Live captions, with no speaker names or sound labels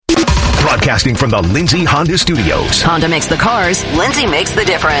Broadcasting from the Lindsay Honda Studios. Honda makes the cars. Lindsay makes the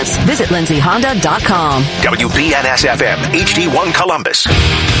difference. Visit lindsayhonda.com. WBNS-FM, HD1 Columbus. The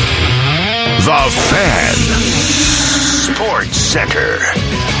Fan. Sports Center.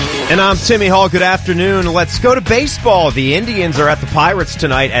 And I'm Timmy Hall. Good afternoon. Let's go to baseball. The Indians are at the Pirates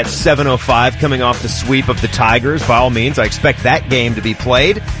tonight at 7:05, coming off the sweep of the Tigers. By all means, I expect that game to be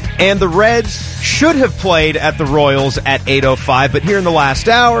played. And the Reds should have played at the Royals at 8:05, but here in the last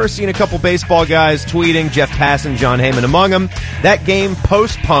hour, seen a couple baseball guys tweeting, Jeff Passan, John Heyman among them. That game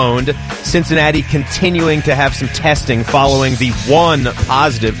postponed, Cincinnati continuing to have some testing following the one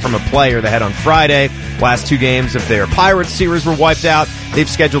positive from a player they had on Friday. Last two games of their Pirates series were wiped out. They've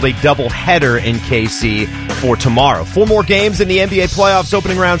scheduled a doubleheader in KC for tomorrow. 4 more games in the NBA playoffs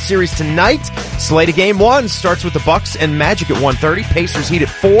opening round series tonight. Slate of game 1 starts with the Bucks and Magic at 1:30. Pacers Heat at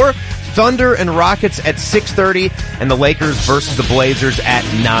 4. Thunder and Rockets at 6:30. And the Lakers versus the Blazers at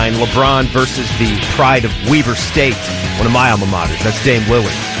 9. LeBron versus the pride of Weber State, one of my alma maters. That's Dame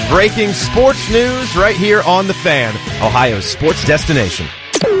Lillard. Breaking sports news right here on The Fan, Ohio's sports destination.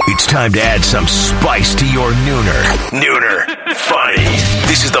 It's time to add some spice to your nooner. Nooner Funny.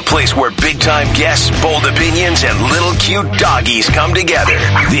 This is the place where big-time guests, bold opinions, and little cute doggies come together.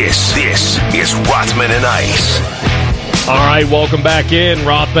 This is Rothman and Ice. All right, welcome back in.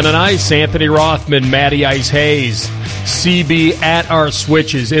 Rothman and Ice, Anthony Rothman, Matty Ice Hayes, CB at our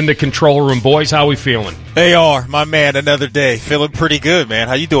switches in the control room. Boys, how we feeling? They are, my man, another day. Feeling pretty good, man.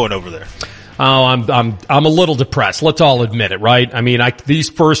 How you doing over there? Oh, I'm a little depressed. Let's all admit it, right? I mean, these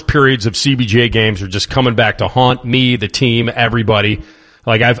first periods of CBJ games are just coming back to haunt me, the team, everybody.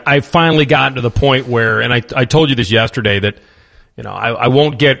 Like I've finally gotten to the point where, and I told you this yesterday, that, you know, I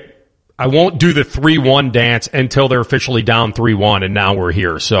won't do the 3-1 dance until they're officially down 3-1, and now we're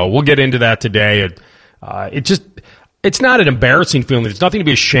here. So we'll get into that today. It's not an embarrassing feeling. There's nothing to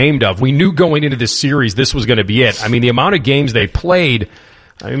be ashamed of. We knew going into this series this was going to be it. I mean, the amount of games they played,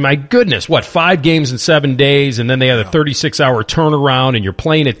 I mean, my goodness, 5 games in 7 days, and then they had a 36-hour turnaround, and you're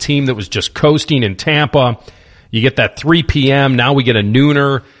playing a team that was just coasting in Tampa. You get that 3 p.m., now we get a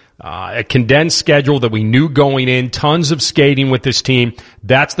nooner, a condensed schedule that we knew going in, tons of skating with this team.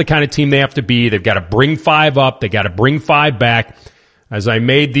 That's the kind of team they have to be. They've got to bring 5 up. They got to bring 5 back. As I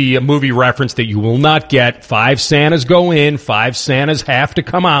made the movie reference that you will not get, 5 Santas go in, 5 Santas have to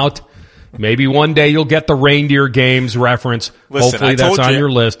come out. Maybe one day you'll get the reindeer games reference. Listen, hopefully that's on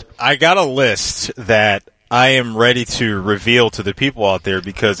your list. I got a list that I am ready to reveal to the people out there,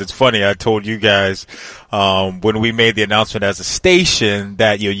 because it's funny. I told you guys when we made the announcement as a station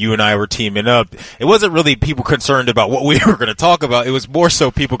that you and I were teaming up. It wasn't really people concerned about what we were going to talk about. It was more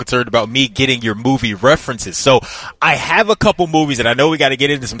so people concerned about me getting your movie references. So I have a couple movies, and I know we got to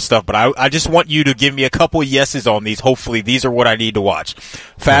get into some stuff, but I just want you to give me a couple yeses on these. Hopefully these are what I need to watch.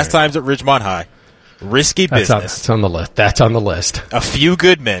 Fast Times at Ridgemont High, Risky Business. That's on the list. That's on the list. A Few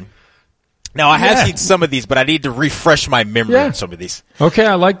Good Men. Now, I have seen some of these, but I need to refresh my memory on some of these. Okay,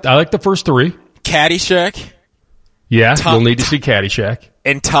 I like the first 3. Caddyshack. Yeah, you'll need to see Caddyshack.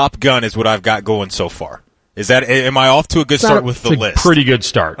 And Top Gun is what I've got going so far. Am I off to a good start with the list? Pretty good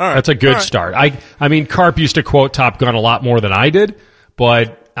start. All right. That's a good start. I mean, Carp used to quote Top Gun a lot more than I did,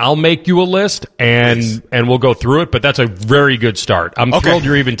 but I'll make you a list and we'll go through it, but that's a very good start. I'm thrilled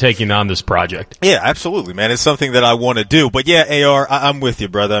you're even taking on this project. Yeah, absolutely, man. It's something that I want to do. But yeah, AR, I'm with you,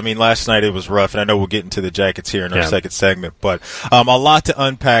 brother. I mean, last night it was rough, and I know we'll get into the Jackets here in our second segment, but a lot to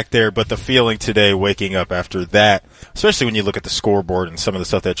unpack there. But the feeling today, waking up after that, especially when you look at the scoreboard and some of the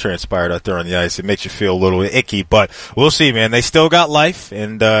stuff that transpired out there on the ice, it makes you feel a little icky. But we'll see, man. They still got life,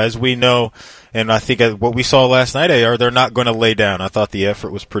 and as we know, and I think what we saw last night, they're not going to lay down. I thought the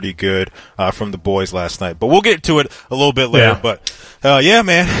effort was pretty good from the boys last night. But we'll get to it a little bit later. But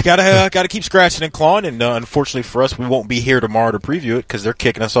man, gotta keep scratching and clawing. And unfortunately for us, we won't be here tomorrow to preview it because they're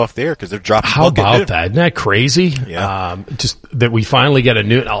kicking us off the air because they're dropping. How about that? Isn't that crazy? Yeah. Just that we finally get a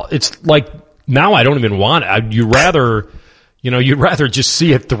new. It's like now I don't even want it. You'd rather just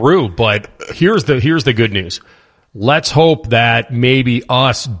see it through. But here's the good news. Let's hope that maybe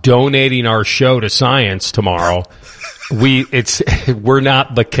us donating our show to science tomorrow, we're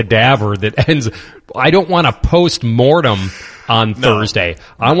not the cadaver that ends. I don't want to post-mortem on Thursday.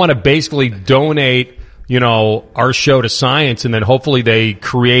 I want to basically donate, our show to science, and then hopefully they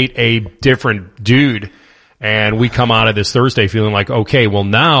create a different dude, and we come out of this Thursday feeling like, okay, well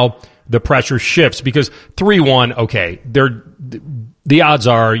now the pressure shifts because 3-1, okay, the odds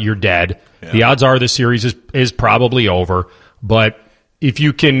are you're dead. Yeah. The odds are the series is probably over. But if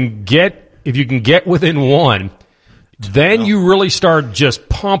you can get within 1, then you really start just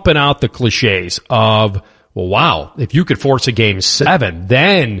pumping out the cliches of, well, wow, if you could force a game 7,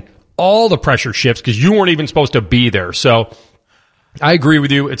 then all the pressure shifts because you weren't even supposed to be there. So I agree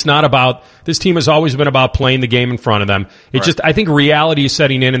with you. It's not about, this team has always been about playing the game in front of them. It's just, I think reality is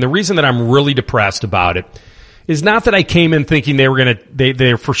setting in, and the reason that I'm really depressed about it is not that I came in thinking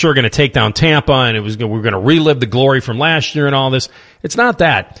they're for sure gonna take down Tampa and we're gonna relive the glory from last year and all this. It's not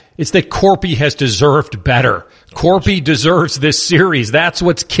that. It's that Corpy has deserved better. Corpy deserves this series. That's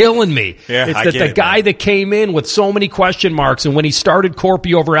what's killing me. Yeah, it's that the guy that came in with so many question marks, and when he started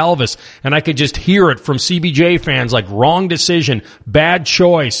Corpy over Elvis, and I could just hear it from CBJ fans like wrong decision, bad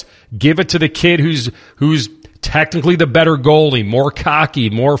choice, give it to the kid who's technically the better goalie, more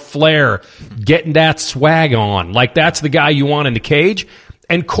cocky, more flair, getting that swag on. Like that's the guy you want in the cage.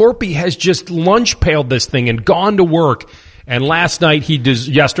 And Corpy has just lunch-pailed this thing and gone to work. And last night,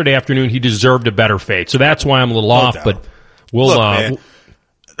 yesterday afternoon, he deserved a better fate. So that's why I'm a little off, but we'll, Look,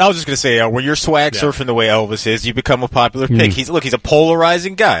 I was just going to say, when you're swag surfing the way Elvis is, you become a popular pick. He's a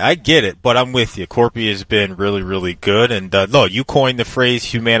polarizing guy. I get it, but I'm with you. Corpy has been really, really good. And, you coined the phrase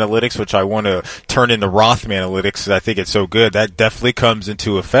humanalytics, which I want to turn into Rothmanalytics because I think it's so good. That definitely comes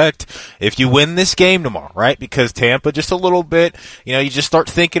into effect if you win this game tomorrow, right? Because Tampa just a little bit, you just start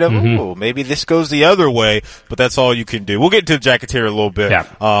thinking of, maybe this goes the other way, but that's all you can do. We'll get into the Jackets here in a little bit. Yeah.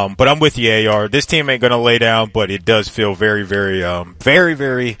 But I'm with you, AR. This team ain't going to lay down, but it does feel very, very, very,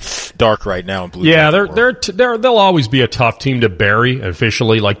 very dark right now in Blue. Yeah, they'll always be a tough team to bury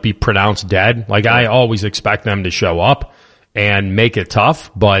officially, like be pronounced dead. Like I always expect them to show up and make it tough,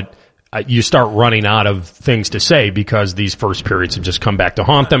 but you start running out of things to say because these first periods have just come back to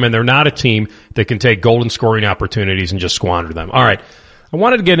haunt them, and they're not a team that can take golden scoring opportunities and just squander them. All right, I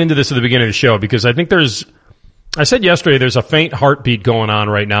wanted to get into this at the beginning of the show because I think I said yesterday there's a faint heartbeat going on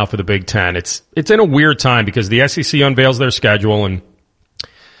right now for the Big Ten. It's in a weird time because the SEC unveils their schedule, and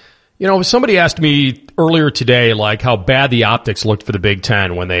somebody asked me earlier today, like, how bad the optics looked for the Big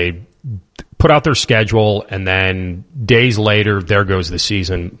Ten when they put out their schedule, and then days later, there goes the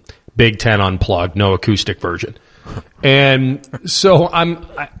season. Big Ten unplugged, no acoustic version. And so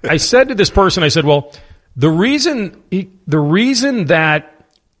I said to this person, I said, well, the reason that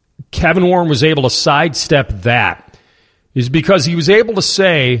Kevin Warren was able to sidestep that is because he was able to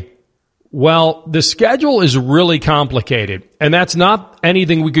say, well, the schedule is really complicated, and that's not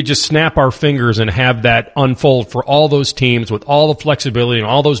anything we could just snap our fingers and have that unfold for all those teams with all the flexibility and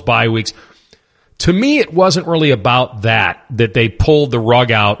all those bye weeks. To me, it wasn't really about that they pulled the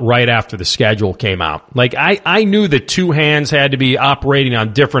rug out right after the schedule came out. Like, I knew that two hands had to be operating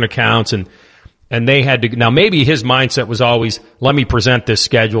on different accounts, and they had to. Now, maybe his mindset was always, let me present this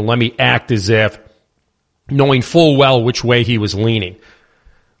schedule, let me act as if, knowing full well which way he was leaning.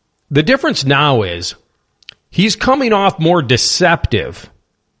 The difference now is he's coming off more deceptive.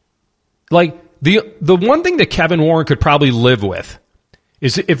 Like, the one thing that Kevin Warren could probably live with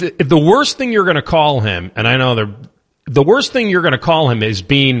is if the worst thing you're going to call him, and I know the worst thing you're going to call him is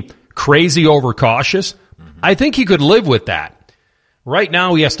being crazy overcautious, I think he could live with that. Right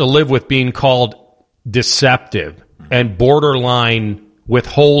now he has to live with being called deceptive and borderline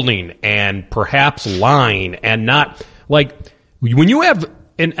withholding and perhaps lying and not, like, when you have...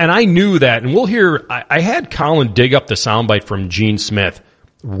 And I knew that, and we'll hear, I had Colin dig up the soundbite from Gene Smith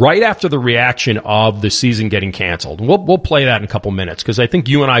right after the reaction of the season getting canceled. We'll play that in a couple minutes, because I think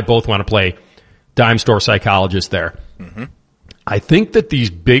you and I both want to play dime store psychologist there. Mm-hmm. I think that these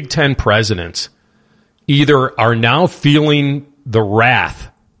Big Ten presidents either are now feeling the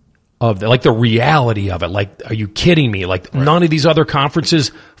wrath of the reality of it. Like, are you kidding me? Like, right. None of these other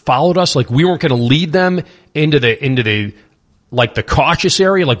conferences followed us. Like, we weren't going to lead them into the like the cautious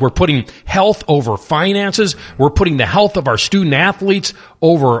area, like we're putting health over finances. We're putting the health of our student athletes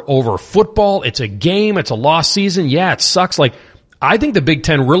over football. It's a game. It's a lost season. Yeah, it sucks. Like, I think the Big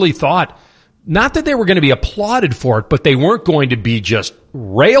Ten really thought, not that they were going to be applauded for it, but they weren't going to be just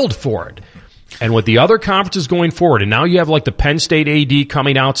railed for it. And with the other conferences going forward, and now you have like the Penn State AD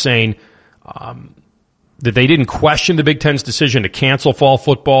coming out saying, that they didn't question the Big Ten's decision to cancel fall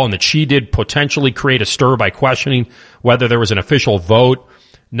football, and that she did potentially create a stir by questioning whether there was an official vote.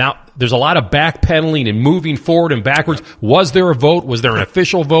 Now, there's a lot of backpedaling and moving forward and backwards. Was there a vote? Was there an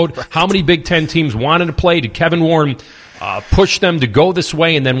official vote? How many Big Ten teams wanted to play? Did Kevin Warren push them to go this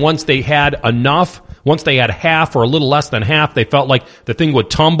way? And then once they had enough, once they had half or a little less than half, they felt like the thing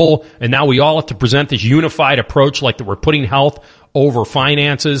would tumble, and now we all have to present this unified approach, like that we're putting health over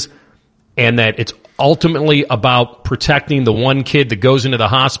finances, and that it's ultimately about protecting the one kid that goes into the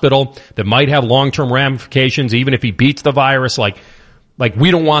hospital that might have long-term ramifications even if he beats the virus. Like we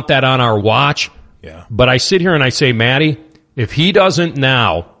don't want that on our watch. Yeah. But I sit here and I say, Matty, if he doesn't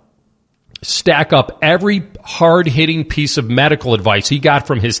now stack up every hard-hitting piece of medical advice he got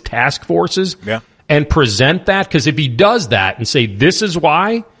from his task forces and present that? Because if he does that and say, this is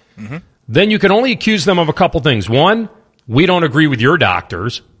why, then you can only accuse them of a couple things. One, we don't agree with your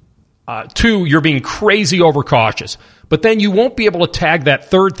doctors. Two, you're being crazy overcautious. But then you won't be able to tag that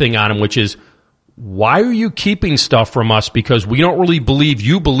third thing on him, which is, why are you keeping stuff from us? Because we don't really believe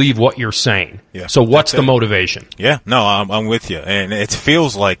you believe what you're saying. Yeah, so what's the motivation? Yeah, no, I'm with you. And it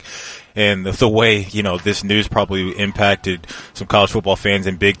feels like, and the way, this news probably impacted some college football fans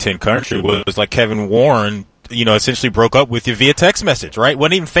in Big Ten country was like Kevin Warren, essentially broke up with you via text message, right?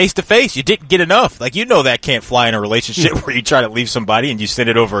 Wasn't even face to face. You didn't get enough. Like, that can't fly in a relationship where you try to leave somebody and you send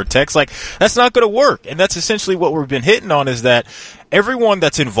it over a text. Like, that's not going to work. And that's essentially what we've been hitting on, is that everyone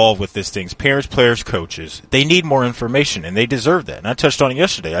that's involved with this thing, parents, players, coaches, they need more information and they deserve that. And I touched on it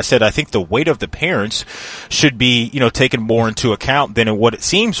yesterday. I said, I think the weight of the parents should be, taken more into account than in what it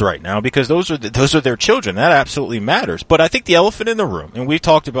seems right now, because those are their children. That absolutely matters. But I think the elephant in the room, and we've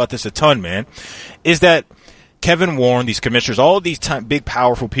talked about this a ton, man, is that Kevin Warren, these commissioners, all of these big,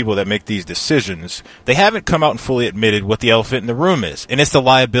 powerful people that make these decisions, they haven't come out and fully admitted what the elephant in the room is, and it's the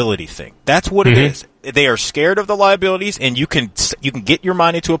liability thing. That's what it is. They are scared of the liabilities, and you can get your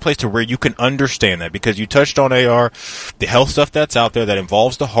mind into a place to where you can understand that, because you touched on AR, the health stuff that's out there that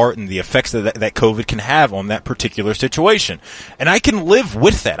involves the heart and the effects that COVID can have on that particular situation. And I can live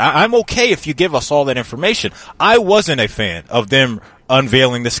with that. I'm okay if you give us all that information. I wasn't a fan of them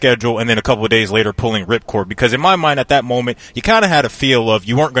unveiling the schedule and then a couple of days later pulling ripcord, because in my mind at that moment you kind of had a feel of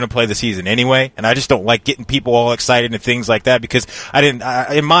you weren't going to play the season anyway, and I just don't like getting people all excited and things like that, because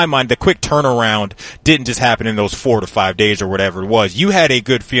in my mind the quick turnaround didn't just happen in those 4 to 5 days or whatever it was. You had a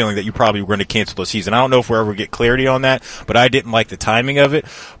good feeling that you probably were going to cancel the season. I don't know if we'll ever get clarity on that, but I didn't like the timing of it.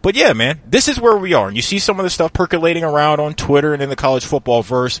 But yeah, man, this is where we are, and you see some of the stuff percolating around on Twitter and in the college football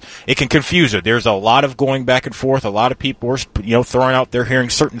verse. It can confuse it. There's a lot of going back and forth. A lot of people are throwing out there, hearing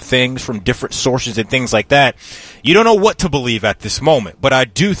certain things from different sources and things like that. You don't know what to believe at this moment, but I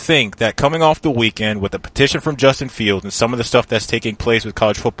do think that coming off the weekend with a petition from Justin Fields and some of the stuff that's taking place with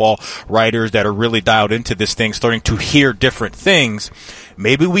college football writers that are really dialed into this thing, starting to hear different things,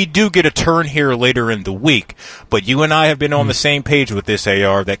 maybe we do get a turn here later in the week. But you and I have been on the same page with this,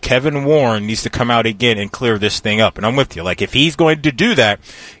 AR, that Kevin Warren needs to come out again and clear this thing up. And I'm with you. Like, if he's going to do that,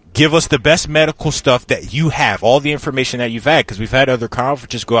 give us the best medical stuff that you have, all the information that you've had, because we've had other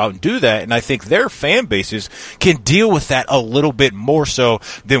conferences go out and do that, and I think their fan bases can deal with that a little bit more so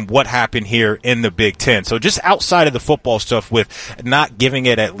than what happened here in the Big Ten. So just outside of the football stuff, with not giving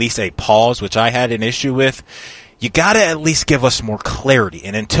it at least a pause, which I had an issue with, you got to at least give us more clarity.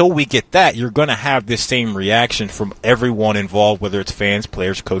 And until we get that, you're going to have this same reaction from everyone involved, whether it's fans,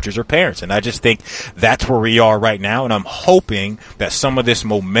 players, coaches, or parents. And I just think that's where we are right now. And I'm hoping that some of this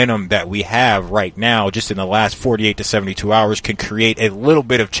momentum that we have right now, just in the last 48 to 72 hours, can create a little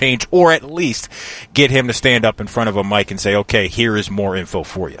bit of change, or at least get him to stand up in front of a mic and say, okay, here is more info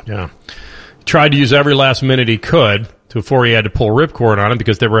for you. Yeah. Tried to use every last minute he could before he had to pull ripcord on him,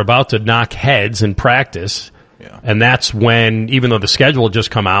 because they were about to knock heads in practice. Yeah. And that's when, even though the schedule had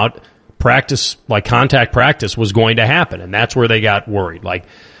just come out, practice, like contact practice, was going to happen. And that's where they got worried. Like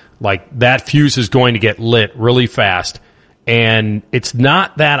that fuse is going to get lit really fast. And it's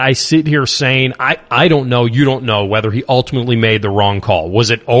not that I sit here saying, I don't know, you don't know whether he ultimately made the wrong call. Was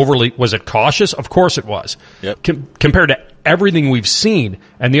it cautious? Of course it was. Yep. Compared to everything we've seen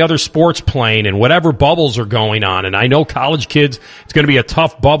and the other sports playing and whatever bubbles are going on. And I know college kids, it's going to be a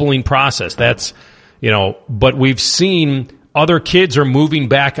tough bubbling process. That's, but we've seen other kids are moving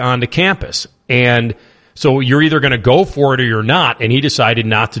back onto campus. And so you're either going to go for it or you're not. And he decided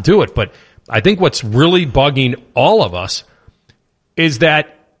not to do it. But I think what's really bugging all of us is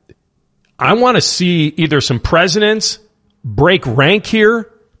that I want to see either some presidents break rank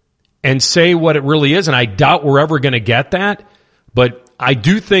here and say what it really is. And I doubt we're ever going to get that. But I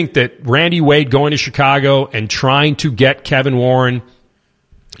do think that Randy Wade going to Chicago and trying to get Kevin Warren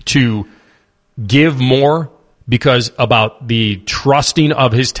to give more, because about the trusting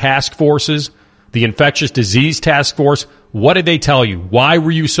of his task forces, the infectious disease task force, what did they tell you? Why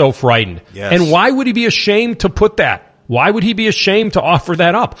were you so frightened? Yes. And why would he be ashamed to put that? Why would he be ashamed to offer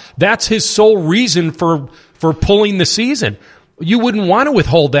that up? That's his sole reason for pulling the season. You wouldn't want to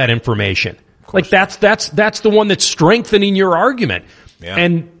withhold that information. Like that's the one that's strengthening your argument. Yeah.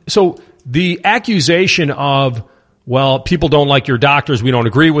 And so the accusation of, well, people don't like your doctors, we don't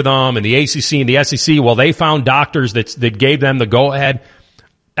agree with them, and the ACC and the SEC, well, they found doctors that gave them the go-ahead.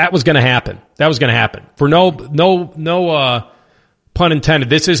 That was going to happen. That was going to happen. For no pun intended,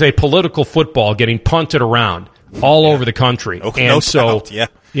 this is a political football getting punted around all over the country. No doubt, yeah.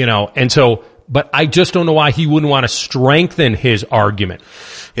 And so, but I just don't know why he wouldn't want to strengthen his argument.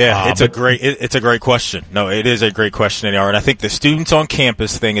 Yeah, it's a great question. No, it is a great question, and I think the students on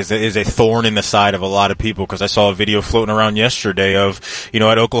campus thing is a thorn in the side of a lot of people, because I saw a video floating around yesterday of,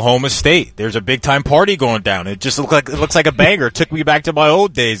 at Oklahoma State, there's a big time party going down. It just looks like a banger. It took me back to my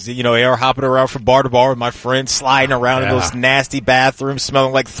old days, AR hopping around from bar to bar with my friends, sliding around in those nasty bathrooms,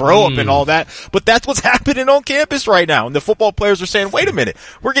 smelling like throw up and all that. But that's what's happening on campus right now. And the football players are saying, wait a minute,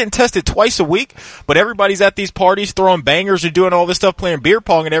 we're getting tested twice a week, but everybody's at these parties throwing bangers and doing all this stuff, playing beer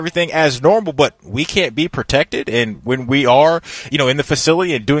pong and everything as normal, but we can't be protected. And when we are, in the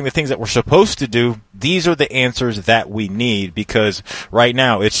facility and doing the things that we're supposed to do, these are the answers that we need, because right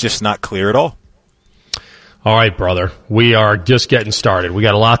now it's just not clear at all. All right, brother. We are just getting started. We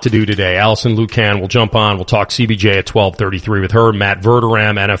got a lot to do today. Allison Lucan will jump on. We'll talk CBJ at 12:33 with her. Matt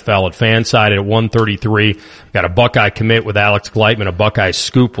Verderam, NFL at Fanside at 1:33. Got a Buckeye commit with Alex Gleitman, a Buckeye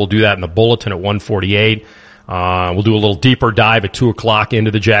scoop. We'll do that in the bulletin at 1:48. We'll do a little deeper dive at 2 o'clock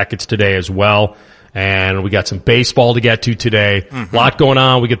into the Jackets today as well. And we got some baseball to get to today. A lot going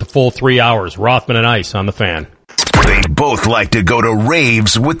on. We get the full 3 hours. Rothman and Ice on the Fan. They both like to go to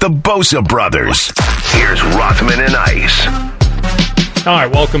raves with the Bosa brothers. Here's Rothman and Ice. All right,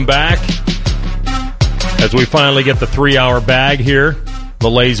 welcome back. As we finally get the 3-hour bag here, the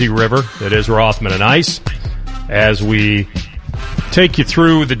lazy river that is Rothman and Ice, as we take you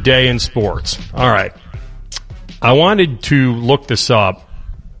through the day in sports. All right. I wanted to look this up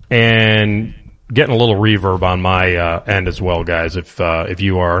and getting a little reverb on my end as well, guys. If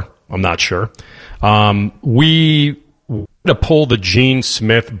you are, I'm not sure. We wanted to pull the Gene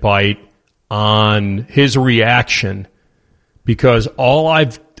Smith bite on his reaction, because all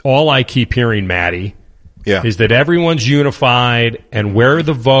I keep hearing, Matty, is that everyone's unified, and where are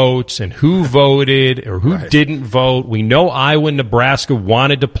the votes and who voted or who didn't vote. We know Iowa and Nebraska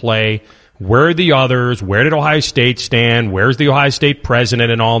wanted to play. Where are the others? Where did Ohio State stand? Where's the Ohio State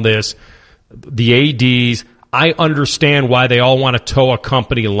president and all this? The ADs. I understand why they all want to toe a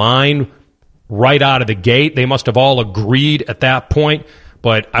company line right out of the gate. They must have all agreed at that point.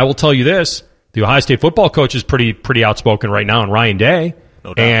 But I will tell you this, the Ohio State football coach is pretty outspoken right now, in Ryan Day.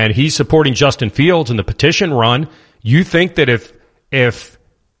 No doubt. And he's supporting Justin Fields in the petition run. You think that if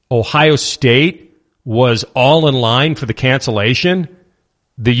Ohio State was all in line for the cancellation,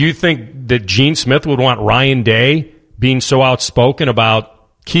 do you think that Gene Smith would want Ryan Day being so outspoken about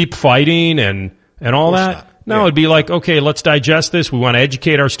keep fighting and all that? Not. No, it'd be like, okay, let's digest this. We want to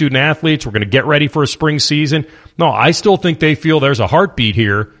educate our student athletes. We're going to get ready for a spring season. No, I still think they feel there's a heartbeat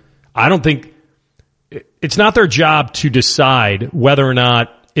here. I don't think it's not their job to decide whether or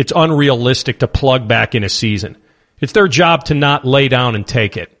not it's unrealistic to plug back in a season. It's their job to not lay down and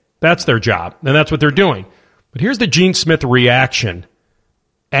take it. That's their job, and that's what they're doing. But here's the Gene Smith reaction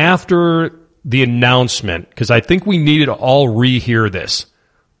after the announcement, because I think we needed to all rehear this.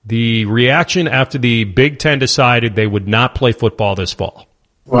 The reaction after the Big Ten decided they would not play football this fall.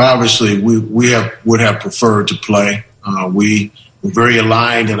 Well, obviously, we would have preferred to play. We were very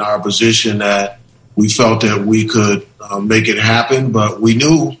aligned in our position that we felt that we could make it happen, but we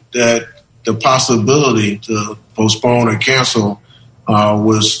knew that the possibility to postpone or cancel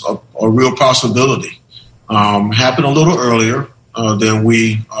was a real possibility. Happened a little earlier than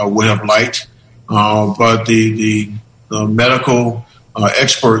we would have liked, but the medical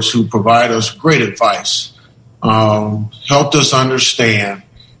experts who provide us great advice helped us understand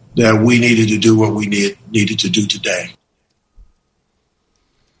that we needed to do what we needed to do today.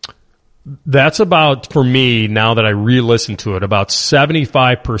 That's about, for me, now that I re-listen to it, about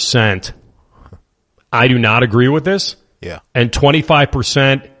 75% I do not agree with this. Yeah. And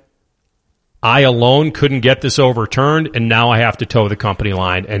 25% I alone couldn't get this overturned, and now I have to toe the company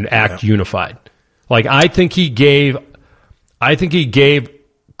line and act unified. Like, I think he gave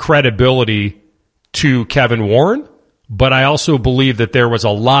credibility to Kevin Warren, but I also believe that there was a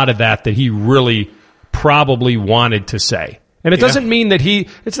lot of that he really probably wanted to say. And it doesn't mean that he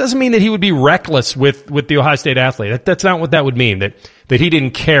would be reckless with the Ohio State athlete. That's not what that would mean, that he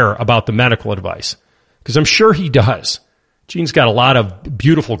didn't care about the medical advice. Because I'm sure he does. Gene's got a lot of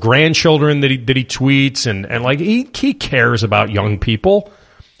beautiful grandchildren that he tweets, and like he cares about young people.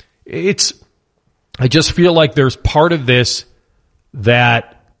 I just feel like there's part of this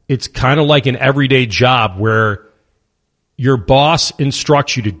that it's kind of like an everyday job where your boss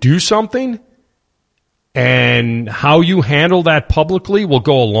instructs you to do something, and how you handle that publicly will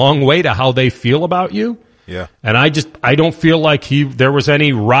go a long way to how they feel about you. Yeah. And I don't feel like there was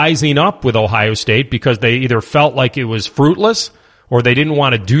any rising up with Ohio State, because they either felt like it was fruitless or they didn't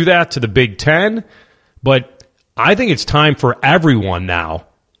want to do that to the Big Ten. But I think it's time for everyone now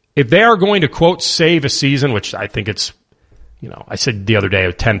if they are going to, quote, save a season, which I think it's, I said the other day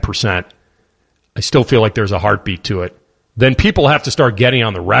 10%, I still feel like there's a heartbeat to it, then people have to start getting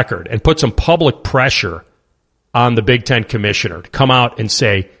on the record and put some public pressure on the Big Ten commissioner to come out and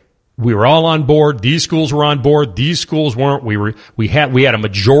say, we were all on board, these schools were on board, these schools weren't, we had a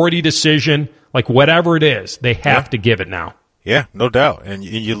majority decision, like whatever it is, they have to give it now. Yeah, no doubt. And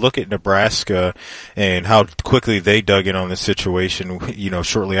you look at Nebraska and how quickly they dug in on the situation,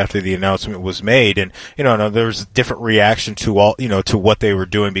 shortly after the announcement was made. And, there was a different reaction to all, to what they were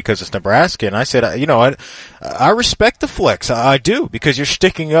doing because it's Nebraska. And I said, I respect the flex. I do, because you're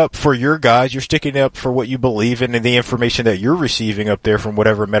sticking up for your guys. You're sticking up for what you believe in and the information that you're receiving up there from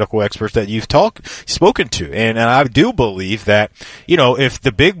whatever medical experts that you've spoken to. And I do believe that, if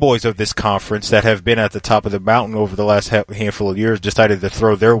the big boys of this conference that have been at the top of the mountain over the last handful of years decided to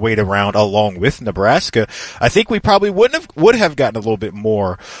throw their weight around along with Nebraska, I think we probably would have gotten a little bit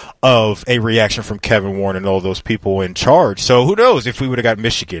more of a reaction from Kevin Warren and all those people in charge. So who knows if we would have got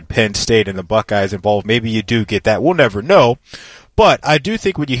Michigan, Penn State, and the Buckeyes involved. Maybe you do get that. We'll never know. But I do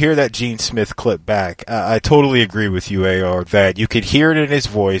think when you hear that Gene Smith clip back, I totally agree with you, AR, that you could hear it in his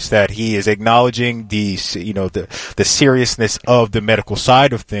voice that he is acknowledging the seriousness of the medical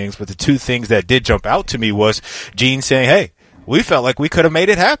side of things. But the two things that did jump out to me was Gene saying, hey, we felt like we could have made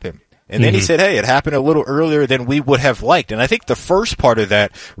it happen. And then he said, hey, it happened a little earlier than we would have liked. And I think the first part of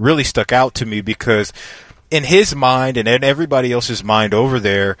that really stuck out to me because in his mind and in everybody else's mind over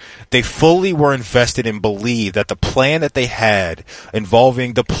there, they fully were invested and believed that the plan that they had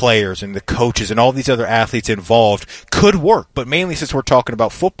involving the players and the coaches and all these other athletes involved could work. But mainly since we're talking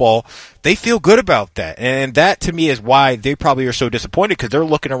about football, they feel good about that. And that to me is why they probably are so disappointed, because they're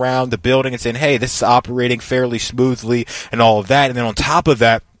looking around the building and saying, hey, this is operating fairly smoothly and all of that. And then on top of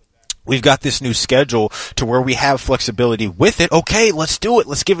that, we've got this new schedule to where we have flexibility with it. Okay, let's do it.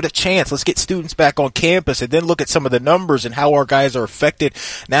 Let's give it a chance. Let's get students back on campus and then look at some of the numbers and how our guys are affected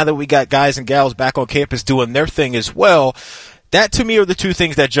now that we got guys and gals back on campus doing their thing as well. That to me are the two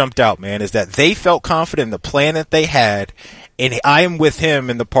things that jumped out, man, is that they felt confident in the plan that they had. And I am with him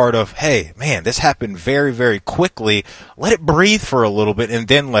in the part of, hey, man, this happened very, very quickly. Let it breathe for a little bit and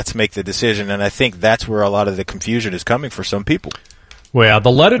then let's make the decision. And I think that's where a lot of the confusion is coming for some people. Well,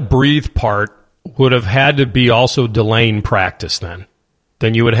 the let it breathe part would have had to be also delaying practice then.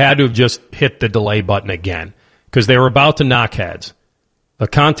 Then you would have had to have just hit the delay button again because they were about to knock heads. The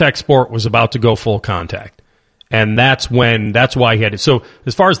contact sport was about to go full contact. And that's why he had it. So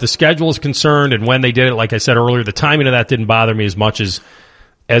as far as the schedule is concerned and when they did it, like I said earlier, the timing of that didn't bother me as much as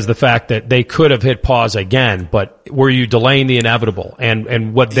the fact that they could have hit pause again, but were you delaying the inevitable?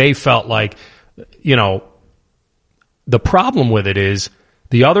 And what they felt like, the problem with it is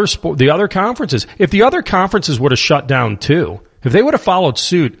the other conferences. If the other conferences would have shut down too, if they would have followed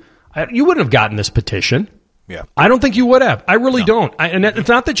suit, you wouldn't have gotten this petition. Yeah, I don't think you would have. I really don't. And it's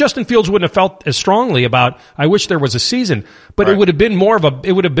not that Justin Fields wouldn't have felt as strongly about, I wish there was a season, but right. It would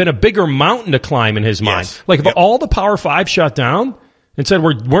have been a bigger mountain to climb in his mind. Yes. Like if all the Power 5 shut down and said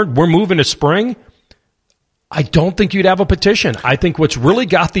we're moving to spring, I don't think you'd have a petition. I think what's really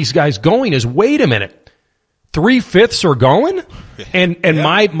got these guys going is, wait a minute. 3/5 are going,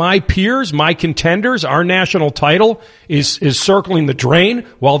 and my peers, my contenders, our national title is circling the drain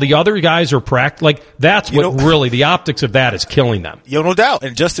while the other guys are like that's what really the optics of that is killing them. No doubt.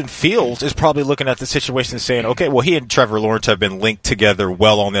 And Justin Fields is probably looking at the situation and saying, okay, well, he and Trevor Lawrence have been linked together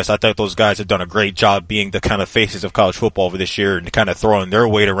well on this. I thought those guys have done a great job being the kind of faces of college football over this year and kind of throwing their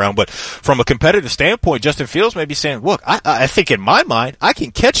weight around. But from a competitive standpoint, Justin Fields may be saying, look, I think in my mind, I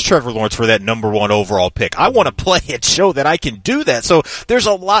can catch Trevor Lawrence for that number 1 overall pick. I want to play and show that I can do that. So there's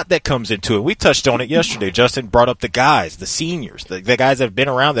a lot that comes into it. We touched on it yesterday. Justin brought up the guys, the seniors, the guys that have been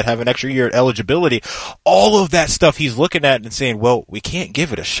around that have an extra year at eligibility. All of that stuff he's looking at and saying, well, we can't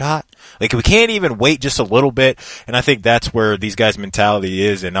give it a shot. Like, we can't even wait just a little bit. And I think that's where these guys' mentality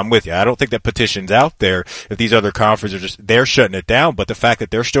is. And I'm with you. I don't think that petition's out there if these other conferences they're shutting it down. But the fact that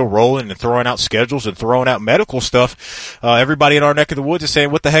they're still rolling and throwing out schedules and throwing out medical stuff, everybody in our neck of the woods is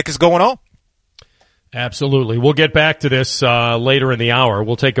saying, what the heck is going on? Absolutely. We'll get back to this later in the hour.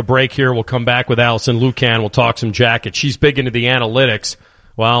 We'll take a break here. We'll come back with Allison Lucan. We'll talk some Jackets. She's big into the analytics.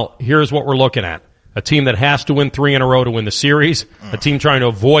 Well, here's what we're looking at. A team that has to win 3 in a row to win the series. A team trying to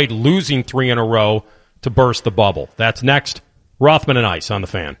avoid losing 3 in a row to burst the bubble. That's next. Rothman and Ice on the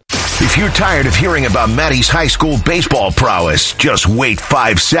Fan. If you're tired of hearing about Maddie's high school baseball prowess, just wait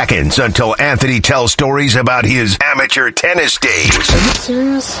 5 seconds until Anthony tells stories about his amateur tennis days. Are you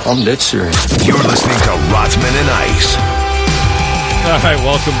serious? I'm dead serious. You're listening to Rothman and Ice. All right,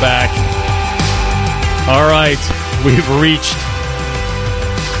 welcome back. All right, we've reached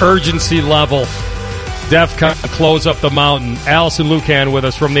urgency level. DEFCON, close up the mountain. Allison Lucan with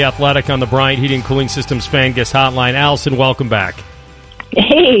us from The Athletic on the Bryant Heating Cooling Systems Fan Guest Hotline. Allison, welcome back.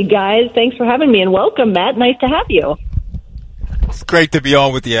 Hey, guys. Thanks for having me, and welcome, Matt. Nice to have you. It's great to be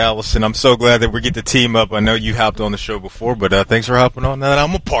on with you, Allison. I'm so glad that we get to team up. I know you hopped on the show before, but thanks for hopping on now that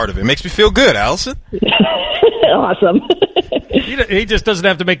I'm a part of it. Makes me feel good, Allison. Awesome. He just doesn't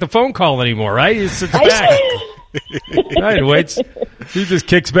have to make the phone call anymore, right? He sits back. Right, waits. He just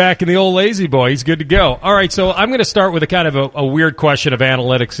kicks back in the old lazy boy. He's good to go. All right, so I'm going to start with a kind of a weird question of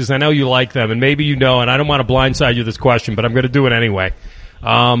analytics, because I know you like them, and maybe you know, and I don't want to blindside you with this question, but I'm going to do it anyway.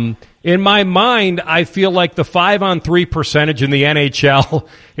 In my mind, I feel like the 5-on-3 percentage in the NHL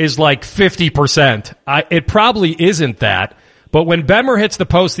is like 50%. It probably isn't that, but when Bemmer hits the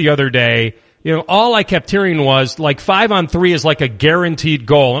post the other day, you know, all I kept hearing was like 5-on-3 is like a guaranteed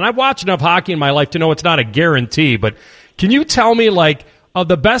goal. And I've watched enough hockey in my life to know it's not a guarantee, but can you tell me, like, of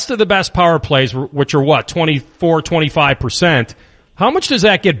the best power plays, which are what, 24, 25%, how much does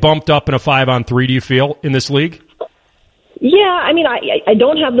that get bumped up in a 5-on-3, do you feel, in this league? Yeah, I mean, I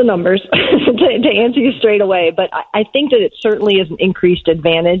don't have the numbers to answer you straight away, but I think that it certainly is an increased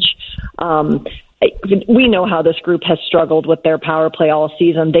advantage. We know how this group has struggled with their power play all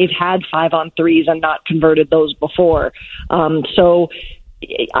season. They've had 5-on-3s and not converted those before. So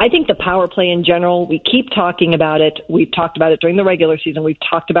I think the power play in general, we keep talking about it. We've talked about it during the regular season. We've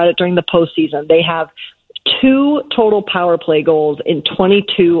talked about it during the postseason. They have 2 total power play goals in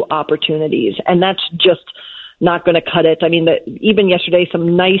 22 opportunities, and that's just not going to cut it. I mean, even yesterday,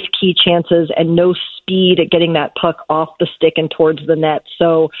 some nice key chances and no speed at getting that puck off the stick and towards the net.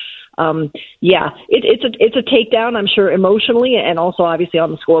 So, it's a takedown, I'm sure, emotionally and also obviously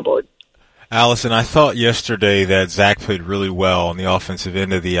on the scoreboard. Allison, I thought yesterday that Zach played really well on the offensive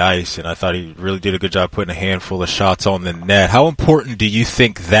end of the ice, and I thought he really did a good job putting a handful of shots on the net. How important do you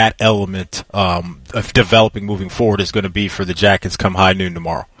think that element of developing moving forward is going to be for the Jackets come high noon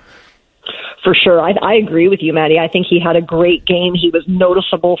tomorrow? For sure. I agree with you, Maddie. I think he had a great game. He was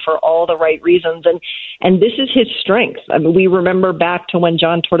noticeable for all the right reasons. And this is his strength. I mean, we remember back to when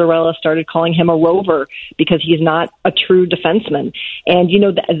John Tortorella started calling him a rover because he's not a true defenseman. And, you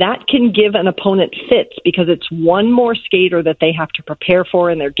know, that can give an opponent fits because it's one more skater that they have to prepare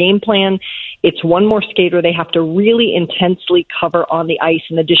for in their game plan. It's one more skater they have to really intensely cover on the ice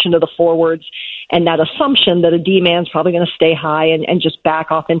in addition to the forwards. And that assumption that a D-man's probably going to stay high and just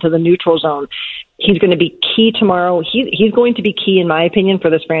back off into the neutral zone. He's going to be key tomorrow. He's going to be key, in my opinion, for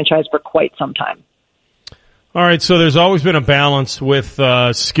this franchise for quite some time. All right, so there's always been a balance with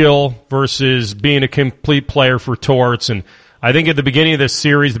skill versus being a complete player for Torts. And I think at the beginning of this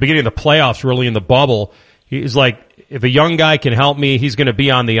series, the beginning of the playoffs, really in the bubble, he's like, if a young guy can help me, he's going to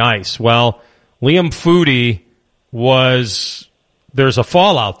be on the ice. Well, Liam Foudy there's a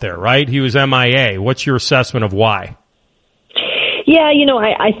fallout there, right? He was MIA. What's your assessment of why? Yeah, you know,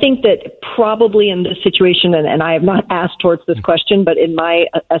 I think that probably in this situation, and I have not asked Torts this question, but in my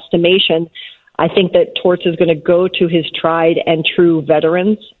estimation, I think that Torts is going to go to his tried and true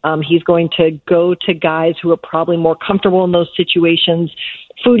veterans. He's going to go to guys who are probably more comfortable in those situations.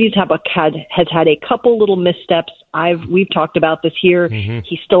 Foudy's has had a couple little missteps. We've talked about this here. Mm-hmm.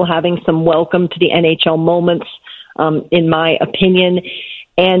 He's still having some welcome to the NHL moments, in my opinion.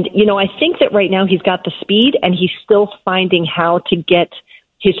 And, you know, I think that right now he's got the speed and he's still finding how to get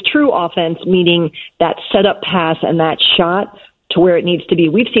his true offense, meaning that setup pass and that shot, to where it needs to be.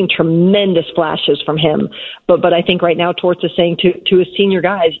 We've seen tremendous flashes from him, but I think right now Torts is saying to his senior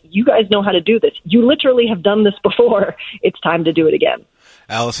guys, you guys know how to do this. You literally have done this before. It's time to do it again.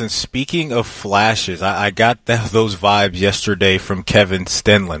 Allison, speaking of flashes, I got those vibes yesterday from Kevin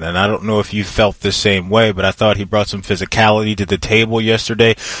Stenlund, and I don't know if you felt the same way, but I thought he brought some physicality to the table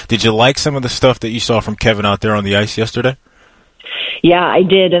yesterday. Did you like some of the stuff that you saw from Kevin out there on the ice yesterday? Yeah, I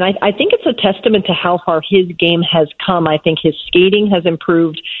did, and I think it's a testament to how far his game has come. I think his skating has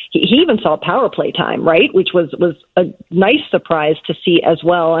improved. He even saw power play time, right, which was a nice surprise to see as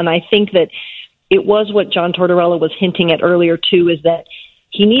well. And I think that it was what John Tortorella was hinting at earlier, too, is that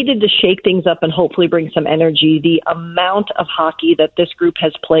he needed to shake things up and hopefully bring some energy. The amount of hockey that this group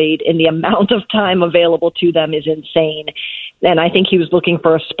has played and the amount of time available to them is insane. And I think he was looking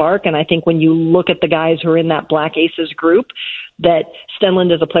for a spark. And I think when you look at the guys who are in that Black Aces group, that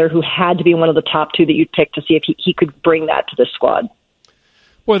Stenlund is a player who had to be one of the top two that you'd pick to see if he could bring that to this squad.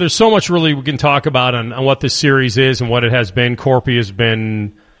 Boy, there's so much really we can talk about on what this series is and what it has been. Corpy has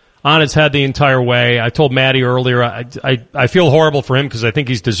been on its head the entire way. I told Maddie earlier, I feel horrible for him because I think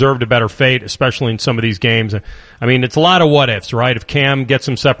he's deserved a better fate, especially in some of these games. I mean, it's a lot of what ifs, right? If Cam gets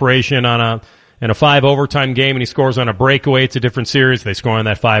some separation on in a 5 overtime game and he scores on a breakaway, it's a different series. They score on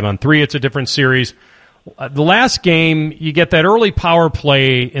that 5-on-3, it's a different series. The last game, you get that early power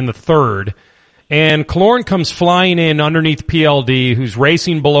play in the third, and Killorn comes flying in underneath PLD, who's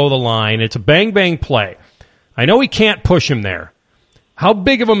racing below the line. It's a bang-bang play. I know he can't push him there. How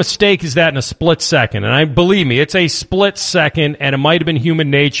big of a mistake is that in a split second? And believe me, it's a split second, and it might have been human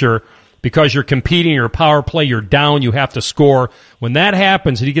nature because you're competing, you're a power play, you're down, you have to score. When that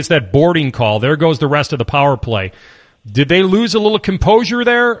happens and he gets that boarding call, there goes the rest of the power play. Did they lose a little composure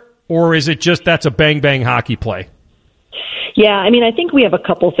there, or is it just that's a bang-bang hockey play? Yeah, I mean, I think we have a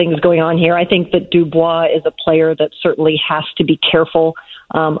couple things going on here. I think that Dubois is a player that certainly has to be careful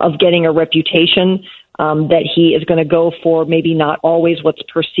of getting a reputation that he is going to go for maybe not always what's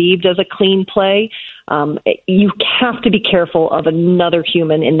perceived as a clean play. You have to be careful of another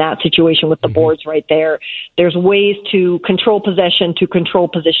human in that situation with the boards right there. There's ways to control possession, to control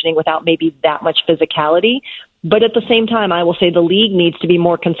positioning without maybe that much physicality. But at the same time, I will say the league needs to be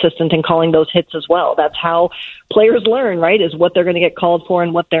more consistent in calling those hits as well. That's how players learn, right, is what they're going to get called for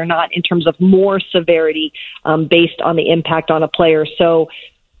and what they're not in terms of more severity based on the impact on a player. So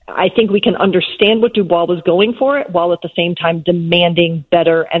I think we can understand what Dubois was going for, while at the same time demanding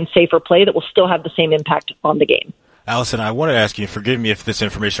better and safer play that will still have the same impact on the game. Allison, I want to ask you, forgive me if this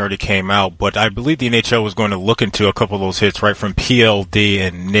information already came out, but I believe the NHL was going to look into a couple of those hits, right, from PLD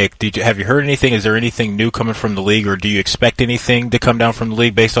and Nick. Have you heard anything? Is there anything new coming from the league, or do you expect anything to come down from the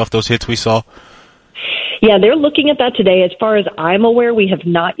league based off those hits we saw? Yeah, they're looking at that today. As far as I'm aware, we have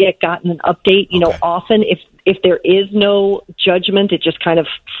not yet gotten an update. You know, often if there is no judgment, it just kind of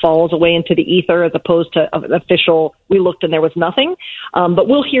falls away into the ether as opposed to an official, we looked and there was nothing. But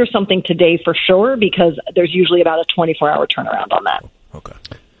we'll hear something today for sure, because there's usually about a 24-hour turnaround on that. Okay.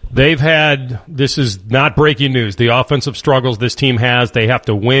 They've had, this is not breaking news, the offensive struggles this team has. They have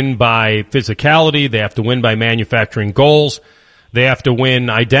to win by physicality. They have to win by manufacturing goals. They have to win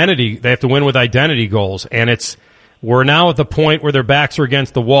identity. They have to win with identity goals. And we're now at the point where their backs are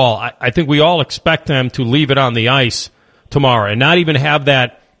against the wall. I think we all expect them to leave it on the ice tomorrow and not even have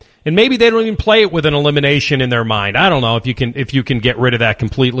that. And maybe they don't even play it with an elimination in their mind. I don't know if you can get rid of that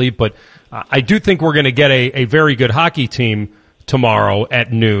completely, but I do think we're going to get a very good hockey team tomorrow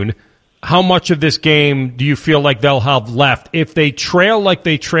at noon. How much of this game do you feel like they'll have left? If they trail like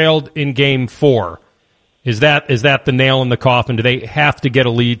they trailed in Game 4, is that the nail in the coffin? Do they have to get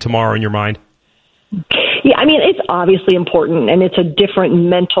a lead tomorrow in your mind? Yeah, I mean, it's obviously important, and it's a different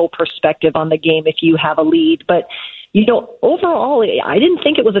mental perspective on the game if you have a lead. But, you know, overall, I didn't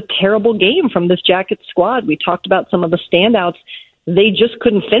think it was a terrible game from this Jackets squad. We talked about some of the standouts. They just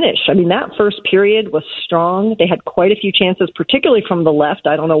couldn't finish. I mean, that first period was strong. They had quite a few chances, particularly from the left.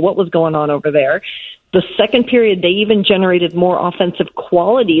 I don't know what was going on over there. The second period, they even generated more offensive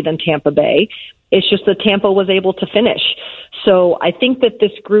quality than Tampa Bay. It's just that Tampa was able to finish. So I think that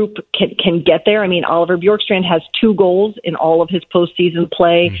this group can get there. I mean, Oliver Bjorkstrand has 2 goals in all of his postseason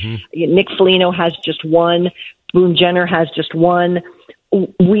play. Mm-hmm. Nick Foligno has just 1. Boone Jenner has just 1.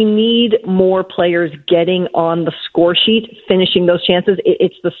 We need more players getting on the score sheet, finishing those chances.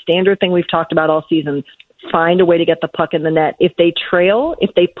 It's the standard thing we've talked about all season. Find a way to get the puck in the net. If they trail,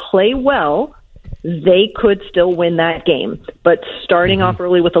 if they play well, they could still win that game. But starting off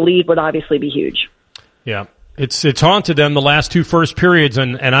early with a lead would obviously be huge. Yeah. It's haunted them the last 2 first periods,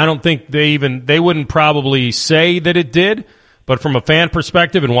 and I don't think they wouldn't probably say that it did, but from a fan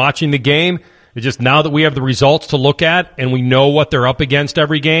perspective and watching the game, it's just now that we have the results to look at and we know what they're up against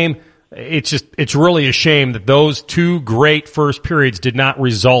every game, it's really a shame that those 2 great first periods did not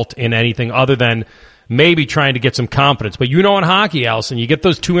result in anything other than maybe trying to get some confidence. But you know, in hockey, Allison, you get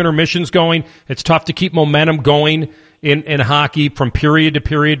those 2 intermissions going, it's tough to keep momentum going in hockey from period to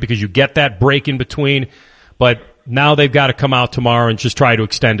period because you get that break in between. But now they've got to come out tomorrow and just try to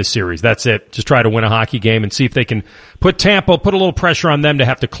extend a series. That's it. Just try to win a hockey game and see if they can put a little pressure on them to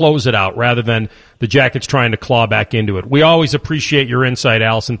have to close it out rather than the Jackets trying to claw back into it. We always appreciate your insight,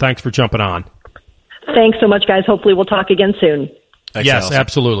 Allison. Thanks for jumping on. Thanks so much, guys. Hopefully we'll talk again soon. Thanks, yes, Allison.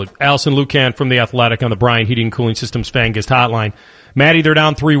 Absolutely. Allison Lucan from The Athletic on the Bryant Heating and Cooling Systems Fan Guest Hotline. Maddie, they're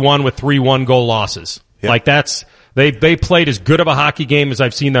down 3-1 with 3 1-goal losses. Yep. Like they played as good of a hockey game as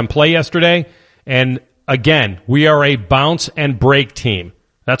I've seen them play yesterday. And again, we are a bounce and break team.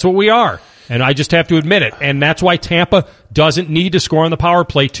 That's what we are. And I just have to admit it. And that's why Tampa doesn't need to score on the power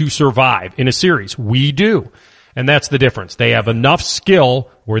play to survive in a series. We do. And that's the difference. They have enough skill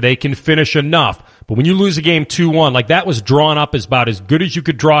where they can finish enough. But when you lose a game 2-1, like that was drawn up as about as good as you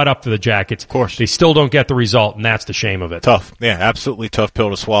could draw it up for the Jackets. Of course. They still don't get the result, and that's the shame of it. Tough. Yeah, absolutely tough pill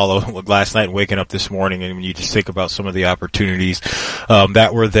to swallow last night and waking up this morning. And when you just think about some of the opportunities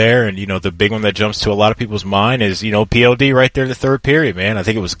that were there, and, the big one that jumps to a lot of people's mind is, POD right there in the third period, man. I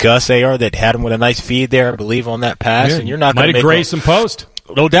think it was Gus AR that had him with a nice feed there, I believe, on that pass. And you're not going to might have grazed some post.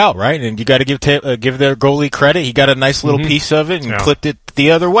 No doubt, right? And you got to give their goalie credit. He got a nice little piece of it and clipped it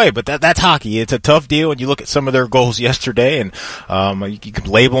the other way. But that's hockey. It's a tough deal. And you look at some of their goals yesterday, and you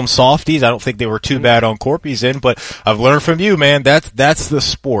can label them softies. I don't think they were too bad on Corpy's end, but I've learned from you, man. That's the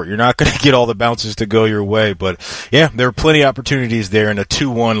sport. You're not going to get all the bounces to go your way. But yeah, there are plenty of opportunities there in a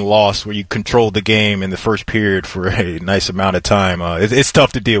 2-1 loss where you controlled the game in the first period for a nice amount of time. It's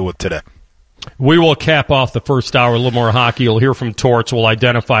tough to deal with today. We will cap off the first hour, a little more hockey. You'll hear from Torts. We'll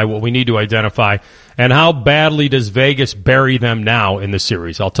identify what we need to identify. And how badly does Vegas bury them now in the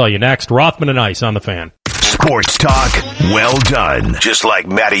series? I'll tell you next. Rothman and Ice on the Fan. Sports talk, well done. Just like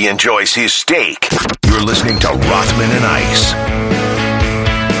Matty enjoys his steak. You're listening to Rothman and Ice.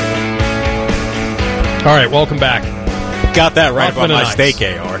 All right, welcome back. Got that right Rothman about my steak,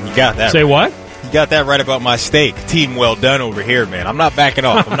 AR. You got that. Say what? You got that right about my steak. Team well done over here, man. I'm not backing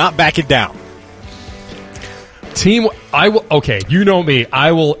off. I'm not backing down. Team, I will. Okay, you know me.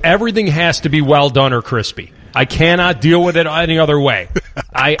 I will. Everything has to be well done or crispy. I cannot deal with it any other way.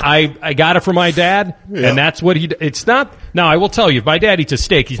 I got it from my dad, and that's what he. It's not. Now I will tell you, if my dad eats a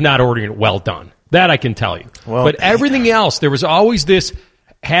steak, he's not ordering it well done. That I can tell you. Well, but everything else, there was always this.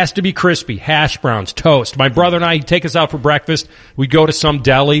 Has to be crispy. Hash browns, toast. My brother and I, he'd take us out for breakfast. We'd go to some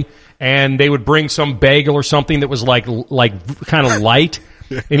deli, and they would bring some bagel or something that was like kind of light,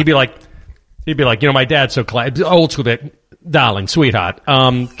 and he'd be like, my dad's so old school, darling, sweetheart.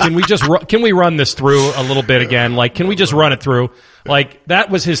 Can we run this through a little bit again? Like, can we just run it through? Like,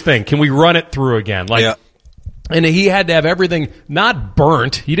 that was his thing. Can we run it through again? Like, yeah. And he had to have everything not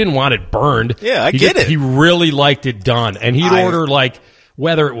burnt. He didn't want it burned. Yeah, I get it. He really liked it done, and he'd order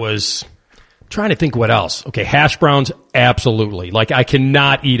whether it was. I'm trying to think what else. Okay, hash browns, absolutely. Like, I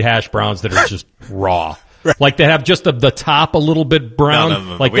cannot eat hash browns that are just raw. Right. Like, they have just the top a little bit brown.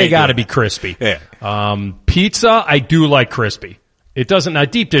 No, like, they got to be crispy. Yeah. Pizza, I do like crispy. It doesn't,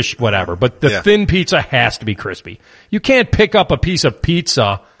 not deep dish, whatever, but the thin pizza has to be crispy. You can't pick up a piece of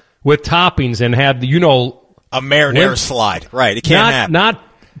pizza with toppings and have, a marinara slide. Right, it can't happen. Not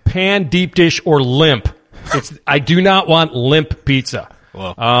pan, deep dish, or limp. I do not want limp pizza.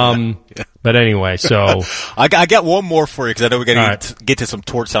 Well, but anyway, so I got one more for you because I know we got to get to some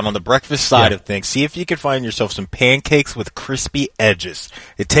torch sound on the breakfast side of things. See if you can find yourself some pancakes with crispy edges.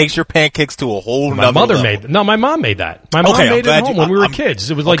 It takes your pancakes to a whole nother level. My mom made that. My mom made it at home when we were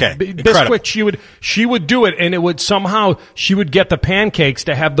kids. It was like Bisquick. She would do it, and it would somehow she would get the pancakes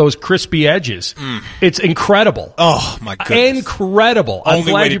to have those crispy edges. It's incredible. Oh my goodness, incredible! I'm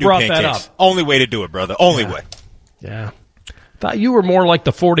glad you brought that up. Only way to do it, brother. Only way. Yeah. Thought you were more like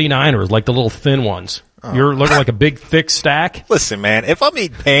the 49ers, like the little thin ones. You're looking like a big, thick stack. Listen, man, if I'm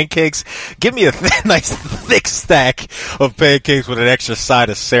eating pancakes, give me a nice, thick stack of pancakes with an extra side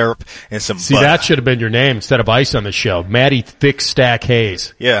of syrup and some butter. See, that should have been your name instead of Ice on the show. Matty Thick Stack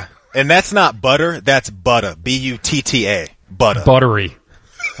Hayes. Yeah, and that's not butter, that's butter. B-U-T-T-A. Butter. Buttery.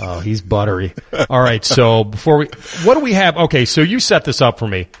 Oh, he's buttery. All right, so what do we have? Okay, so you set this up for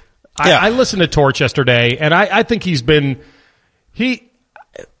me. I listened to Torch yesterday, and I think he's been...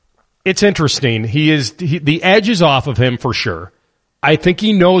 It's interesting. The edge is off of him for sure. I think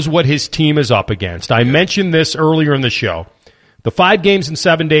he knows what his team is up against. I mentioned this earlier in the show. The 5 games in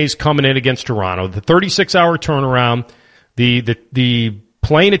 7 days coming in against Toronto, the 36-hour turnaround, the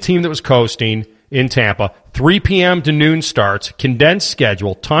playing a team that was coasting in Tampa, 3 p.m. to noon starts, condensed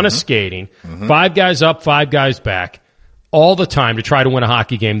schedule, ton of skating, 5 guys up, 5 guys back, all the time to try to win a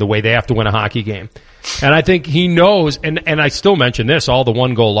hockey game the way they have to win a hockey game. And I think he knows, and I still mention this, all the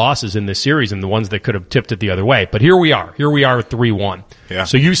 1-goal losses in this series and the ones that could have tipped it the other way. But here we are. Here we are at 3-1. Yeah.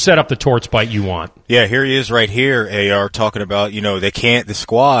 So you set up the torch bite you want. Yeah, here he is right here, AR, talking about, the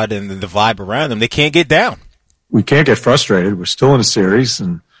squad and the vibe around them, they can't get down. We can't get frustrated. We're still in a series,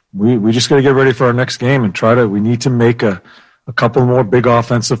 and we just got to get ready for our next game and we need to make a couple more big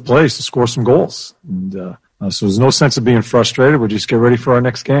offensive plays to score some goals. And so there's no sense of being frustrated. We'll just get ready for our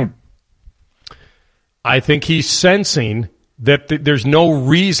next game. I think he's sensing that there's no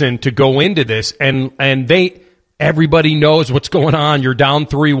reason to go into this, and everybody knows what's going on. You're down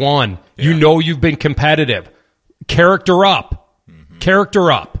 3-1. Yeah. You know you've been competitive. Character up.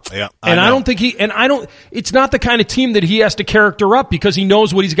 Character up. Yeah, I don't think it's not the kind of team that he has to character up because he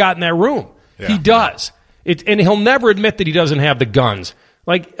knows what he's got in that room. Yeah. He does. And he'll never admit that he doesn't have the guns.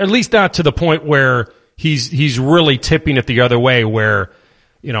 Like, at least not to the point where he's really tipping it the other way where,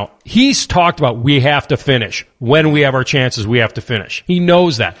 he's talked about we have to finish. When we have our chances, we have to finish. He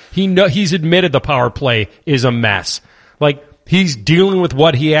knows that. He's admitted the power play is a mess. Like, he's dealing with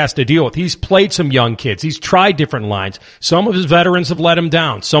what he has to deal with. He's played some young kids. He's tried different lines. Some of his veterans have let him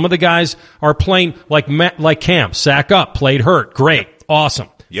down. Some of the guys are playing like Cam. Sack up, played hurt. Great. Awesome.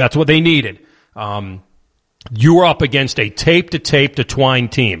 Yep. That's what they needed. You were up against a tape-to-tape to twine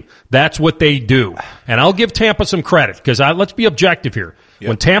team. That's what they do. And I'll give Tampa some credit because let's be objective here. Yep.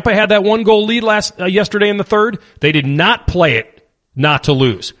 When Tampa had that 1-goal lead yesterday in the third, they did not play it not to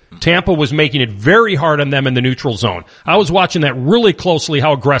lose. Tampa was making it very hard on them in the neutral zone. I was watching that really closely,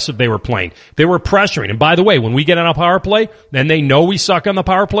 how aggressive they were playing. They were pressuring. And by the way, when we get on a power play, then they know we suck on the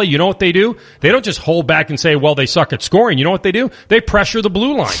power play. You know what they do? They don't just hold back and say, well, they suck at scoring. You know what they do? They pressure the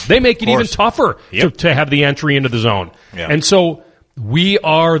blue line. They make it even tougher to have the entry into the zone. Yep. And so we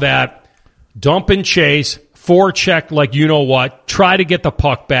are that dump and chase, forecheck like you know what, try to get the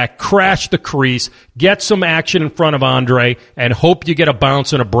puck back, crash the crease, get some action in front of Andre, and hope you get a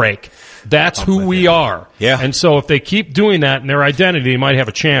bounce and a break. That's who we are. Yeah. And so if they keep doing that in their identity, they might have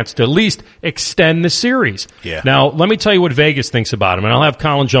a chance to at least extend the series. Yeah. Now, let me tell you what Vegas thinks about him, and I'll have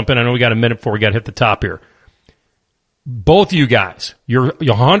Colin jump in. I know we got a minute before we got to hit the top here. Both of you guys, your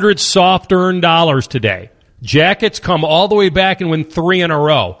 100 soft-earned dollars today. Jackets come all the way back and win 3 in a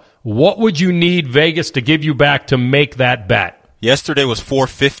row. What would you need Vegas to give you back to make that bet? Yesterday was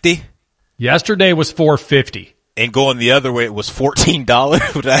 $4.50. Yesterday was $4.50. And going the other way, it was $14.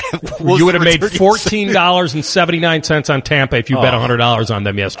 You would have made $14.79 on Tampa if you bet $100 on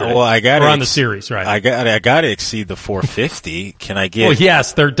them yesterday. Well, I got on the series, right? I got to exceed the $4.50. Can I get? Well,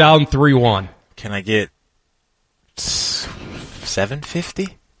 yes, they're down 3-1. Can I get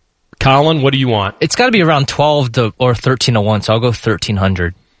 $7.50? Colin, what do you want? It's got to be around 12 or 13 to 1, so I'll go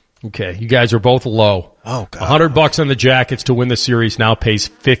 1,300. Okay, you guys are both low. Oh God! $100 on the Jackets to win the series now pays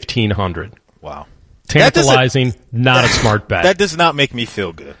 $1,500. Wow, tantalizing, not a smart bet. That does not make me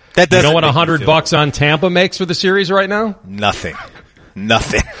feel good. You know what $100 on Tampa makes for the series right now? Nothing.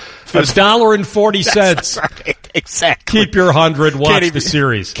 $1.40. Right, exactly. Keep your 100. Watch the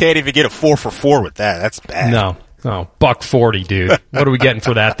series. Can't even get a 4 for 4 with that. That's bad. No. $1.40, dude. What are we getting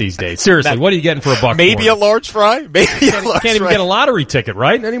for that these days? Seriously, what are you getting for $1.40? Maybe a large fry. Can't even get a lottery ticket,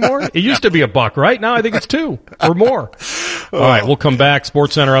 right? Anymore? It used to be $1, right? Now I think it's $2 or more. All right, we'll come back.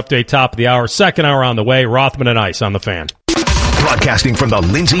 Sports Center update, top of the hour. Second hour on the way. Rothman and Ice on the Fan. Broadcasting from the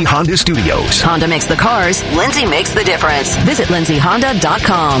Lindsay Honda Studios. Honda makes the cars. Lindsay makes the difference. Visit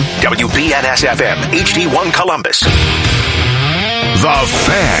lindsayhonda.com. WBNS-FM, HD1 Columbus. The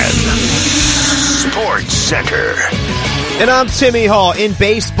Fan. Sports Center. And I'm Timmy Hall. In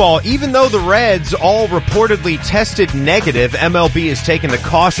baseball, even though the Reds all reportedly tested negative, MLB has taken the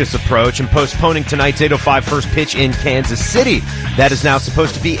cautious approach and postponing tonight's 8:05 first pitch in Kansas City. That is now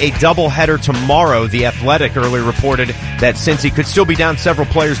supposed to be a doubleheader tomorrow. The Athletic earlier reported that since he could still be down several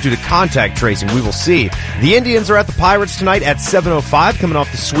players due to contact tracing, we will see. The Indians are at the Pirates tonight at 7:05, coming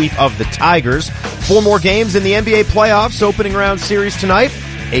off the sweep of the Tigers. 4 more games in the NBA playoffs, opening round series tonight.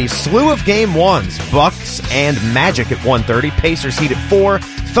 A slew of game ones, Bucks and Magic at 1:30, Pacers Heat at 4,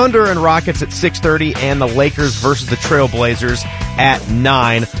 Thunder and Rockets at 6:30, and the Lakers versus the Trailblazers at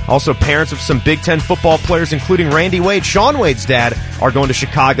 9. Also, parents of some Big Ten football players, including Randy Wade, Sean Wade's dad, are going to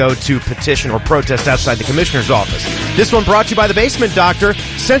Chicago to petition or protest outside the commissioner's office. This one brought to you by The Basement Doctor,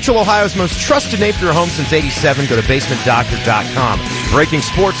 Central Ohio's most trusted name for your home since '87. Go to basementdoctor.com. Breaking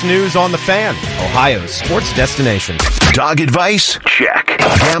sports news on The Fan, Ohio's sports destination. Dog advice? Check.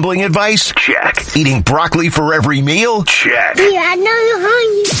 Gambling advice? Check. Eating broccoli for every meal? Check. Yeah, I know you're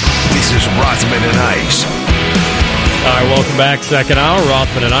hungry. This is Rothman and Ice. All right, welcome back. Second hour,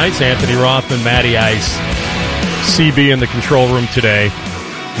 Rothman and Ice. Anthony Rothman, Matty Ice. CB in the control room today,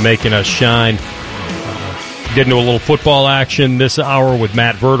 making us shine. Getting to a little football action this hour with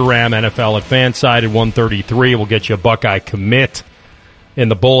Matt Verderam, NFL at Fanside at 1:33. We'll get you a Buckeye commit in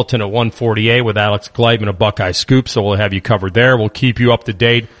the bulletin at 1:48 with Alex Gleitman, a Buckeye Scoop, so we'll have you covered there. We'll keep you up to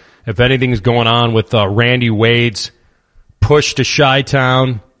date if anything's going on with Randy Wade's push to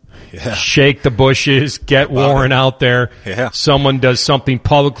Chi-Town, shake the bushes, get Warren out there. Yeah. Someone does something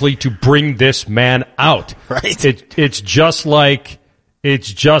publicly to bring this man out. Right. It's just like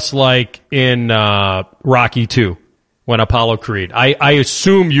in Rocky II. When Apollo Creed. I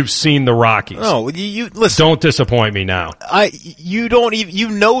assume you've seen the Rockies. No, you listen. Don't disappoint me now. You don't even, you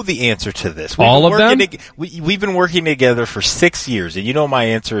know the answer to this. All of them? We've been working together for 6 years, and you know my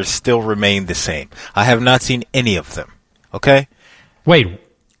answer has still remained the same. I have not seen any of them. Okay? Wait,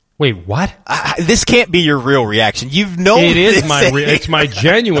 Wait, what? This can't be your real reaction. You've known it is this. It's my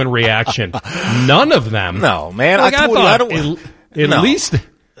genuine reaction. None of them. No, man. Like, I don't. At least.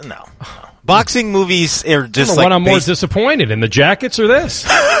 No. Boxing movies are just what I'm more disappointed in, the jackets or this.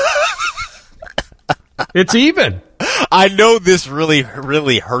 It's even. I know this really,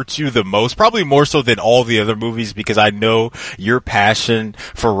 really hurts you the most, probably more so than all the other movies, because I know your passion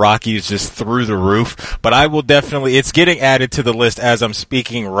for Rocky is just through the roof. But I will definitely, it's getting added to the list as I'm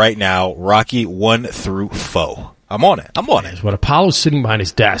speaking right now. Rocky 1 through 4. I'm on it. When Apollo's sitting behind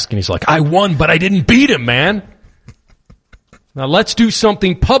his desk and he's like, I won, but I didn't beat him, man. Now let's do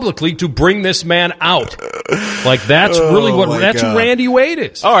something publicly to bring this man out. Like that's really who Randy Wade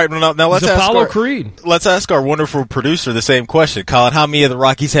is. All right, well, now let's ask Apollo Creed. Let's ask our wonderful producer the same question. Colin, how many of the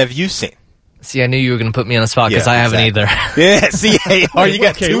Rockies have you seen? See, I knew you were going to put me on the spot because I haven't either. Yeah, see, you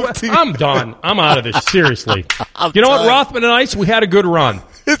got two. I'm done. I'm out of this. Seriously. You know what, Rothman and Ice? We had a good run.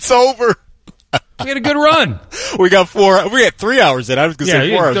 It's over. We had a good run. We got 3 hours in. I was going to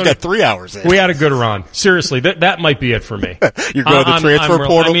say 4 hours. We got 3 hours in. We had a good run. Seriously, that might be it for me. You're going to the transfer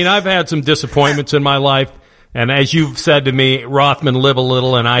portal? I mean, I've had some disappointments in my life, and as you've said to me, Rothman, live a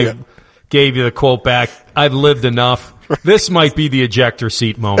little, and I gave you the quote back, I've lived enough. This might be the ejector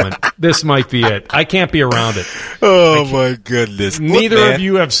seat moment. This might be it. I can't be around it. Oh, my goodness. Neither of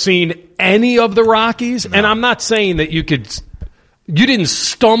you have seen any of the Rockies, and I'm not saying that you didn't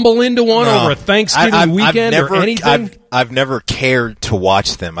stumble into one over a Thanksgiving weekend or anything? I've never cared to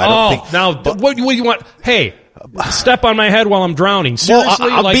watch them. I don't think. Now, what do you want? Hey, step on my head while I'm drowning. Seriously?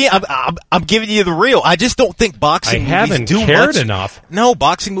 I'm giving you the real. I just don't think boxing movies do much. I haven't cared enough. No,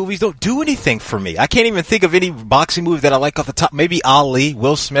 boxing movies don't do anything for me. I can't even think of any boxing movie that I like off the top. Maybe Ali,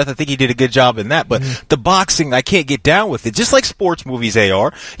 Will Smith. I think he did a good job in that. But the boxing, I can't get down with it. Just like sports movies,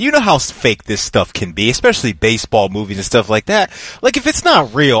 AR. You know how fake this stuff can be, especially baseball movies and stuff like that. Like, if it's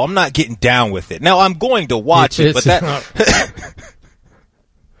not real, I'm not getting down with it. Now, I'm going to watch it, but that...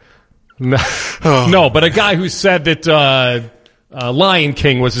 No, but a guy who said that Lion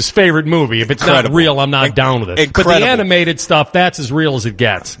King was his favorite movie. If it's not real, I'm not down with it. Incredible. But the animated stuff, that's as real as it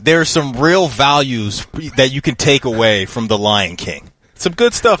gets. There's some real values that you can take away from the Lion King. Some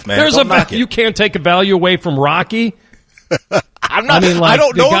good stuff, man. You can't take a value away from Rocky. I don't know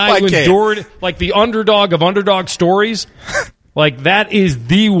the guy if I who can. endured, like the underdog of underdog stories. Like that is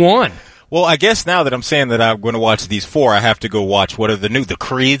the one. Well, I guess now that I'm saying that I'm going to watch these 4, I have to go watch what are the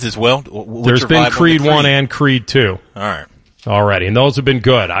Creeds as well? There's been Creed 1 and Creed 2. All right. Already, and those have been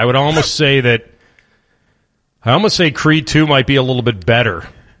good. I would almost say Creed 2 might be a little bit better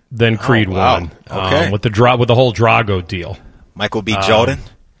than Creed 1. Okay. With the whole Drago deal. Michael B. Jordan?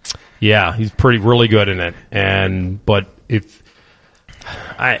 Yeah, he's really good in it. But if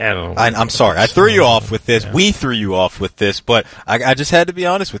I don't know. I'm sorry. I threw you off with this. Yeah. We threw you off with this, but I just had to be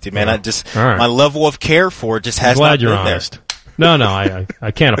honest with you, man. Yeah. My level of care for it just has not been there. I'm glad you're honest. No,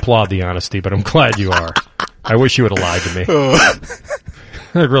 I can't applaud the honesty, but I'm glad you are. I wish you would have lied to me.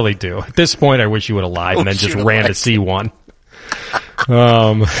 I really do. At this point, I wish you would have lied and then just ran to see one.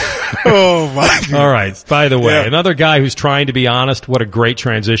 Oh my God. All right. By the way, another guy who's trying to be honest, what a great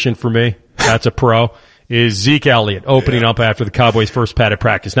transition for me. That's a pro. Is Zeke Elliott opening up after the Cowboys' first padded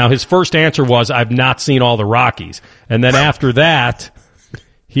practice. Now, his first answer was, I've not seen all the Rockies. And then after that,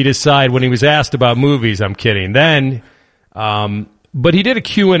 he decided when he was asked about movies, I'm kidding. Then, but he did a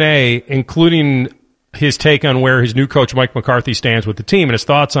Q&A, including his take on where his new coach, Mike McCarthy, stands with the team and his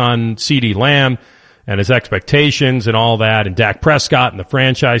thoughts on CeeDee Lamb and his expectations and all that, and Dak Prescott and the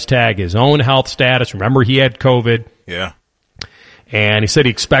franchise tag, his own health status. Remember, he had COVID. Yeah. And he said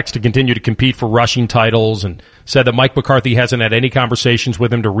he expects to continue to compete for rushing titles and said that Mike McCarthy hasn't had any conversations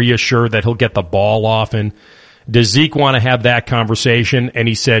with him to reassure that he'll get the ball often. Does Zeke want to have that conversation? And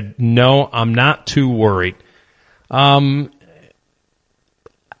he said, no, I'm not too worried. I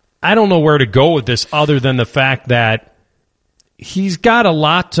don't know where to go with this other than the fact that he's got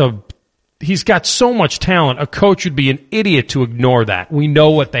so much talent. A coach would be an idiot to ignore that. We know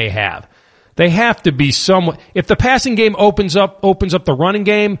what they have. They have to be somewhat. If the passing game opens up the running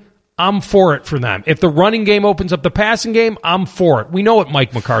game, I'm for it for them. If the running game opens up the passing game, I'm for it. We know what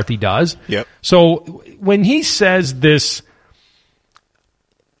Mike McCarthy does. Yep. So when he says this,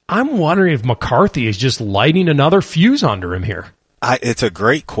 I'm wondering if McCarthy is just lighting another fuse under him here. It's a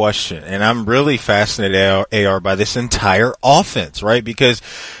great question, and I'm really fascinated, AR, by this entire offense, right? Because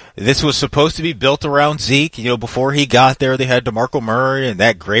this was supposed to be built around Zeke. Before he got there, they had DeMarco Murray and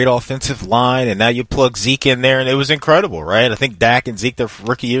that great offensive line, and now you plug Zeke in there, and it was incredible, right? I think Dak and Zeke, their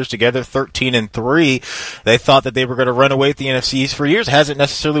rookie years together, 13-3. They thought that they were going to run away with the NFC East for years. It hasn't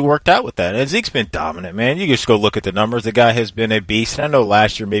necessarily worked out with that. And Zeke's been dominant, man. You just go look at the numbers. The guy has been a beast. And I know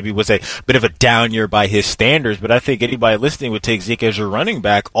last year maybe was a bit of a down year by his standards, but I think anybody listening would take Zeke as your running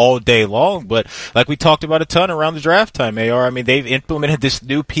back all day long. But like we talked about a ton around the draft time, AR, I mean, they've implemented this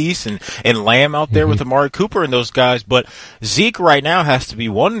new piece and Lamb out there with Amari Cooper and those guys. But Zeke right now has to be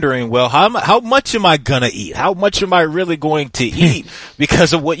wondering, well, how much am I going to eat? How much am I really going to eat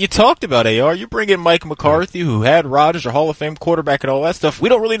because of what you talked about, AR? You bring in Mike McCarthy, who had Rodgers, a Hall of Fame quarterback, and all that stuff. We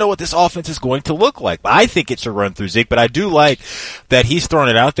don't really know what this offense is going to look like. But I think it should run through Zeke. But I do like that he's throwing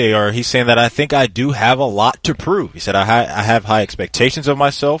it out there. He's saying that I think I do have a lot to prove. He said, I have high expectations of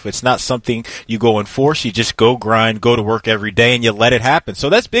myself. It's not something you go and force. You just go grind, go to work every day, and you let it happen. So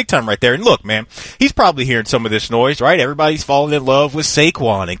that's big time right there. And look, man, he's probably hearing some of this noise, right? Everybody's falling in love with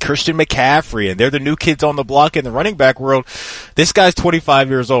Saquon and Christian McCaffrey, and they're the new kids on the block in the running back world. This guy's 25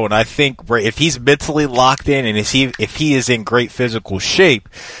 years old, and I think if he's mentally locked in and if he is in great physical shape,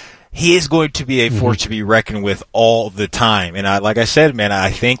 he is going to be a force to be reckoned with all the time. And like I said, man, I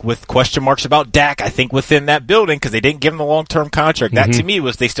think with question marks about Dak, I think within that building, because they didn't give him the long-term contract, that to me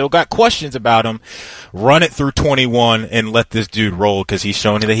was they still got questions about him. Run it through 21 and let this dude roll, because he's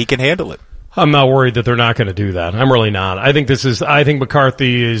shown that he can handle it. I'm not worried that they're not going to do that. I'm really not. I think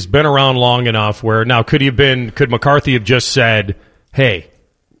McCarthy has been around long enough where now could McCarthy have just said, hey,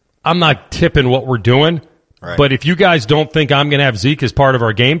 I'm not tipping what we're doing. Right. But if you guys don't think I'm going to have Zeke as part of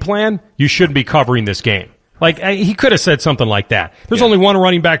our game plan, you shouldn't be covering this game. He could have said something like that. There's only one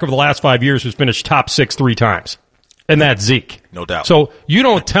running back over the last 5 years who's finished top 6 3 times, and that's Zeke. No doubt. So you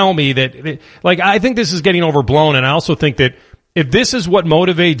don't tell me that, I think this is getting overblown, and I also think that if this is what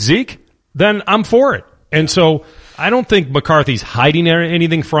motivates Zeke, then I'm for it. And so I don't think McCarthy's hiding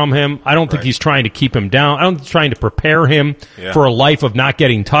anything from him. I don't think he's trying to keep him down. I don't think he's trying to prepare him for a life of not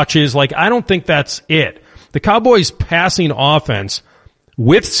getting touches. I don't think that's it. The Cowboys' passing offense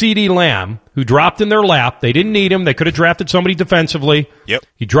with CeeDee Lamb, who dropped in their lap, they didn't need him. They could have drafted somebody defensively. Yep.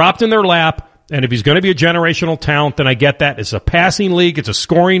 He dropped in their lap, and if he's going to be a generational talent, then I get that. It's a passing league. It's a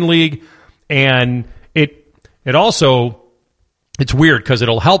scoring league. And it also, it's weird because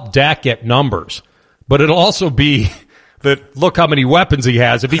it'll help Dak get numbers, but it'll also be that look how many weapons he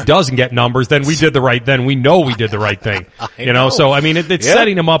has. If he doesn't get numbers, then we know we did the right thing. So I mean, it's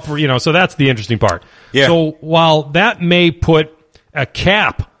setting him up for, so that's the interesting part. Yeah. So while that may put a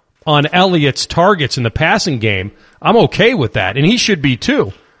cap on Elliott's targets in the passing game, I'm okay with that. And he should be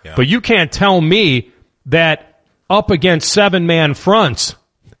too. Yeah. But you can't tell me that up against 7-man fronts,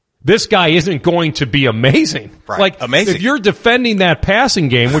 this guy isn't going to be amazing. Right. Amazing. If you're defending that passing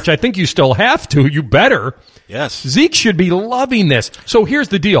game, which I think you still have to, you better. Yes. Zeke should be loving this. So here's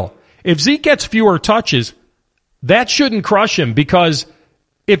the deal. If Zeke gets fewer touches, that shouldn't crush him, because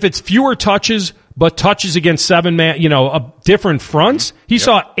if it's fewer touches but touches against 7-man, different fronts, he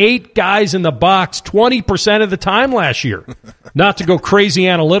saw 8 guys in the box 20% of the time last year. Not to go crazy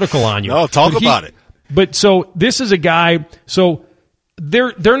analytical on you. No, talk about it. But so this is a guy, so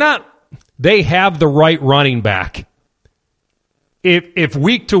they're not, they have the right running back. If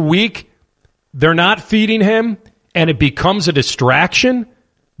week to week they're not feeding him and it becomes a distraction,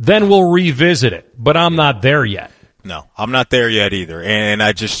 then we'll revisit it. But I'm not there yet. No, I'm not there yet either. And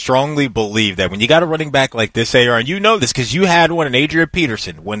I just strongly believe that when you got a running back like this, AR, and you know this because you had one in Adrian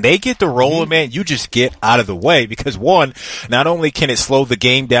Peterson, when they get the rolling, man, you just get out of the way, because one, not only can it slow the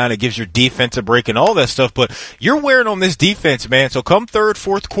game down, it gives your defense a break and all that stuff, but you're wearing on this defense, man. So come third,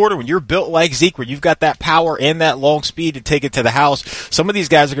 fourth quarter, when you're built like Zeke, where you've got that power and that long speed to take it to the house, some of these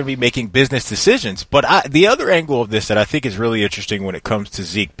guys are going to be making business decisions. But the other angle of this that I think is really interesting when it comes to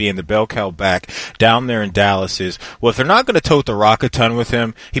Zeke being the bell cow back down there in Dallas is, well, if they're not going to tote the rock a ton with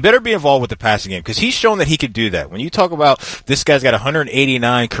him, he better be involved with the passing game, because he's shown that he could do that. When you talk about this guy's got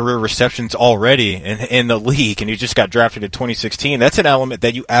 189 career receptions already in the league, and he just got drafted in 2016, that's an element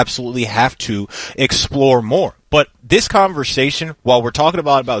that you absolutely have to explore more. But this conversation, while we're talking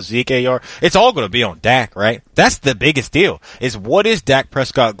about Zeke, AR, it's all going to be on Dak, right? That's the biggest deal, is what is Dak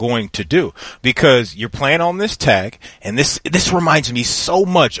Prescott going to do? Because you're playing on this tag, and this reminds me so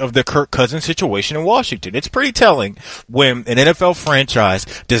much of the Kirk Cousins situation in Washington. It's pretty telling when an NFL franchise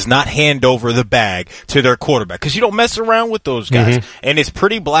does not hand over the bag to their quarterback, because you don't mess around with those guys. Mm-hmm. And it's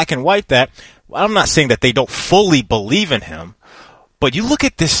pretty black and white that, I'm not saying that they don't fully believe in him, but you look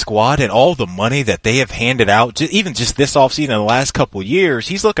at this squad and all the money that they have handed out, even just this offseason in the last couple of years,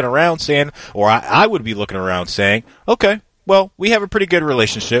 he's looking around saying, or I would be looking around saying, okay, well, we have a pretty good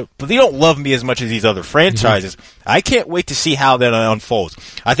relationship, but they don't love me as much as these other franchises. I can't wait to see how that unfolds.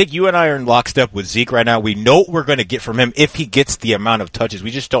 I think you and I are in lockstep with Zeke right now. We know what we're going to get from him if he gets the amount of touches.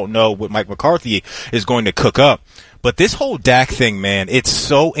 We just don't know what Mike McCarthy is going to cook up. But this whole Dak thing, man, it's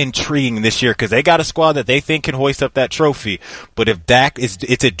so intriguing this year because they got a squad that they think can hoist up that trophy. But if Dak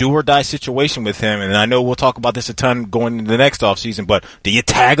it's a do-or-die situation with him, and I know we'll talk about this a ton going into the next offseason, but do you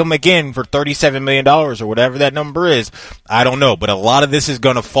tag him again for $37 million or whatever that number is? I don't know. But a lot of this is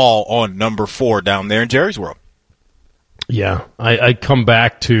going to fall on number 4 down there in Jerry's world. Yeah, I come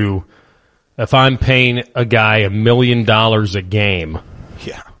back to if I'm paying a guy $1 million a game,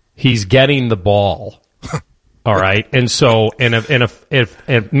 he's getting the ball. All right. And so,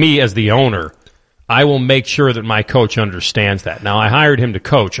 if me as the owner, I will make sure that my coach understands that. Now, I hired him to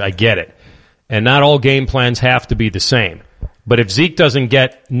coach. I get it. And not all game plans have to be the same. But if Zeke doesn't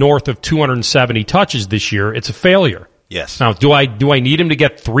get north of 270 touches this year, it's a failure. Yes. Now, do I need him to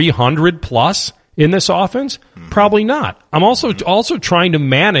get 300 plus in this offense? Mm-hmm. Probably not. I'm also trying to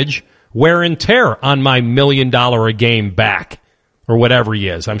manage wear and tear on my $1 million a game back or whatever he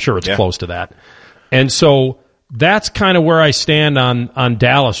is. I'm sure it's close to that. And so that's kind of where I stand on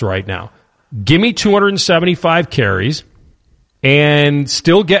Dallas right now. Give me 275 carries and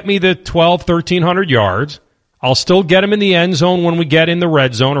still get me the 1,300 yards. I'll still get him in the end zone when we get in the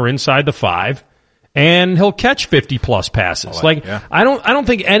red zone or inside the 5, and he'll catch 50-plus passes. I don't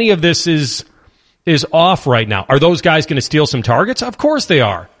think any of this is off right now. Are those guys going to steal some targets? Of course they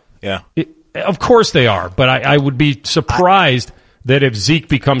are. Yeah. Of course they are. But I would be surprised that if Zeke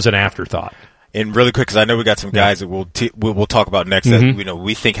becomes an afterthought. And really quick, because I know we got some guys that we'll talk about next that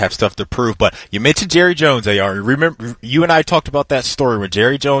we think have stuff to prove. But you mentioned Jerry Jones, AR. Remember, you and I talked about that story when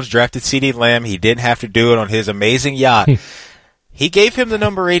Jerry Jones drafted CeeDee Lamb. He didn't have to do it on his amazing yacht. He gave him the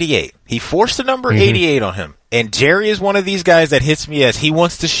number 88. He forced the number 88 on him. And Jerry is one of these guys that hits me as he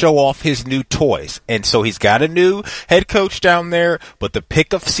wants to show off his new toys. And so he's got a new head coach down there, but the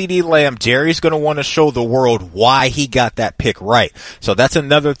pick of CeeDee Lamb, Jerry's going to want to show the world why he got that pick right. So that's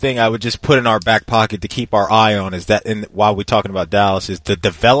another thing I would just put in our back pocket to keep our eye on is that, and while we're talking about Dallas, is the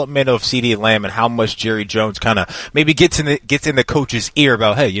development of CeeDee Lamb and how much Jerry Jones kind of maybe gets in the coach's ear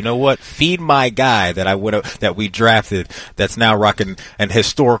about, hey, you know what? Feed my guy that we drafted that's now rocking an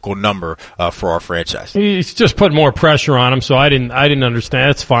historical number for our franchise. He's just put more pressure on him, so I didn't understand.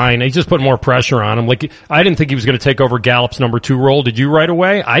 It's fine. He just put more pressure on him. Like I didn't think he was going to take over Gallup's number 2 role. Did you right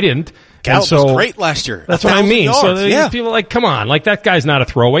away? I didn't. Gallup was great last year. That's what I mean. Yards. So people are like, come on, like that guy's not a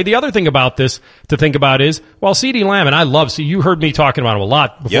throwaway. The other thing about this to think about is, well, CeeDee Lamb, and I love, you heard me talking about him a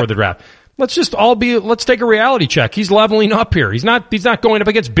lot before the draft. Let's take a reality check. He's leveling up here. He's not going up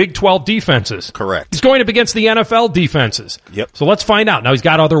against Big 12 defenses. Correct. He's going up against the NFL defenses. Yep. So let's find out. Now he's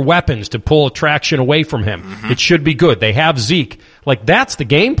got other weapons to pull attraction away from him. Mm-hmm. It should be good. They have Zeke. Like that's the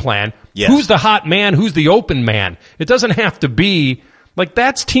game plan. Yes. Who's the hot man? Who's the open man? It doesn't have to be like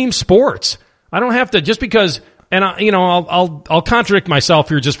that's team sports. I don't have to just because, and I'll contradict myself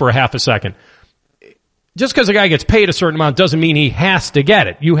here just for a half a second. Just because a guy gets paid a certain amount doesn't mean he has to get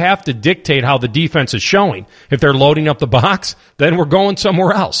it. You have to dictate how the defense is showing. If they're loading up the box, then we're going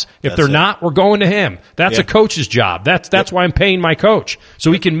somewhere else. If they're not, we're going to him. That's a coach's job. That's why I'm paying my coach.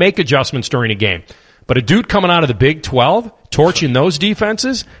 So he can make adjustments during a game. But a dude coming out of the Big 12, torching those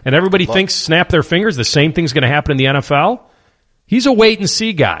defenses, and everybody thinks snap their fingers, the same thing's going to happen in the NFL. He's a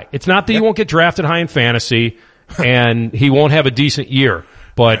wait-and-see guy. It's not that he won't get drafted high in fantasy and he won't have a decent year.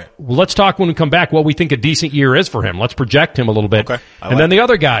 But let's talk when we come back what we think a decent year is for him. Let's project him a little bit. Okay. And then the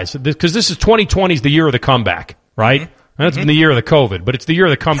other guys, because this is 2020 is the year of the comeback, right? Mm-hmm. That's been the year of the COVID, but it's the year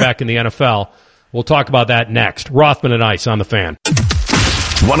of the comeback in the NFL. We'll talk about that next. Rothman and Ice on The Fan.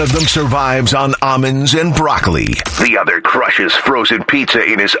 One of them survives on almonds and broccoli. The other crushes frozen pizza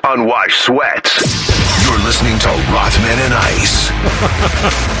in his unwashed sweats. You're listening to Rothman and Ice.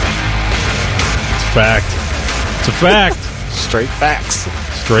 Fact. It's a fact. Straight facts.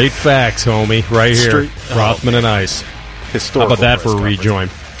 Straight facts, homie. Right here. Rothman and Ice. Historical. How about that for a rejoin?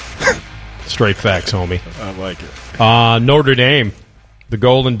 Straight facts, homie. I like it. Notre Dame, the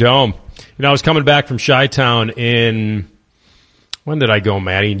Golden Dome. I was coming back from Chi-Town in, when did I go,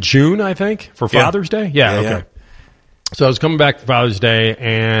 Maddie? In June, I think, for Father's Day? Yeah, okay. Yeah. So I was coming back for Father's Day,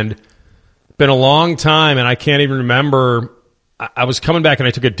 and it's been a long time, and I can't even remember. I was coming back, and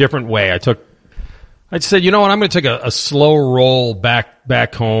I took a different way. I said, you know what, I'm going to take a slow roll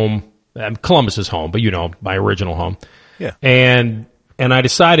back home. Columbus is home, but my original home. Yeah. And I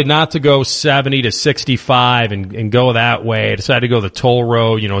decided not to go 70 to 65 and go that way. I decided to go the toll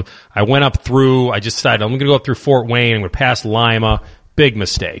road. I went up through, I just decided I'm going to go up through Fort Wayne. I'm going to pass Lima. Big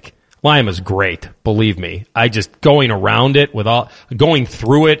mistake. Lima's great, believe me. I just going around it going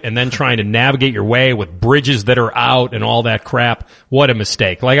through it and then trying to navigate your way with bridges that are out and all that crap. What a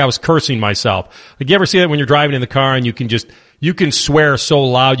mistake. Like I was cursing myself. Like you ever see that when you're driving in the car and you can swear so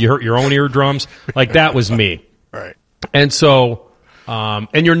loud you hurt your own eardrums? Like that was me. Right. And so,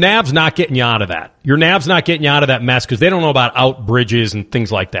 and your nav's not getting you out of that. Your nav's not getting you out of that mess because they don't know about out bridges and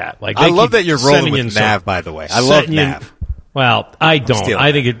things like that. Like I love that you're rolling with nav, by the way. I love nav. Well, I don't.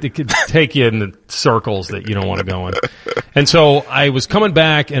 I think it could take you in the circles that you don't want to go in. And so I was coming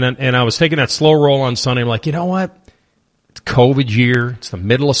back and I was taking that slow roll on Sunday. I'm like, you know what? It's COVID year. It's the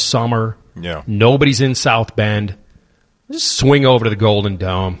middle of summer. Yeah. Nobody's in South Bend. Just swing over to the Golden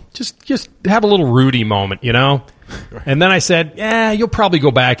Dome. Just have a little Rudy moment, you know? And then I said, yeah, you'll probably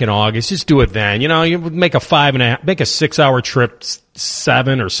go back in August. Just do it then. You know, you make a 6-hour trip,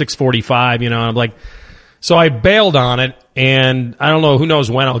 7 or 6:45, you know. I'm like, so I bailed on it, and I don't know, who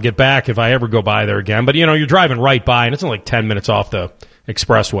knows when I'll get back if I ever go by there again. But, you know, you're driving right by, and it's only like 10 minutes off the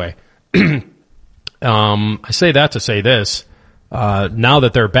expressway. I say that to say this. Now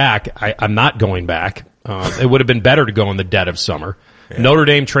that they're back, I'm not going back. It would have been better to go in the dead of summer. Yeah. Notre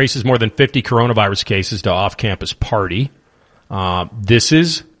Dame traces more than 50 coronavirus cases to off-campus party. This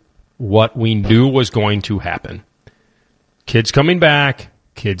is what we knew was going to happen. Kids coming back,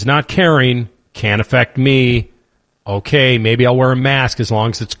 kids not caring, can't affect me. Okay, maybe I'll wear a mask as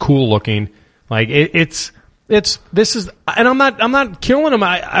long as it's cool looking. Like this is, and I'm not killing them.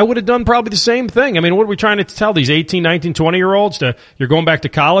 I would have done probably the same thing. I mean, what are we trying to tell these 18, 19, 20-year-olds you're going back to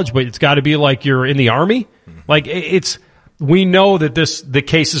college, but it's got to be like you're in the Army? Like we know that the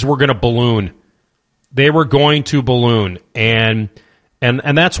cases were going to balloon. They were going to balloon. And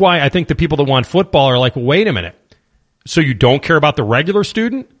that's why I think the people that want football are like, well, wait a minute. So you don't care about the regular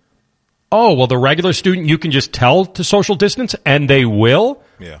student? Oh, well, the regular student you can just tell to social distance, and they will?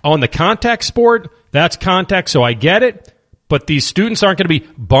 Yeah. On the contact sport, that's contact, so I get it. But these students aren't going to be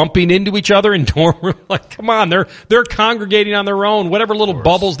bumping into each other in dorm room. Like, come on, they're congregating on their own, whatever little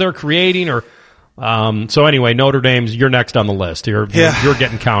bubbles they're creating. Or so anyway, Notre Dame's, you're next on the list. You're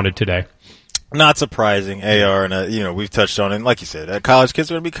getting counted today. Not surprising, AR, and we've touched on it. And like you said, college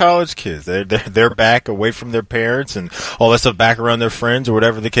kids are going to be college kids. They're back away from their parents and all that stuff, back around their friends or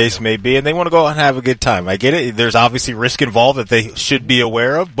whatever the case may be, and they want to go out and have a good time. I get it. There's obviously risk involved that they should be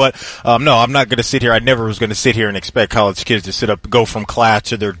aware of, but no, I'm not going to sit here. I never was going to sit here and expect college kids to go from class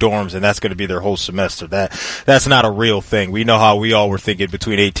to their dorms, and that's going to be their whole semester. That's not a real thing. We know how we all were thinking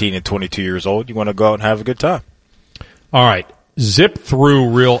between 18 and 22 years old. You want to go out and have a good time. All right. Zip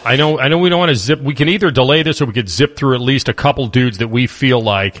through I know we don't want to zip. We can either delay this or we could zip through at least a couple dudes that we feel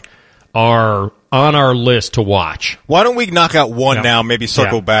like are on our list to watch. Why don't we knock out one now, maybe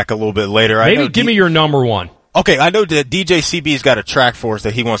circle back a little bit later? Maybe give me your number one. Okay, I know that DJ CB's got a track for us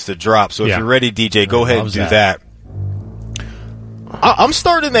that he wants to drop, so if you're ready, DJ, go ahead and do that. I'm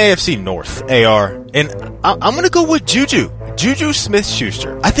starting the AFC North, AR, and I'm going to go with Juju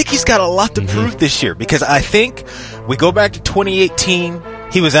Smith-Schuster. I think he's got a lot to prove this year because I think we go back to 2018.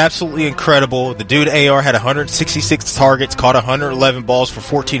 He was absolutely incredible. The dude AR had 166 targets, caught 111 balls for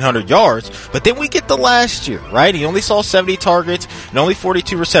 1,400 yards. But then we get the last year, right? He only saw 70 targets and only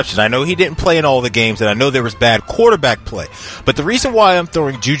 42 receptions. I know he didn't play in all the games, and I know there was bad quarterback play. But the reason why I'm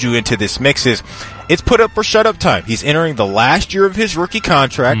throwing Juju into this mix is it's put up or shut up time. He's entering the last year of his rookie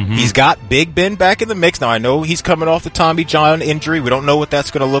contract. He's got Big Ben back in the mix. Now, I know he's coming off the Tommy John injury. We don't know what that's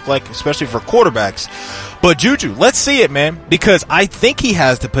going to look like, especially for quarterbacks. But Juju, let's see it, man, because I think he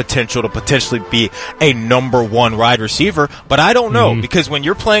has the potential to potentially be a number one wide receiver, but I don't know, because when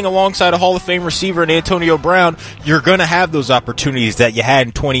you're playing alongside a Hall of Fame receiver in Antonio Brown, you're going to have those opportunities that you had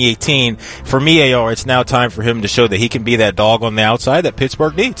in 2018. For me, AR, it's now time for him to show that he can be that dog on the outside that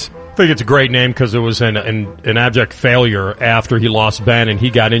Pittsburgh needs. I think it's a great name because it was an abject failure after he lost Ben and he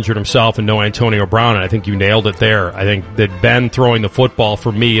got injured himself and no Antonio Brown, and I think you nailed it there. I think that Ben throwing the football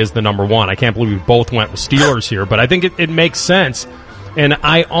for me is the number one. I can't believe we both went with Steelers here, but I think it makes sense. And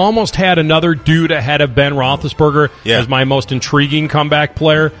I almost had another dude ahead of Ben Roethlisberger as my most intriguing comeback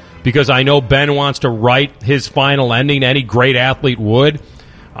player because I know Ben wants to write his final ending. Any great athlete would.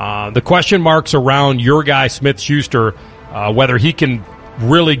 The question marks around your guy Smith-Schuster, whether he can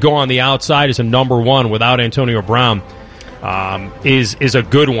really go on the outside as a number one without Antonio Brown is a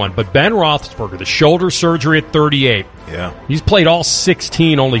good one. But Ben Roethlisberger, the shoulder surgery at 38. Yeah. He's played all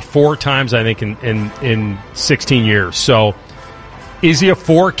 16 only 4 times, I think, in 16 years. So is he a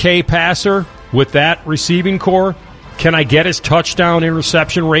 4K passer with that receiving core? Can I get his touchdown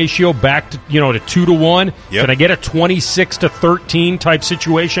interception ratio back to 2-1? Yep. Can I get a 26-13 type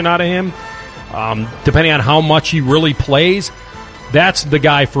situation out of him? Depending on how much he really plays. That's the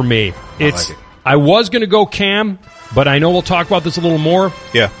guy for me. I was going to go Cam, but I know we'll talk about this a little more.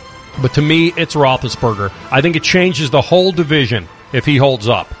 Yeah. But to me, it's Roethlisberger. I think it changes the whole division if he holds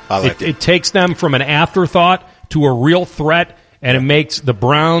up. It takes them from an afterthought to a real threat, and it makes the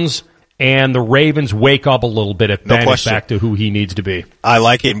Browns and the Ravens wake up a little bit if Ben is back to who he needs to be. I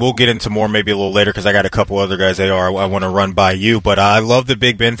like it, and we'll get into more maybe a little later because I got a couple other guys, AR, I want to run by you. But I love the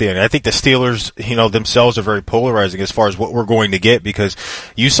Big Ben thing. I think the Steelers, themselves are very polarizing as far as what we're going to get because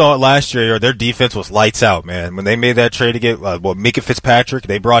you saw it last year. Their defense was lights out, man. When they made that trade to get Micah Fitzpatrick,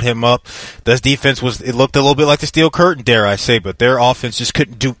 they brought him up. This defense it looked a little bit like the Steel Curtain, dare I say, but their offense just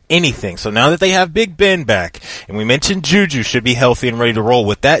couldn't do anything. So now that they have Big Ben back, and we mentioned Juju should be healthy and ready to roll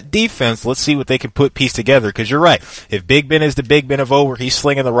with that defense, let's see what they can piece together because you're right. If Big Ben is the Big Ben of old, he's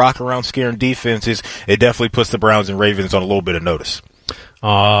slinging the rock around scaring defenses, it definitely puts the Browns and Ravens on a little bit of notice.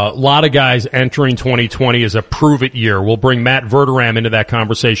 A lot of guys entering 2020 as a prove-it year. We'll bring Matt Verderam into that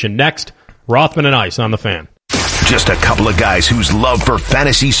conversation next. Rothman and Ice on The Fan. Just a couple of guys whose love for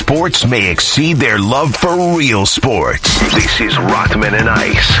fantasy sports may exceed their love for real sports. This is Rothman and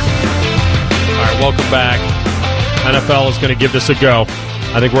Ice. All right, welcome back. NFL is going to give this a go.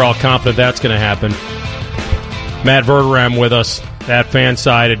 I think we're all confident that's going to happen. Matt Verderam with us at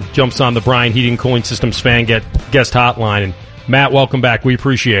Fansided, jumps on the Brian Heating Cooling Systems fan guest hotline. And Matt, welcome back. We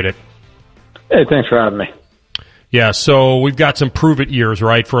appreciate it. Hey, thanks for having me. Yeah, so we've got some prove-it years,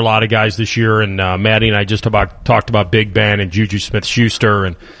 right, for a lot of guys this year. And Maddie and I just talked about Big Ben and Juju Smith-Schuster.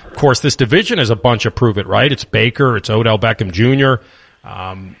 And, of course, this division is a bunch of prove-it, right? It's Baker. It's Odell Beckham Jr.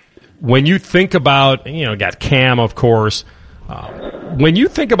 When you think about, got Cam, of course. When you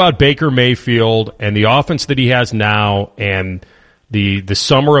think about Baker Mayfield and the offense that he has now and the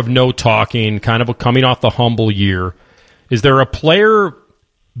summer of no talking, kind of coming off the humble year, is there a player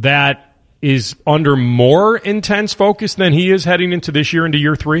that is under more intense focus than he is heading into this year, into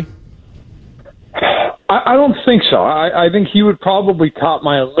year 3? I don't think so. I think he would probably top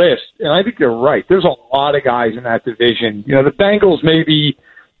my list, and I think you're right. There's a lot of guys in that division. The Bengals maybe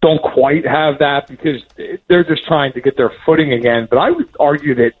don't quite have that because they're just trying to get their footing again. But I would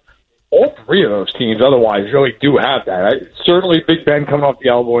argue that all three of those teams otherwise really do have that. Certainly Big Ben coming off the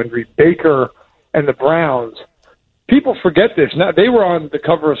elbow injury, Baker and the Browns. People forget this. Now, they were on the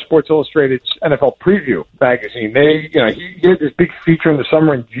cover of Sports Illustrated's NFL Preview magazine. He had this big feature in the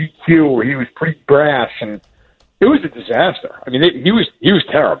summer in GQ where he was pretty brash, and it was a disaster. I mean, he was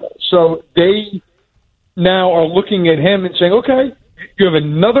terrible. So they now are looking at him and saying, okay, you have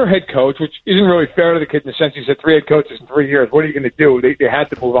another head coach, which isn't really fair to the kid in the sense he's had 3 head coaches in 3 years. What are you going to do? They had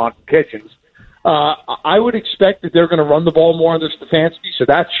to move on from Kitchens. I would expect that they're going to run the ball more under Stefanski, so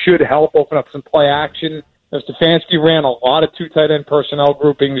that should help open up some play action. Stefanski ran a lot of 2 tight end personnel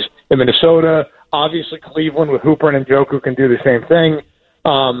groupings in Minnesota. Obviously, Cleveland with Hooper and Njoku can do the same thing.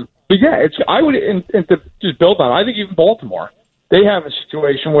 But yeah, I would and to just build on it, I think even Baltimore, they have a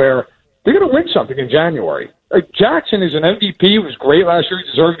situation where they're going to win something in January. Jackson is an MVP. He was great last year.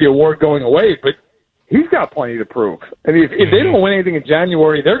 He deserved the award going away, but he's got plenty to prove. I mean, if they don't win anything in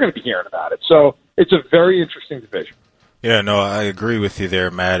January, they're going to be hearing about it. So it's a very interesting division. Yeah, no, I agree with you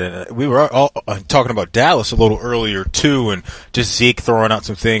there, Matt. And we were all talking about Dallas a little earlier, too, and just Zeke throwing out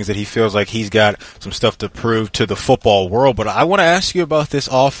some things that he feels like he's got some stuff to prove to the football world. But I want to ask you about this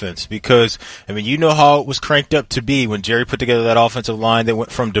offense because, I mean, you know how it was cranked up to be when Jerry put together that offensive line that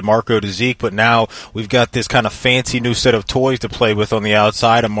went from DeMarco to Zeke, but now we've got this kind of fancy new set of toys to play with on the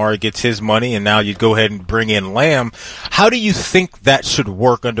outside. Amari gets his money, and now you'd go ahead and bring in Lamb. How do you think that should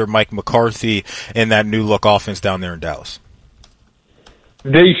work under Mike McCarthy and that new look offense down there in Dallas?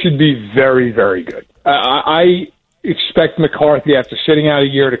 They should be very, very good. I expect McCarthy, after sitting out a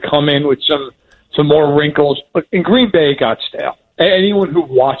year, to come in with some more wrinkles. But in Green Bay, it got stale. Anyone who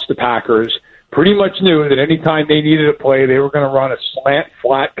watched the Packers pretty much knew that anytime they needed a play, they were going to run a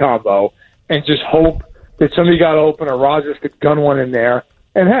slant-flat combo and just hope that somebody got open or Rodgers could gun one in there.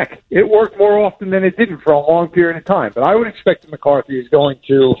 And heck, it worked more often than it didn't for a long period of time. But I would expect that McCarthy is going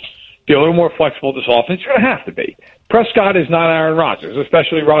to be a little more flexible this offense. It's going to have to be. Prescott is not Aaron Rodgers,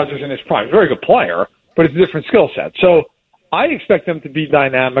 especially Rodgers in his prime. He's a very good player, but it's a different skill set. So I expect them to be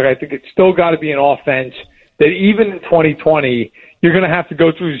dynamic. I think it's still got to be an offense that even in 2020, you're going to have to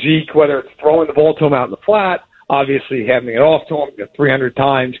go through Zeke, whether it's throwing the ball to him out in the flat, obviously handing it off to him 300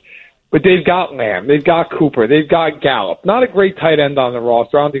 times. But they've got Lamb. They've got Cooper. They've got Gallup. Not a great tight end on the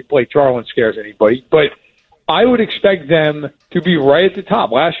roster. I don't think Blake Jarwin scares anybody, but I would expect them to be right at the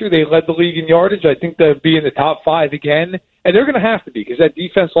top. Last year, they led the league in yardage. I think they'll be in the top 5 again, and they're going to have to be because that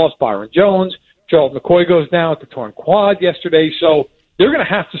defense lost Byron Jones. Gerald McCoy goes down with the torn quad yesterday, so they're going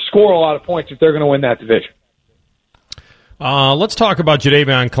to have to score a lot of points if they're going to win that division. Let's talk about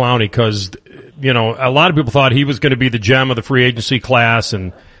Jadeveon Clowney because, a lot of people thought he was going to be the gem of the free agency class,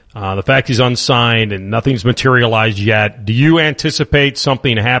 and the fact he's unsigned and nothing's materialized yet. Do you anticipate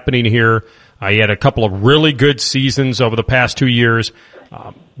something happening here? He had a couple of really good seasons over the past 2 years.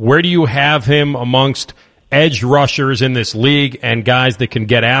 Where do you have him amongst edge rushers in this league and guys that can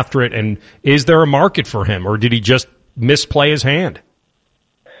get after it? And is there a market for him, or did he just misplay his hand?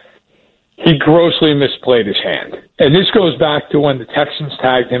 He grossly misplayed his hand. And this goes back to when the Texans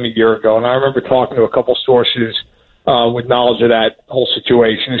tagged him a year ago. And I remember talking to a couple sources with knowledge of that whole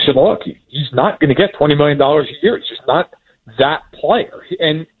situation. They said, look, he's not going to get $20 million a year. He's just not that player.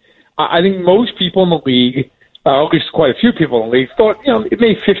 And I think most people in the league, at least quite a few people in the league, thought, it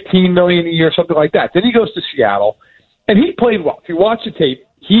made $15 million a year, something like that. Then he goes to Seattle, and he played well. If you watch the tape,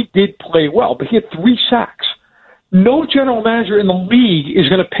 he did play well, but he had 3 sacks. No general manager in the league is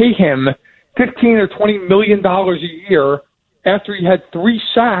going to pay him $15 or $20 million a year after he had 3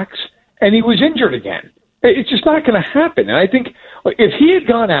 sacks and he was injured again. It's just not going to happen. And I think if he had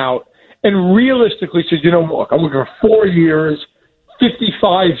gone out and realistically said, look, I'm looking for 4 years,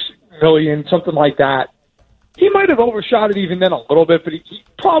 $55 million, something like that, he might have overshot it even then a little bit, but he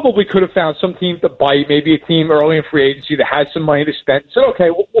probably could have found some team to bite, maybe a team early in free agency that had some money to spend. Said, okay,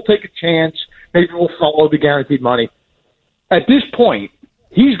 we'll take a chance. Maybe we'll follow the guaranteed money. At this point,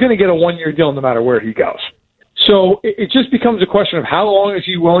 he's going to get a 1-year deal no matter where he goes. So it just becomes a question of how long is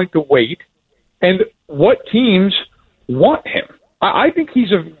he willing to wait and what teams want him. I think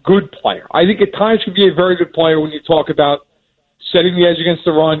he's a good player. I think at times can be a very good player when you talk about setting the edge against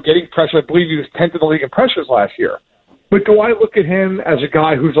the run, getting pressure. I believe he was 10th in the league in pressures last year. But do I look at him as a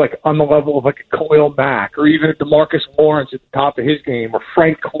guy who's like on the level of like a Khalil Mack or even DeMarcus Lawrence at the top of his game or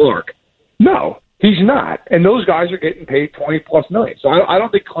Frank Clark? No, he's not. And those guys are getting paid $20+ million. So I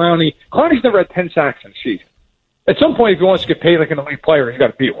don't think Clowney's never had 10 sacks in a season. At some point, if he wants to get paid like an elite player, he's got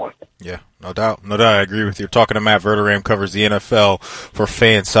to beat one. Yeah, no doubt. No doubt. I agree with you. Talking to Matt Verderame, covers the NFL for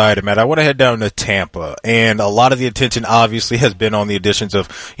Fanside. And Matt, I want to head down to Tampa. And a lot of the attention obviously has been on the additions of,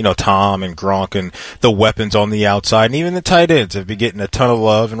 Tom and Gronk and the weapons on the outside. And even the tight ends have been getting a ton of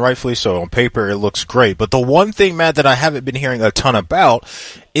love, and rightfully so. On paper, it looks great. But the one thing, Matt, that I haven't been hearing a ton about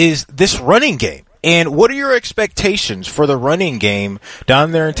is this running game. And what are your expectations for the running game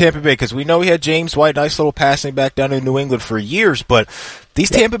down there in Tampa Bay? Because we know we had James White, nice little passing back down in New England for years, but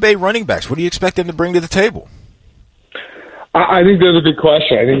these Tampa Bay running backs, what do you expect them to bring to the table? I think there's a big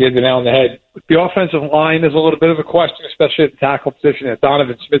question. I think you hit the nail on the head. The offensive line is a little bit of a question, especially at the tackle position.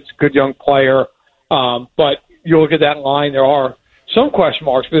 Donovan Smith's a good young player, but you look at that line, there are some question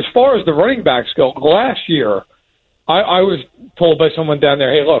marks. But as far as the running backs go, last year, I was told by someone down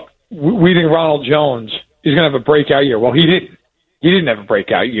there, hey, look, we think Ronald Jones is going to have a breakout year. Well, he didn't. He didn't have a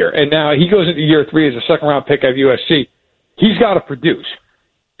breakout year. And now he goes into year 3 as a second-round pick at USC. He's got to produce.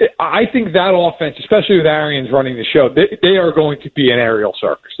 I think that offense, especially with Arians running the show, they are going to be an aerial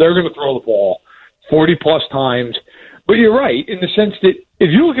circus. They're going to throw the ball 40-plus times. But you're right in the sense that if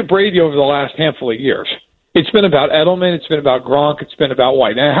you look at Brady over the last handful of years, it's been about Edelman, it's been about Gronk, it's been about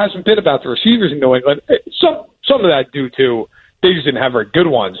White. And it hasn't been about the receivers in New England. Some of that due to they just didn't have very good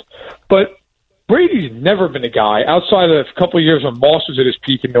ones. But Brady's never been a guy, outside of a couple of years when Moss was at his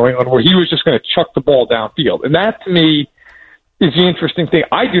peak in New England, where he was just going to chuck the ball downfield. And that, to me, is the interesting thing.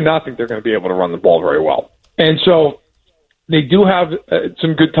 I do not think they're going to be able to run the ball very well. And so they do have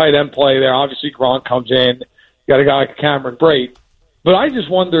some good tight end play there. Obviously, Gronk comes in. You got a guy like Cameron Brate. But I just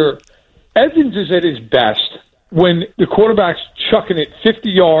wonder, Evans is at his best when the quarterback's chucking it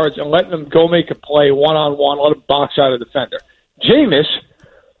 50 yards and letting them go make a play one-on-one, let him box out a defender. Jameis,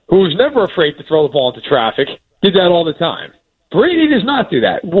 who was never afraid to throw the ball into traffic, did that all the time. Brady does not do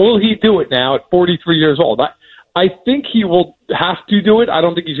that. Will he do it now at 43 years old? I think he will have to do it. I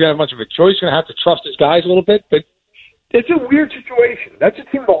don't think he's going to have much of a choice. He's going to have to trust his guys a little bit. But it's a weird situation. That's a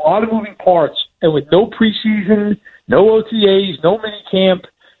team with a lot of moving parts. And with no preseason, no OTAs, no mini camp,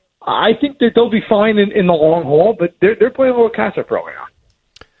 I think that they'll be fine in the long haul. But they're playing a little catch-up early on.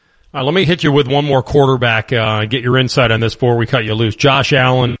 Let me hit you with one more quarterback, get your insight on this before we cut you loose. Josh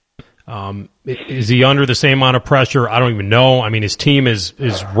Allen, is he under the same amount of pressure? I don't even know. I mean, his team is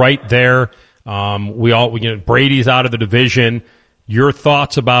right there. Brady's out of the division. Your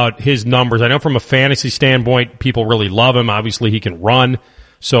thoughts about his numbers? I know from a fantasy standpoint, people really love him. Obviously, he can run.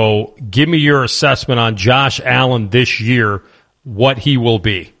 So give me your assessment on Josh Allen this year, what he will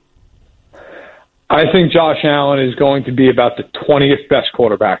be. I think Josh Allen is going to be about the 20th best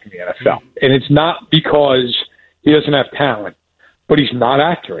quarterback in the NFL. And it's not because he doesn't have talent, but he's not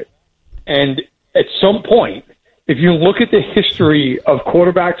accurate. And at some point, if you look at the history of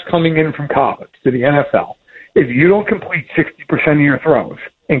quarterbacks coming in from college to the NFL, if you don't complete 60% of your throws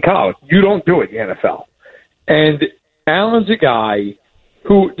in college, you don't do it in the NFL. And Allen's a guy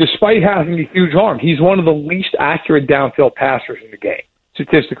who, despite having a huge arm, he's one of the least accurate downfield passers in the game,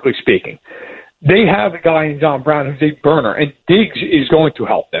 statistically speaking. They have a guy in John Brown who's a burner, and Diggs is going to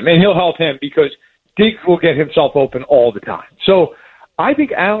help them. And he'll help him because Diggs will get himself open all the time. So I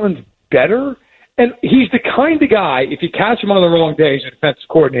think Allen's better, and he's the kind of guy, if you catch him on the wrong day as a defensive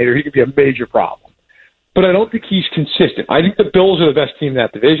coordinator, he could be a major problem. But I don't think he's consistent. I think the Bills are the best team in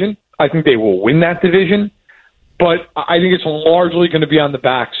that division. I think they will win that division. But I think it's largely going to be on the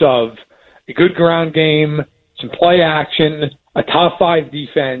backs of a good ground game, some play action, a top 5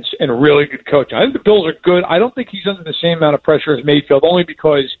 defense, and a really good coach. I think the Bills are good. I don't think he's under the same amount of pressure as Mayfield, only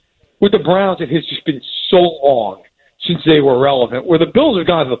because with the Browns, it has just been so long since they were relevant, where the Bills have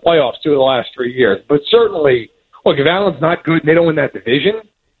gone to the playoffs 2 of the last 3 years. But certainly, look, if Allen's not good and they don't win that division,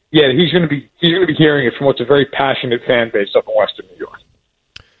 yeah, he's going to be hearing it from what's a very passionate fan base up in Western New York.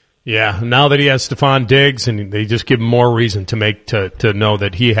 Yeah, now that he has Stephon Diggs, and they just give him more reason to know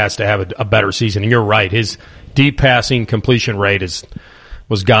that he has to have a better season. And you're right, his deep passing completion rate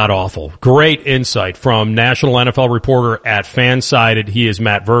was god-awful. Great insight from national NFL reporter at Fansided. He is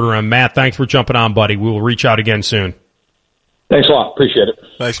Matt Verderame. Matt, thanks for jumping on, buddy. We will reach out again soon. Thanks a lot. Appreciate it.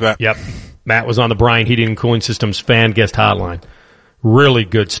 Thanks, Matt. Yep. Matt was on the Bryant Heating and Cooling Systems fan guest hotline. Really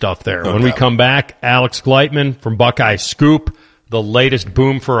good stuff there. When we come back, Alex Gleitman from Buckeye Scoop, the latest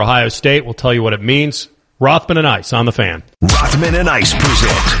boom for Ohio State. We'll tell you what it means. Rothman and Ice on the Fan. Rothman and Ice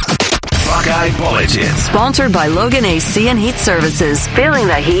present Buckeye Bulletin. Sponsored by Logan AC and Heat Services. Feeling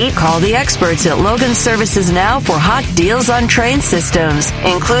the heat? Call the experts at Logan Services now for hot deals on train systems,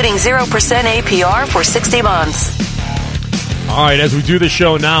 including 0% APR for 60 months. All right, as we do the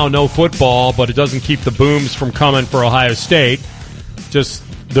show now, no football, but it doesn't keep the booms from coming for Ohio State. Just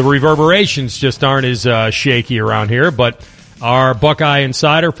the reverberations just aren't as shaky around here, but our Buckeye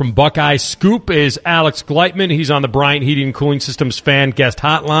insider from Buckeye Scoop is Alex Gleitman. He's on the Bryant Heating and Cooling Systems fan guest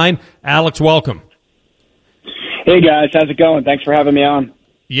hotline. Alex, welcome. Hey, guys. How's it going? Thanks for having me on.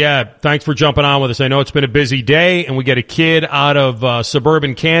 Yeah, thanks for jumping on with us. I know it's been a busy day, and we get a kid out of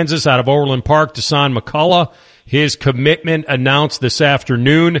suburban Kansas, out of Overland Park, Dasan McCullough. His commitment announced this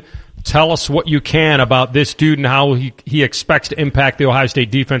afternoon. Tell us what you can about this dude and how he expects to impact the Ohio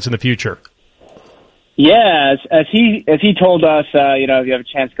State defense in the future. Yeah, as he told us, if you have a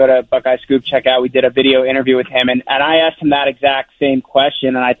chance, go to Buckeye Scoop, check out. We did a video interview with him, and I asked him that exact same question,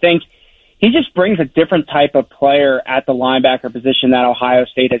 and I think he just brings a different type of player at the linebacker position that Ohio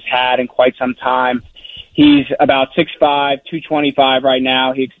State has had in quite some time. He's about 6'5", 225 right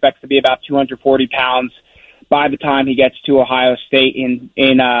now. He expects to be about 240 pounds by the time he gets to Ohio State in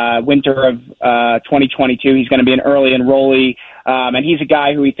winter of 2022. He's going to be an early enrollee, and he's a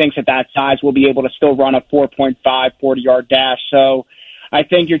guy who he thinks at that size will be able to still run a 4.5 40-yard dash. So I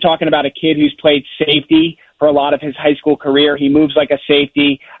think you're talking about a kid who's played safety for a lot of his high school career. He moves like a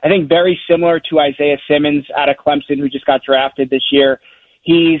safety. I think very similar to Isaiah Simmons out of Clemson, who just got drafted this year.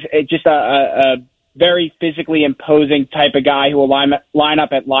 He's just a very physically imposing type of guy who will line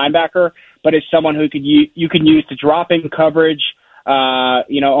up at linebacker, but is someone who you can use to drop in coverage,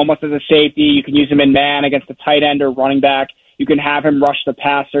 almost as a safety. You can use him in man against a tight end or running back. You can have him rush the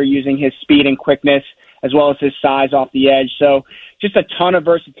passer using his speed and quickness as well as his size off the edge. So just a ton of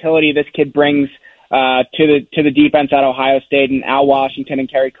versatility this kid brings to the defense at Ohio State, and Al Washington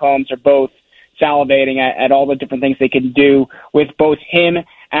and Kerry Combs are both salivating at all the different things they can do with both him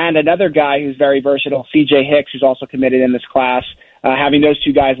and another guy who's very versatile, C.J. Hicks, who's also committed in this class. Having those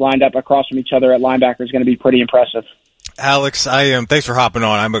two guys lined up across from each other at linebacker is going to be pretty impressive. Alex, thanks for hopping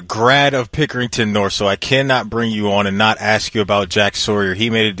on. I'm a grad of Pickerington North, so I cannot bring you on and not ask you about Jack Sawyer. He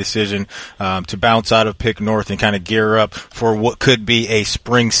made a decision to bounce out of Pick North and kind of gear up for what could be a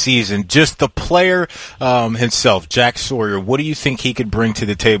spring season. Just the player himself, Jack Sawyer, what do you think he could bring to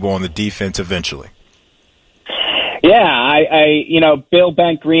the table on the defense eventually? Yeah, Bill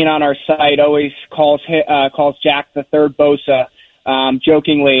Bent Green on our site always calls Jack the third Bosa,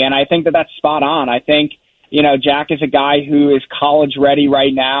 jokingly, and I think that's spot on. I think, Jack is a guy who is college ready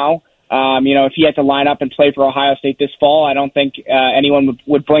right now. If he had to line up and play for Ohio State this fall, I don't think anyone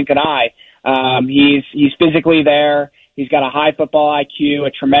would blink an eye. He's physically there. He's got a high football IQ,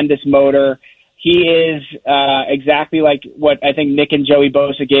 a tremendous motor. He is exactly like what I think Nick and Joey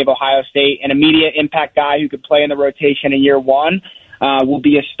Bosa gave Ohio State, an immediate impact guy who could play in the rotation in year one, will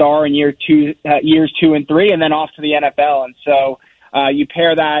be a star in years 2 and 3, and then off to the NFL. And so you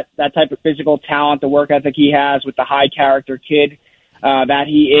pair that type of physical talent, the work ethic he has, with the high character kid that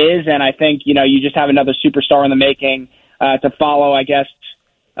he is, and I think you just have another superstar in the making to follow, I guess,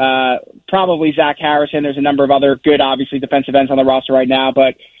 probably Zach Harrison. There's a number of other good, obviously, defensive ends on the roster right now,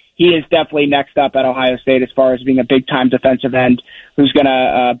 but he is definitely next up at Ohio State as far as being a big-time defensive end who's going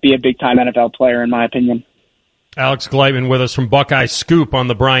to be a big-time NFL player, in my opinion. Alex Gleitman with us from Buckeye Scoop on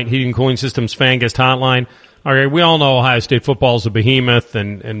the Bryant Heating and Cooling Systems Fan Guest Hotline. All right, we all know Ohio State football is a behemoth,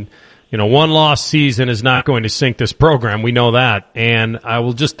 and one lost season is not going to sink this program. We know that. And I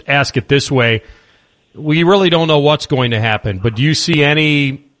will just ask it this way. We really don't know what's going to happen, but do you see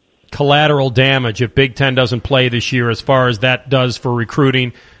any collateral damage if Big Ten doesn't play this year as far as that does for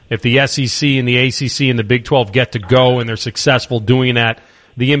recruiting? If the SEC and the ACC and the Big 12 get to go and they're successful doing that,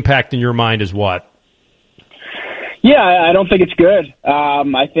 the impact in your mind is what? Yeah, I don't think it's good.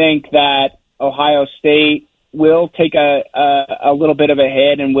 I think that Ohio State will take a little bit of a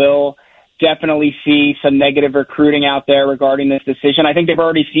hit and will definitely see some negative recruiting out there regarding this decision. I think they've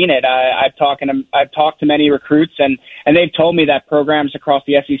already seen it. I've talked to many recruits, and they've told me that programs across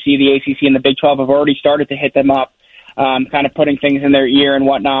the SEC, the ACC, and the Big 12 have already started to hit them up, kind of putting things in their ear and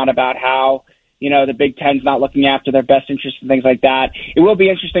whatnot about how the Big Ten's not looking after their best interests and things like that. It will be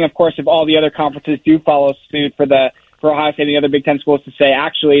interesting, of course, if all the other conferences do follow suit for Ohio State and the other Big Ten schools to say,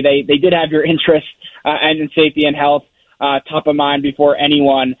 actually, they did have your interests and in safety and health top of mind before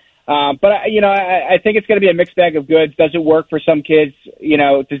anyone. But I think it's going to be a mixed bag of goods. Does it work for some kids?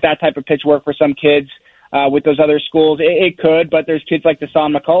 Does that type of pitch work for some kids with those other schools? It could, but there's kids like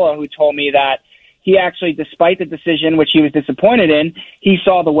Dasan McCullough who told me that he actually, despite the decision, which he was disappointed in, he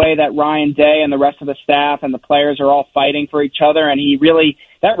saw the way that Ryan Day and the rest of the staff and the players are all fighting for each other, and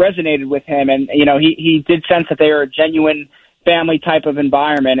that resonated with him. And, he did sense that they are a genuine family type of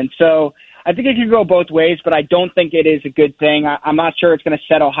environment. And so I think it could go both ways, but I don't think it is a good thing. I'm not sure it's going to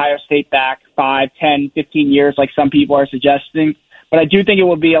set Ohio State back 5, 10, 15 years like some people are suggesting, but I do think it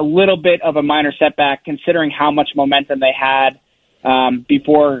will be a little bit of a minor setback considering how much momentum they had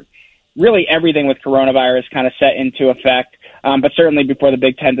before really everything with coronavirus kind of set into effect, but certainly before the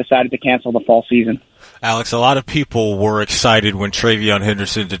Big Ten decided to cancel the fall season. Alex, a lot of people were excited when TreVeyon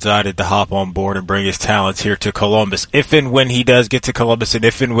Henderson decided to hop on board and bring his talents here to Columbus. If and when he does get to Columbus, and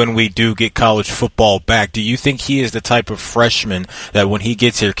if and when we do get college football back, do you think he is the type of freshman that when he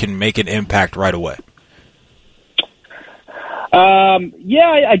gets here can make an impact right away?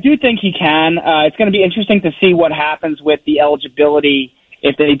 Yeah, I do think he can. It's going to be interesting to see what happens with the eligibility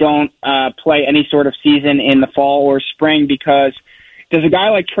if they don't play any sort of season in the fall or spring, because does a guy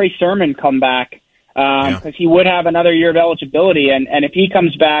like Trey Sermon come back? Because he would have another year of eligibility, and if he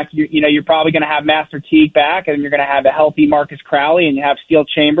comes back, you're probably going to have Master Teague back, and you're going to have a healthy Marcus Crowley, and you have Steele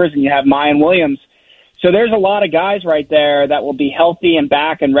Chambers, and you have Mayan Williams. So there's a lot of guys right there that will be healthy and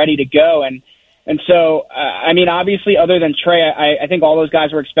back and ready to go, and so obviously, other than Trey, I think all those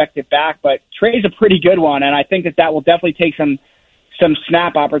guys were expected back, but Trey's a pretty good one, and I think that will definitely take some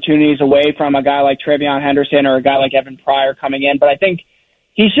snap opportunities away from a guy like TreVeyon Henderson or a guy like Evan Pryor coming in. But I think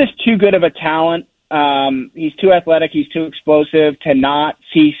he's just too good of a talent. He's too athletic. He's too explosive to not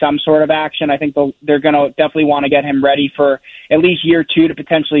see some sort of action. I think they're going to definitely want to get him ready for at least year 2 to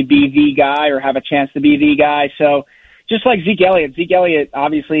potentially be the guy or have a chance to be the guy. So just like Zeke Elliott,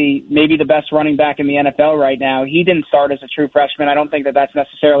 obviously maybe the best running back in the NFL right now. He didn't start as a true freshman. I don't think that that's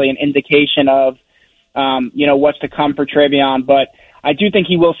necessarily an indication of, what's to come for TreVeyon, but I do think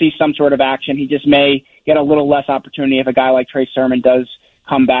he will see some sort of action. He just may get a little less opportunity if a guy like Trey Sermon does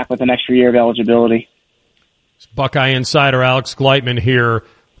come back with an extra year of eligibility. It's Buckeye Insider Alex Gleitman here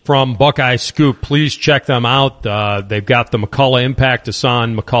from Buckeye Scoop. Please check them out. They've got the McCullough Impact,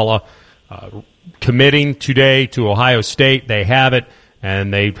 Dasan McCullough, committing today to Ohio State. They have it,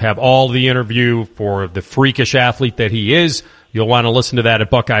 and they have all the interview for the freakish athlete that he is. You'll want to listen to that at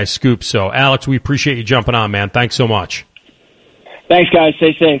Buckeye Scoop. So, Alex, we appreciate you jumping on, man. Thanks so much. Thanks, guys.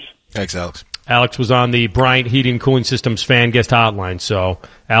 Stay safe. Thanks, Alex. Alex was on the Bryant Heating and Cooling Systems Fan Guest Hotline. So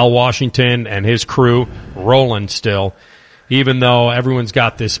Al Washington and his crew rolling still, even though everyone's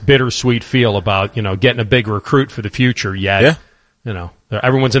got this bittersweet feel about, getting a big recruit for the future yet. Yeah.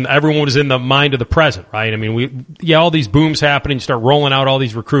 Everyone was in the mind of the present, right? I mean, all these booms happening, start rolling out all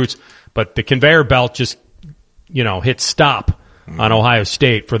these recruits, but the conveyor belt just, hit stop on Ohio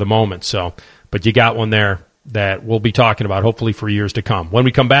State for the moment. So, but you got one there that we'll be talking about hopefully for years to come. When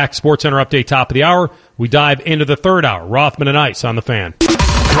we come back, SportsCenter update top of the hour, we dive into the third hour. Rothman and Ice on the Fan.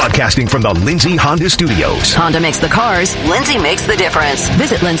 Broadcasting from the Lindsay Honda Studios. Honda makes the cars, Lindsay makes the difference.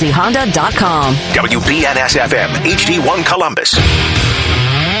 Visit lindsayhonda.com. WBNS-FM, HD1 Columbus. The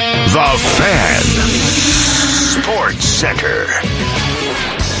Fan. Sports Center.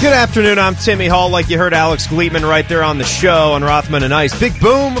 Good afternoon, I'm Timmy Hall. Like you heard Alex Gleitman right there on the show on Rothman and Ice. Big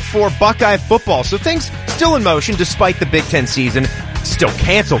boom for Buckeye football. So things still in motion despite the Big Ten season. Still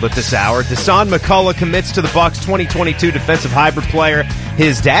canceled at this hour. Deshaun McCullough commits to the Bucs 2022 defensive hybrid player.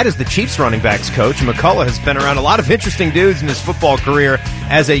 His dad is the Chiefs running backs coach. McCullough has been around a lot of interesting dudes in his football career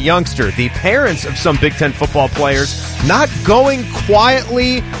as a youngster. The parents of some Big Ten football players not going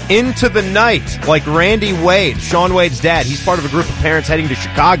quietly into the night like Randy Wade, Sean Wade's dad. He's part of a group of parents heading to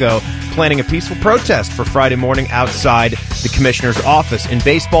Chicago, planning a peaceful protest for Friday morning outside the commissioner's office. In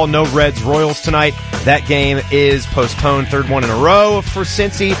baseball, no Reds-Royals tonight. That game is postponed, third one in a row for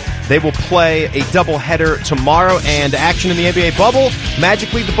Cincy. They will play a doubleheader tomorrow, and action in the NBA bubble.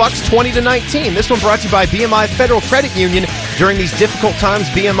 Magic lead the Bucks 20-19. This one brought to you by BMI Federal Credit Union. During these difficult times,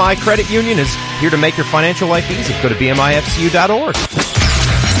 BMI Credit Union is here to make your financial life easy. Go to BMIFCU.org.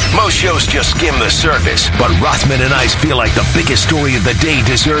 Most shows just skim the surface, but Rothman and I feel like the biggest story of the day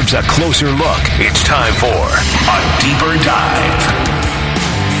deserves a closer look. It's time for a deeper dive.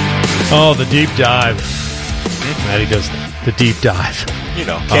 Oh, the deep dive. Matty does the deep dive. You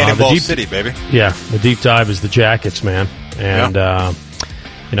know, Cannonball City, baby. Yeah, the deep dive is the Jackets, man. And,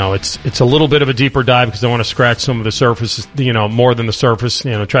 you know, it's a little bit of a deeper dive because I want to scratch some of the surface, you know, more than the surface,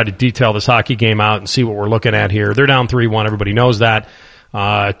 you know, try to detail this hockey game out and see what we're looking at here. They're down 3-1. Everybody knows that.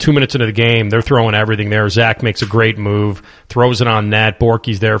 2 minutes into the game, they're throwing everything there. Zach makes a great move, throws it on net.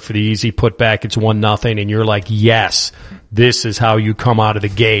 Borky's there for the easy putback. It's 1-0, and you're like, yes, this is how you come out of the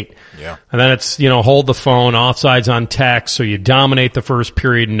gate. Yeah. And then it's, you know, hold the phone, offsides on text, so you dominate the first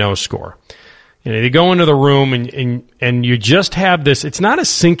period and no score. You know, you go into the room and you just have this, it's not a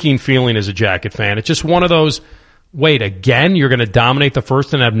sinking feeling as a Jacket fan. It's just one of those, wait, again, you're going to dominate the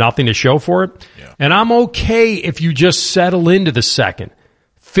first and have nothing to show for it? Yeah. And I'm okay if you just settle into the second.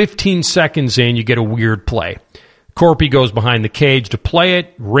 15 seconds in, you get a weird play. Corpy goes behind the cage to play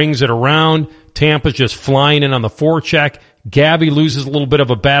it, rings it around. Tampa's just flying in on the forecheck. Gabby loses a little bit of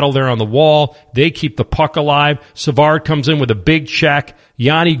a battle there on the wall. They keep the puck alive. Savard comes in with a big check.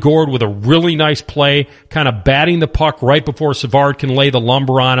 Yanni Gourde with a really nice play, kind of batting the puck right before Savard can lay the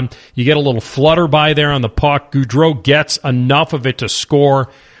lumber on him. You get a little flutter by there on the puck. Goudreau gets enough of it to score.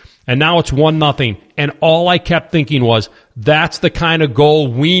 And now it's 1-0. And all I kept thinking was, that's the kind of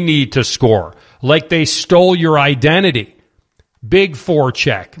goal we need to score. Like they stole your identity. Big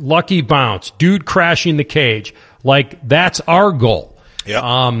forecheck, lucky bounce, dude crashing the cage. Like, that's our goal.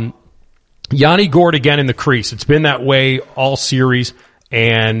 Yep. Yanni Gourde again in the crease. It's been that way all series.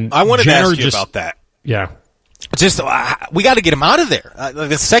 And I wanted to ask you about that. Yeah. Just, we got to get him out of there.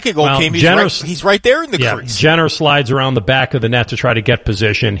 The second goal came, he's right there in the crease. Jenner slides around the back of the net to try to get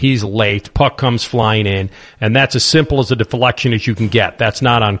position. He's late. Puck comes flying in. And that's as simple as a deflection as you can get. That's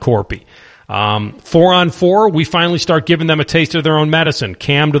not on Corpy. 4-on-4, we finally start giving them a taste of their own medicine.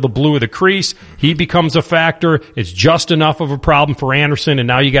 Cam to the blue of the crease. He becomes a factor. It's just enough of a problem for Anderson, and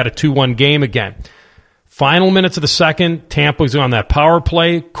now you got a 2-1 game again. Final minutes of the second, Tampa's on that power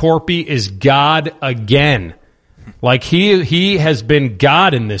play. Corpy is God again. Like, he has been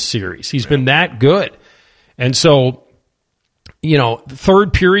God in this series. He's been that good. And so, you know,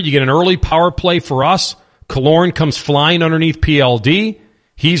 third period, you get an early power play for us. Killorn comes flying underneath PLD.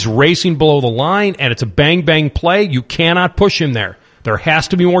 He's racing below the line, and it's a bang-bang play. You cannot push him there. There has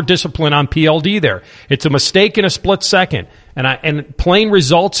to be more discipline on PLD there. It's a mistake in a split second. And playing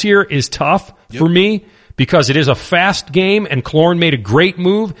results here is tough for me because it is a fast game, and Killorn made a great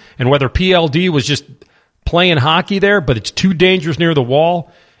move, and whether PLD was just playing hockey there, but it's too dangerous near the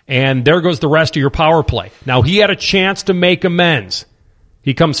wall, and there goes the rest of your power play. Now, he had a chance to make amends.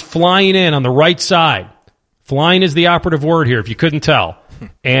 He comes flying in on the right side. Flying is the operative word here, if you couldn't tell.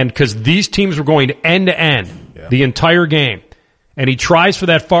 And because these teams were going end to end the entire game. And he tries for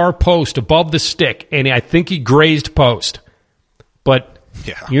that far post above the stick, and I think he grazed post. But,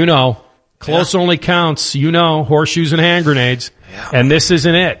 you know, close only counts, you know, horseshoes and hand grenades. Yeah. And this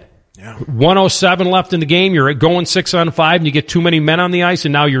isn't it. 1:07 left in the game, you're going 6-on-5, and you get too many men on the ice,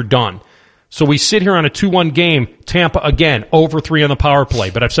 and now you're done. So we sit here on a 2-1 game, Tampa, again, over 3 on the power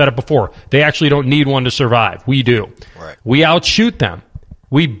play. But I've said it before, they actually don't need one to survive. We do. Right. We outshoot them.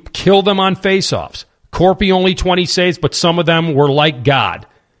 We kill them on faceoffs. Corpy only 20 saves, but some of them were like God.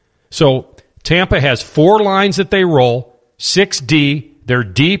 So Tampa has 4 lines that they roll, 6D. They're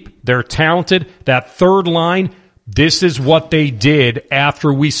deep. They're talented. That third line, this is what they did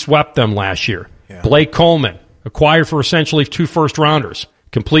after we swept them last year. Yeah. Blake Coleman, acquired for essentially 2 first-rounders.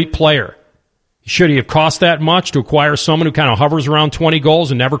 Complete player. Should he have cost that much to acquire someone who kind of hovers around 20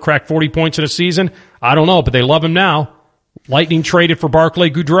 goals and never cracked 40 points in a season? I don't know, but they love him now. Lightning traded for Barclay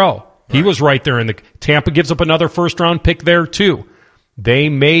Goudreau. He was right there in the... Tampa gives up another first-round pick there, too. They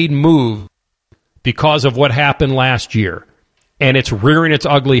made moves because of what happened last year. And it's rearing its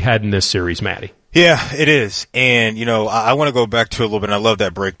ugly head in this series, Matty. Yeah, it is. And, I want to go back to a little bit, and I love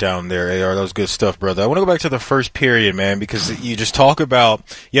that breakdown there, AR. That was good stuff, brother. I want to go back to the first period, man, because you just talk about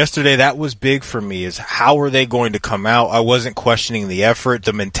yesterday, that was big for me, is how are they going to come out? I wasn't questioning the effort,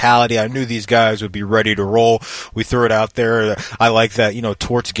 the mentality. I knew these guys would be ready to roll. We threw it out there. I like that,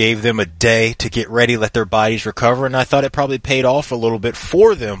 Torts gave them a day to get ready, let their bodies recover, and I thought it probably paid off a little bit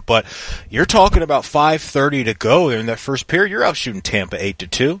for them. But you're talking about 5:30 to go in that first period. You're out shooting Tampa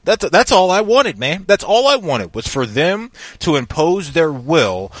 8-2. That's all I wanted, man. That's all I wanted, was for them to impose their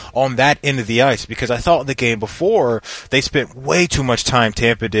will on that end of the ice, because I thought in the game before they spent way too much time,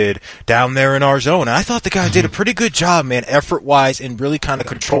 Tampa did, down there in our zone. And I thought the guys did a pretty good job, man, effort-wise, and really kind of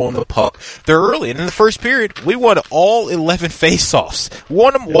controlling the puck there early. And in the first period, we won all 11 face-offs.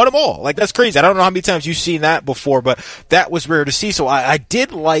 Won them all. Like, that's crazy. I don't know how many times you've seen that before, but that was rare to see. So I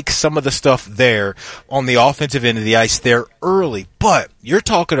did like some of the stuff there on the offensive end of the ice there early. But you're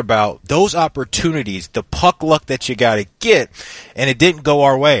talking about those opportunities, the puck luck that you got to get, and it didn't go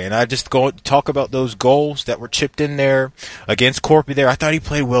our way. And I just talk about those goals that were chipped in there against Corpy there. I thought he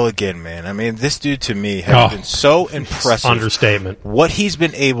played well again, man. I mean, this dude to me has been so impressive. Understatement. What he's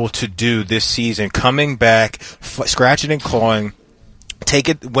been able to do this season, coming back, scratching and clawing,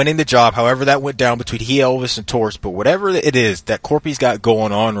 winning the job, however that went down between Elvis and Torts, but whatever it is that Corpy's got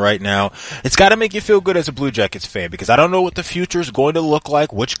going on right now, it's got to make you feel good as a Blue Jackets fan, because I don't know what the future is going to look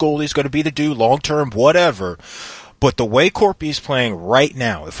like, which goalie's going to be the dude long term, whatever. But the way Corpy is playing right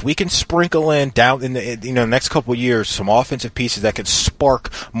now, if we can sprinkle in down in the next couple of years some offensive pieces that can spark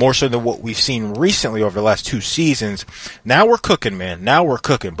more so than what we've seen recently over the last 2 seasons, now we're cooking, man. Now we're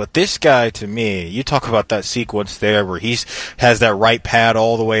cooking. But this guy, to me, you talk about that sequence there where has that right pad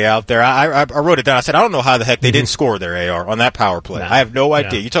all the way out there. I wrote it down. I said, I don't know how the heck they didn't score there, AR, on that power play. I have no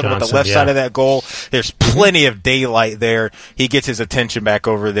idea. You talk about the left side of that goal. There's plenty of daylight there. He gets his attention back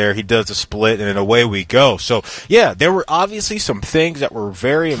over there. He does a split, and then away we go. So, yeah, there were obviously some things that were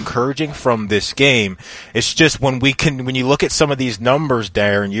very encouraging from this game. It's just when you look at some of these numbers,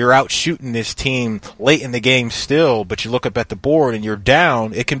 Darren, you're out shooting this team late in the game still, but you look up at the board and you're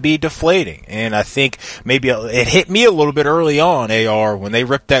down, it can be deflating. And I think maybe it hit me a little bit early on, AR, when they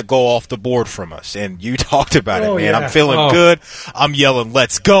ripped that goal off the board from us. And you talked about it, man. Yeah. I'm feeling good. I'm yelling,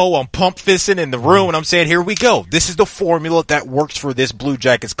 let's go. I'm pump fisting in the room, and I'm saying, here we go. This is the formula that works for this Blue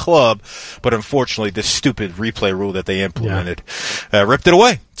Jackets club. But unfortunately, this stupid replay rule that they implemented ripped it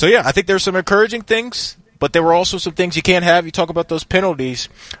away. So yeah, I think there's some encouraging things, but there were also some things you can't have. You talk about those penalties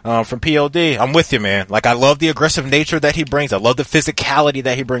from PLD. I'm with you, man. Like, I love the aggressive nature that he brings. I love the physicality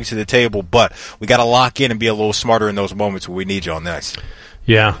that he brings to the table, but we got to lock in and be a little smarter in those moments where we need you on this.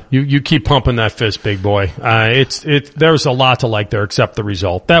 Yeah, you keep pumping that fist, big boy. There's a lot to like there except the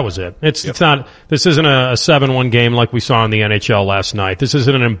result. That was it. It's not, this isn't a 7-1 game like we saw in the NHL last night. This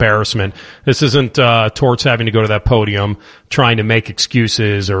isn't an embarrassment. This isn't, Torts having to go to that podium trying to make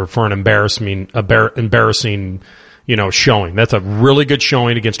excuses or for an embarrassing, showing. That's a really good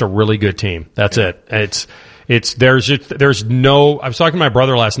showing against a really good team. That's it. There's no, I was talking to my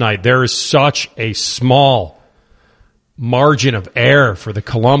brother last night. There is such a small margin of error for the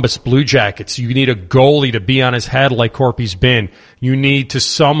Columbus Blue Jackets. You need a goalie to be on his head like Corpy's been. You need to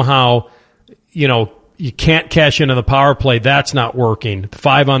somehow, you can't cash into the power play. That's not working.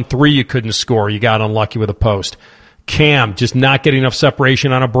 5-on-3 you couldn't score. You got unlucky with a post. Cam just not getting enough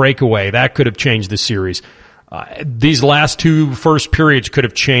separation on a breakaway. That could have changed the series. These last 2 first periods could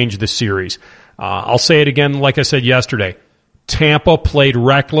have changed the series. I'll say it again like I said yesterday. Tampa played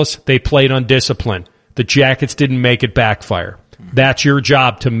reckless. They played undisciplined. The Jackets didn't make it backfire. That's your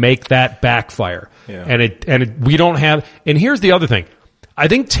job, to make that backfire. Yeah. And we don't have, and here's the other thing. I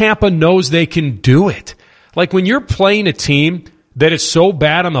think Tampa knows they can do it. Like, when you're playing a team that is so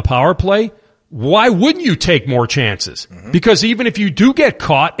bad on the power play, why wouldn't you take more chances? Mm-hmm. Because even if you do get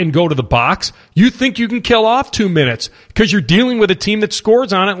caught and go to the box, you think you can kill off 2 minutes because you're dealing with a team that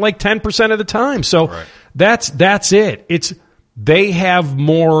scores on it like 10% of the time. So that's it. They have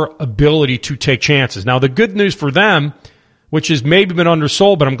more ability to take chances. Now, the good news for them, which has maybe been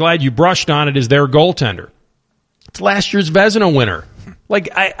undersold, but I'm glad you brushed on it, is their goaltender. It's last year's Vezina winner. Like,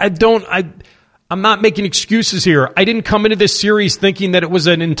 I'm not making excuses here. I didn't come into this series thinking that it was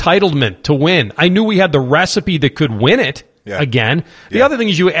an entitlement to win. I knew we had the recipe that could win it again. The other thing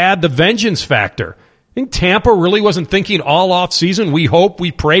is you add the vengeance factor. I think Tampa really wasn't thinking all off season, we hope,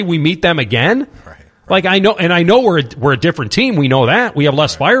 we pray, we meet them again. Like, I know we're a different team. We know that. We have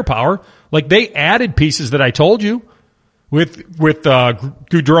less firepower. Like, they added pieces that I told you with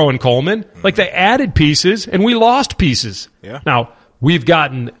Gaudreau and Coleman. Like, they added pieces and we lost pieces. Yeah. Now, we've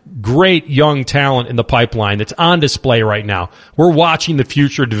gotten great young talent in the pipeline that's on display right now. We're watching the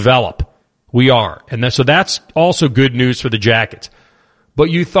future develop. We are. And so that's also good news for the Jackets. But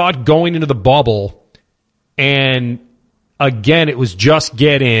you thought going into the bubble, and again, it was just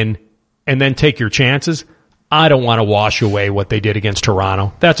get in and then take your chances. I don't want to wash away what they did against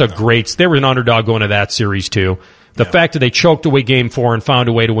Toronto. That's they were an underdog going to that series too. The fact that they choked away Game 4 and found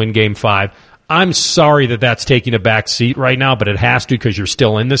a way to win Game 5, I'm sorry that that's taking a back seat right now, but it has to because you're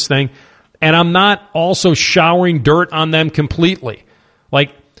still in this thing. And I'm not also showering dirt on them completely.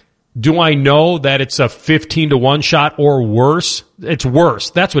 Like, do I know that it's a 15-1 shot or worse? It's worse.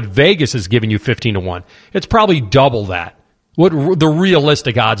 That's what Vegas is giving you, 15-1. It's probably double that. What the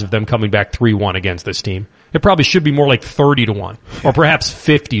realistic odds of them coming back 3-1 against this team? It probably should be more like 30-1 or perhaps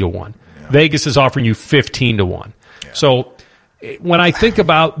 50-1. Yeah. Vegas is offering you 15-1. Yeah. So when I think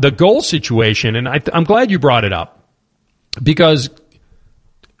about the goal situation, and I'm glad you brought it up, because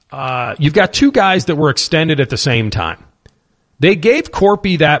you've got two guys that were extended at the same time. They gave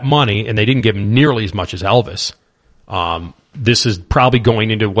Corpy that money, and they didn't give him nearly as much as Elvis. This is probably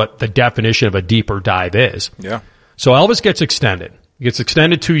going into what the definition of a deeper dive is. Yeah. So Elvis gets extended. He gets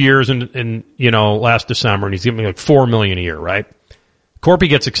extended 2 years in last December, and he's giving like $4 million a year, right? Corpy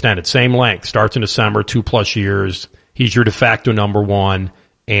gets extended, same length, starts in December, 2+ years. He's your de facto number one,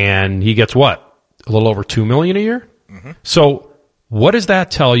 and he gets what? A little over $2 million a year? Mm-hmm. So what does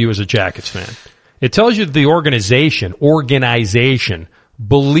that tell you as a Jackets fan? It tells you that the organization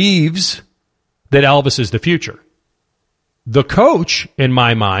believes that Elvis is the future. The coach, in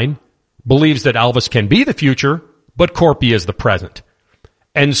my mind, believes that Elvis can be the future, but Corpy is the present.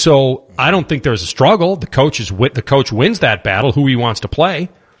 And so I don't think there's a struggle. The coach wins that battle, who he wants to play.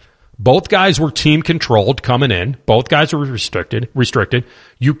 Both guys were team controlled coming in. Both guys were restricted.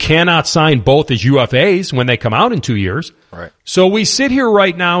 You cannot sign both as UFAs when they come out in 2 years. Right. So we sit here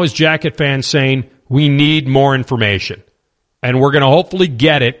right now as Jacket fans saying we need more information. And we're going to hopefully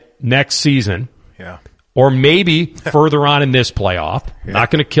get it next season. Yeah. Or maybe further on in this playoff. Yeah. Not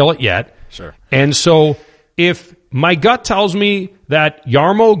going to kill it yet. Sure. And so if my gut tells me that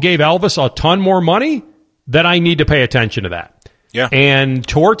Jarmo gave Elvis a ton more money, then I need to pay attention to that. Yeah. And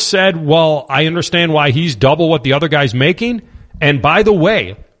Torts said, well, I understand why he's double what the other guy's making. And by the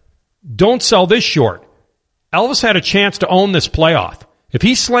way, don't sell this short. Elvis had a chance to own this playoff. If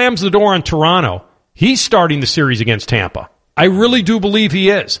he slams the door on Toronto, he's starting the series against Tampa. I really do believe he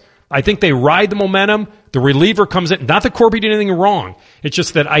is. I think they ride the momentum. The reliever comes in. Not that Corby did anything wrong. It's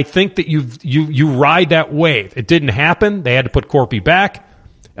just that I think that you ride that wave. It didn't happen. They had to put Corby back.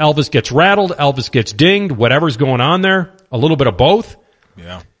 Elvis gets rattled. Elvis gets dinged. Whatever's going on there. A little bit of both.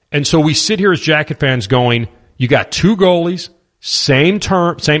 Yeah. And so we sit here as Jacket fans going, you got two goalies, same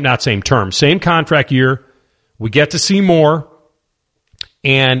contract year. We get to see more.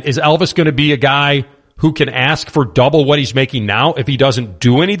 And is Elvis going to be a guy who can ask for double what he's making now if he doesn't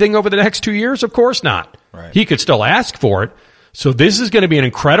do anything over the next 2 years? Of course not. Right. He could still ask for it. So this is going to be an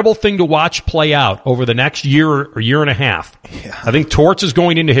incredible thing to watch play out over the next year or year and a half. Yeah. I think Torts is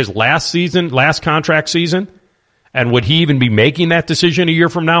going into his last contract season. And would he even be making that decision a year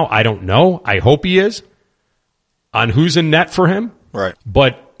from now? I don't know. I hope he is. On who's in net for him. Right.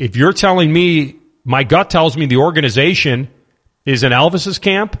 But if you're telling me, my gut tells me the organization is in Elvis's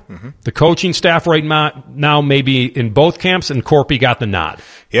camp. Mm-hmm. The coaching staff right now may be in both camps, and Corpy got the nod.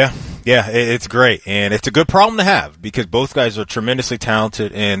 Yeah, it's great, and it's a good problem to have because both guys are tremendously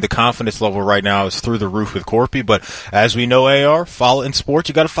talented, and the confidence level right now is through the roof with Corpy. But as we know, in sports,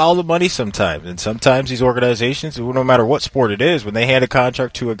 you got to follow the money sometimes, and sometimes these organizations, no matter what sport it is, when they hand a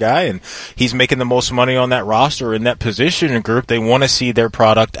contract to a guy and he's making the most money on that roster in that position and group, they want to see their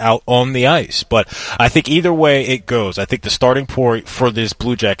product out on the ice. But I think either way it goes, I think the starting point for this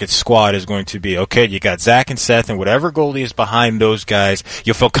Blue Jackets squad is going to be, okay, you got Zach and Seth, and whatever goalie is behind those guys,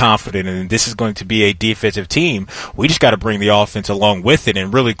 you'll feel confident, and this is going to be a defensive team. We just got to bring the offense along with it.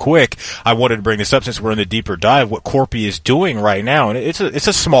 And really quick, I wanted to bring this up since we're in the deeper dive, what Corpy is doing right now, and it's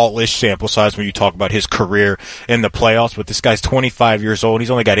a small-ish sample size when you talk about his career in the playoffs, but this guy's 25 years old. He's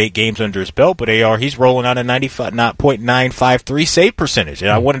only got 8 games under his belt, but he's rolling on a 95.953 save percentage.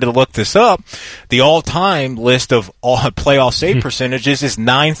 And I wanted to look this up. The all-time list of all playoff save percentages is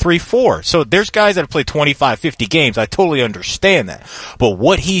 934. So there's guys that have played 25, 50 games. I totally understand that. But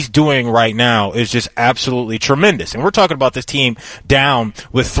what he's doing right now is just absolutely tremendous. And we're talking about this team down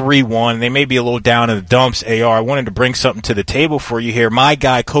with 3-1. They may be a little down in the dumps, AR. I wanted to bring something to the table for you here. My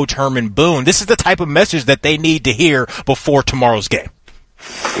guy, Coach Herman Boone, this is the type of message that they need to hear before tomorrow's game.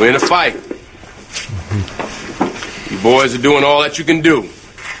 We're in a fight. You boys are doing all that you can do.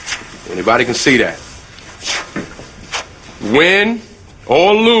 Anybody can see that. Win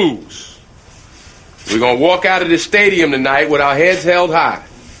or lose, we're going to walk out of this stadium tonight with our heads held high.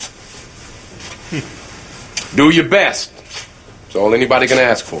 Do your best. That's all anybody can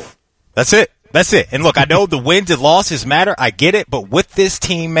ask for. That's it. That's it. And look, I know the wins and losses matter. I get it. But with this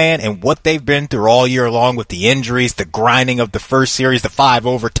team, man, and what they've been through all year long with the injuries, the grinding of the first series, the 5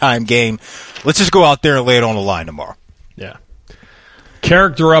 overtime game, let's just go out there and lay it on the line tomorrow. Yeah.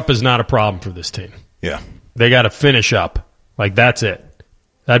 Character up is not a problem for this team. Yeah. They got to finish up. Like, that's it.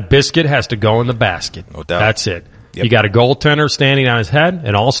 That biscuit has to go in the basket. No doubt. That's it. Yep. You got a goaltender standing on his head,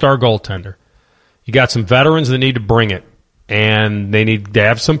 an all-star goaltender. You got some veterans that need to bring it. And they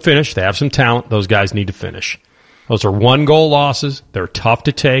have some finish. They have some talent. Those guys need to finish. Those are 1-goal losses. They're tough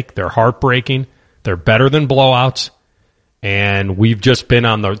to take. They're heartbreaking. They're better than blowouts. And we've just been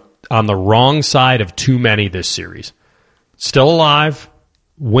on the wrong side of too many this series. Still alive.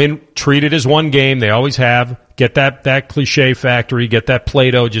 Treat it as one game. They always have. Get that cliche factory. Get that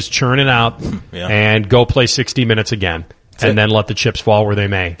Play-Doh just churning out. Yeah. And go play 60 minutes again. And then let the chips fall where they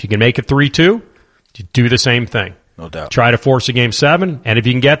may. If you can make it 3-2, you do the same thing. No doubt. Try to force a Game 7, and if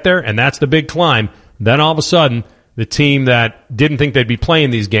you can get there, and that's the big climb, then all of a sudden, the team that didn't think they'd be playing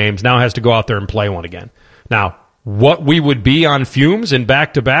these games now has to go out there and play one again. Now, what we would be on fumes in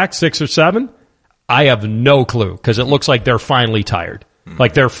back-to-back 6 or 7, I have no clue, because it looks like they're finally tired.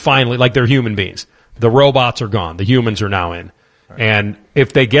 Like they're human beings. The robots are gone. The humans are now in. Right. And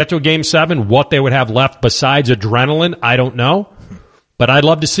if they get to a Game 7, what they would have left besides adrenaline, I don't know. But I'd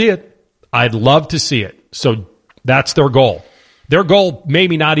love to see it. I'd love to see it. So that's their goal. Their goal,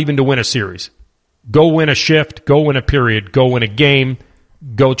 maybe not even to win a series. Go win a shift, go win a period, go win a game,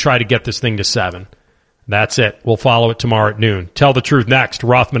 go try to get this thing to 7. That's it. We'll follow it tomorrow at noon. Tell the Truth next.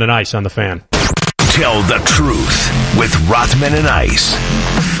 Rothman and Ice on the Fan. Tell the Truth with Rothman and Ice.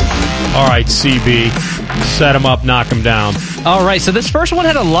 All right, CB. Set him up, knock him down. All right, so this first one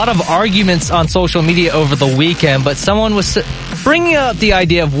had a lot of arguments on social media over the weekend, but someone was bringing up the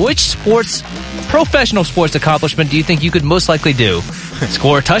idea of which professional sports accomplishment do you think you could most likely do?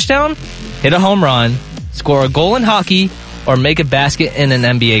 Score a touchdown, hit a home run, score a goal in hockey, or make a basket in an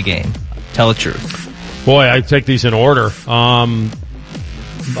NBA game? Tell the truth. Boy, I take these in order.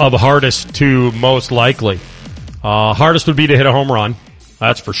 Of hardest to most likely. Hardest would be to hit a home run.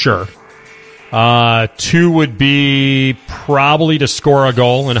 That's for sure. 2 would be probably to score a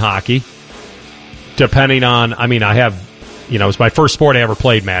goal in hockey. Depending on, I have, it was my first sport I ever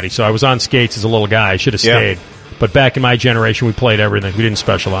played, Matty, so I was on skates as a little guy. I should have stayed. But back in my generation, we played everything. We didn't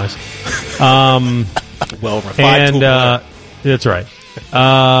specialize. Well, refined. And that's right.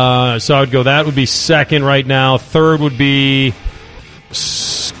 So I would go, that would be second right now. Third would be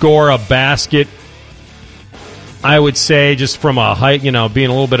score a basket. I would say just from a height, being a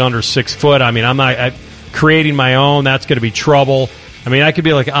little bit under 6 foot. I'm not creating my own. That's going to be trouble. I could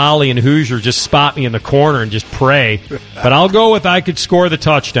be like Ollie and Hoosier, just spot me in the corner and just pray. But I'll go with I could score the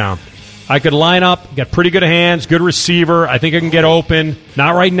touchdown. I could line up, got pretty good hands, good receiver. I think I can get open.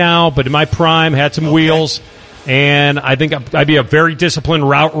 Not right now, but in my prime, had some wheels. And I think I'd be a very disciplined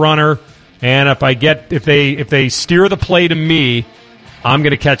route runner. And if they steer the play to me, I'm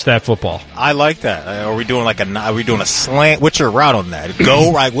going to catch that football. I like that. Are we doing a slant? What's your route on that?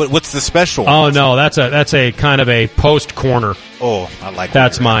 Go right. What's the special? Oh no, that's a kind of a post corner. Oh, I like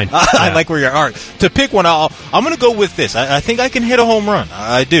that's mine. I like where you're at. To pick one, I'm going to go with this. I think I can hit a home run.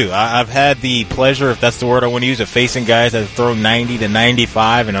 I do. I've had the pleasure, if that's the word I want to use, of facing guys that throw 90 to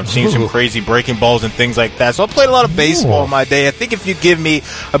 95, and I've seen some crazy breaking balls and things like that. So I played a lot of baseball in my day. I think if you give me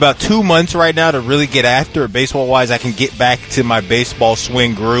about 2 months right now to really get after it baseball-wise, I can get back to my baseball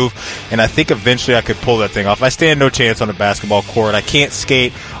swing groove, and I think eventually I could pull that thing off. I stand no chance on a basketball court. I can't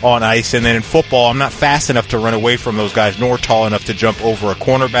skate on ice, and then in football, I'm not fast enough to run away from those guys, nor tall enough to jump over a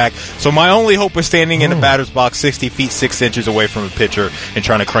cornerback. So my only hope is standing in the batter's box 60 feet 6 inches away from a pitcher and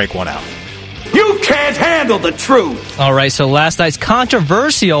trying to crank one out. You can't handle the truth. All right, so last night's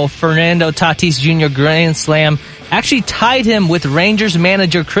controversial Fernando Tatis Jr. Grand Slam actually tied him with Rangers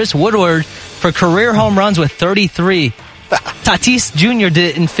manager Chris Woodward for career home runs with 33. Tatis Jr. did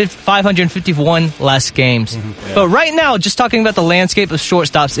it in 551 last games. Yeah. But right now, just talking about the landscape of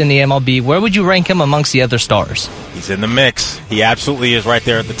shortstops in the MLB, where would you rank him amongst the other stars? He's in the mix. He absolutely is right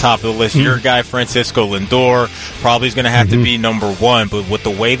there at the top of the list. Your guy, Francisco Lindor, probably is going to have to be number 1. But with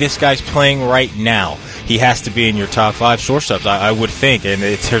the way this guy's playing right now, he has to be in your top 5 shortstops, I would think. And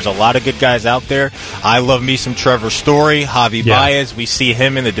there's a lot of good guys out there. I love me some Trevor Story, Javi Baez. We see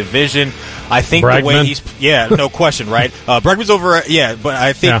him in the division. I think Bregman. The way he's, no question, right? Bregman's over, but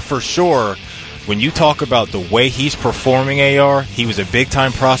I think for sure, when you talk about the way he's performing, AR, he was a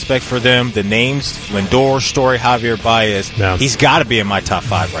big-time prospect for them. The names, Lindor, Story, Javier Baez, he's got to be in my top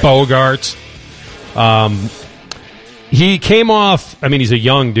 5 right Bogarts. he came off, I mean, he's a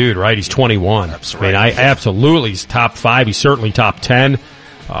young dude, right? He's 21. Absolutely. I mean, absolutely, he's top 5. He's certainly top 10.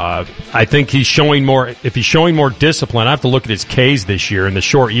 I think he's showing more, if he's showing more discipline, I have to look at his Ks this year in the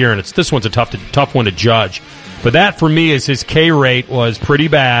short year, and this one's a tough one to judge. But that, for me, is his K rate was pretty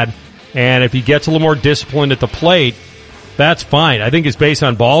bad, and if he gets a little more disciplined at the plate, that's fine. I think his base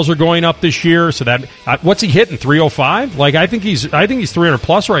on balls are going up this year, so that, what's he hitting, 305? Like, I think he's 300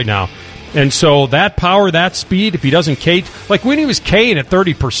 plus right now. And so that power, that speed, if he doesn't K, like when he was K'ing at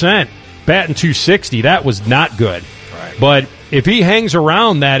 30%, batting 260, that was not good. Right. But if he hangs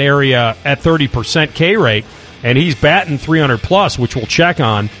around that area at 30% K rate, and he's batting 300 plus, which we'll check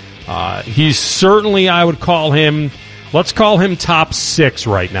on, he's certainly, I would call him, let's call him top 6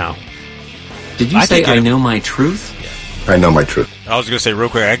 right now. Did you say I know my truth? I know my truth. I was going to say real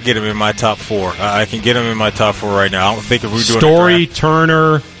quick, I can get him in my top 4. I can get him in my top 4 right now. I don't think if we're doing Story,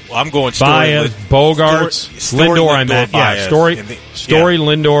 Turner, I'm going Story, Baez, Bogarts, Lindor. I meant Story,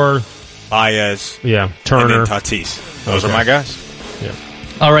 Lindor, Baez, Turner, and then Tatis. Those are my guys. Yeah.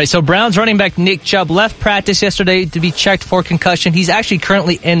 All right. So Browns running back Nick Chubb left practice yesterday to be checked for concussion. He's actually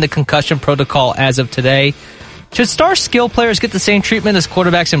currently in the concussion protocol as of today. Should star skill players get the same treatment as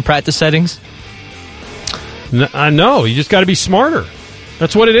quarterbacks in practice settings? No, you just got to be smarter.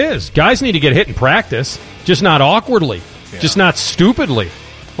 That's what it is. Guys need to get hit in practice, just not awkwardly, just not stupidly.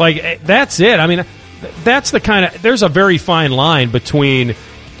 Like, that's it. I mean, that's the kind of, there's a very fine line between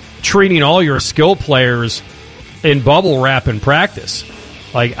treating all your skill players in bubble wrap in practice.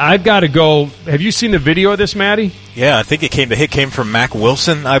 Like, I've got to go, have you seen the video of this, Matty? Yeah, I think the hit came from Mac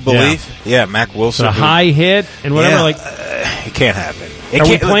Wilson, I believe. Yeah, Mac Wilson. A high hit and whatever. It can't happen.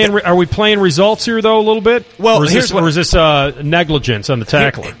 Are we playing results here, though, a little bit? Well, or is this negligence on the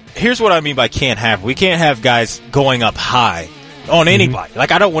tackler? Here's what I mean by can't have. We can't have guys going up high on anybody.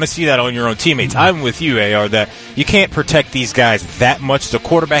 Like, I don't want to see that on your own teammates. I'm with you, AR, that you can't protect these guys that much. The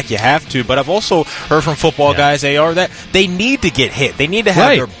quarterback, you have to. But I've also heard from football guys, AR, that they need to get hit. They need to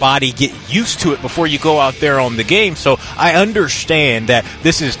have their body get used to it before you go out there on the game. So I understand that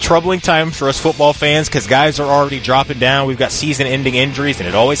this is troubling times for us football fans because guys are already dropping down. We've got season-ending injuries, and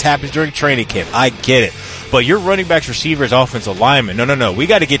it always happens during training camp. I get it. But your running backs, receivers, offensive linemen, no. We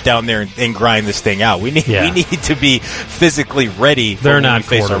got to get down there and grind this thing out. We need to be physically ready for when we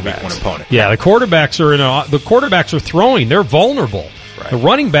face our week 1 opponent. Yeah, the quarterbacks are throwing. They're vulnerable. Right. The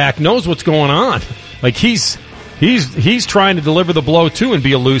running back knows what's going on. Like he's trying to deliver the blow too and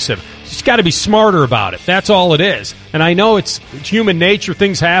be elusive. He's got to be smarter about it. That's all it is. And I know it's human nature.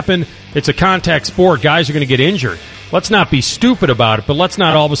 Things happen. It's a contact sport. Guys are going to get injured. Let's not be stupid about it, but let's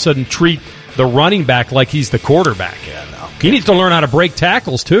not all of a sudden treat the running back like he's the quarterback. Yeah, no. He needs to learn how to break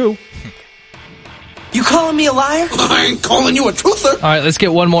tackles, too. You calling me a liar? I ain't calling you a truther. All right, let's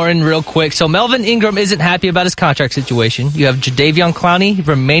get one more in real quick. So Melvin Ingram isn't happy about his contract situation. You have Jadeveon Clowney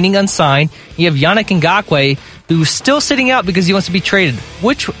remaining unsigned. You have Yannick Ngakoue, who's still sitting out because he wants to be traded.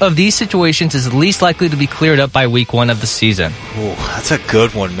 Which of these situations is least likely to be cleared up by week 1 of the season? Ooh, that's a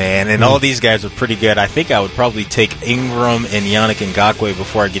good one, man. And all these guys are pretty good. I think I would probably take Ingram and Yannick Ngakoue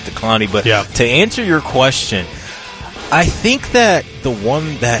before I get to Clowney. But to answer your question, I think that the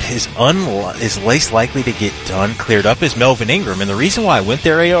one that is least likely to get cleared up is Melvin Ingram. And the reason why I went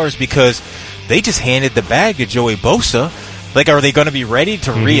there, AR, is because they just handed the bag to Joey Bosa. Like, are they going to be ready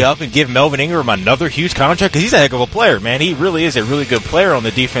to re-up and give Melvin Ingram another huge contract? Because he's a heck of a player, man. He really is a really good player on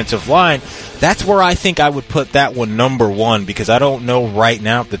the defensive line. That's where I think I would put that one number 1, because I don't know right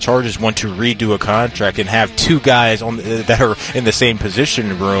now if the Chargers want to redo a contract and have 2 guys that are in the same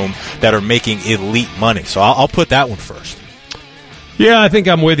position room that are making elite money. So I'll put that one first. Yeah, I think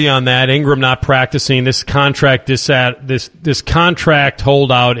I'm with you on that. Ingram not practicing. This contract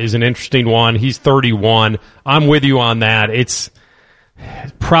holdout is an interesting one. He's 31. I'm with you on that. It's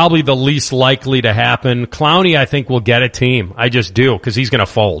probably the least likely to happen. Clowney, I think, will get a team. I just do, because he's going to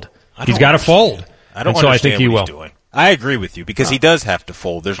fold. He's got to fold. I don't understand what he's doing. I agree with you, because he does have to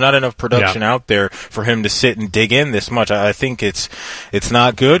fold. There's not enough production out there for him to sit and dig in this much. I think it's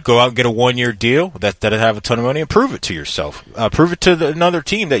not good. Go out and get a 1-year deal that'll have a ton of money and prove it to yourself. Prove it to another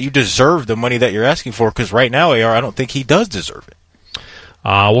team that you deserve the money that you're asking for, because right now, AR, I don't think he does deserve it.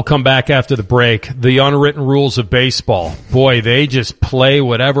 We'll come back after the break. The unwritten rules of baseball. Boy, they just play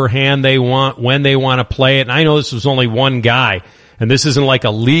whatever hand they want, when they want to play it. And I know this was only one guy, and this isn't like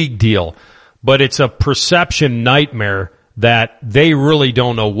a league deal, but it's a perception nightmare that they really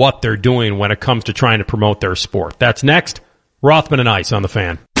don't know what they're doing when it comes to trying to promote their sport. That's next. Rothman and Ice on the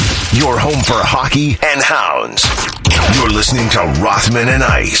Fan. Your home for hockey and hounds. You're listening to Rothman and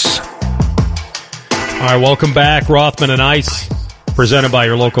Ice. All right, welcome back. Rothman and Ice, presented by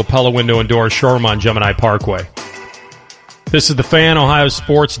your local Pella Window and Door showroom on Gemini Parkway. This is the Fan, Ohio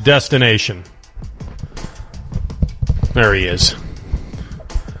sports destination. There he is.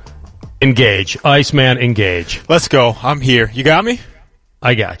 Engage. Iceman, engage. Let's go. I'm here. You got me?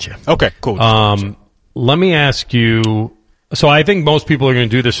 I got you. Okay, cool. Let me ask you. So I think most people are going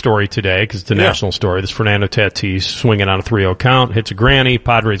to do this story today because it's a national story. This Fernando Tatis swinging on a 3-0 count, hits a granny.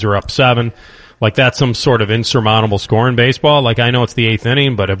 Padres are up 7. Like that's some sort of insurmountable score in baseball. Like I know it's the 8th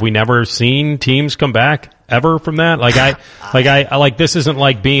inning, but have we never seen teams come back ever from that? Like this isn't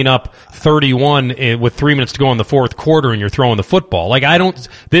like being up 31 with 3 minutes to go in the fourth quarter and you're throwing the football. Like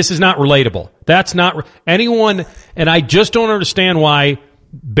this is not relatable. That's not anyone, and I just don't understand why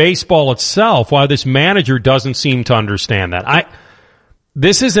baseball itself, why this manager doesn't seem to understand that.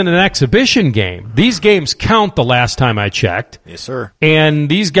 This isn't an exhibition game. These games count the last time I checked. Yes, sir. And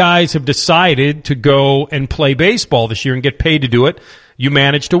these guys have decided to go and play baseball this year and get paid to do it. You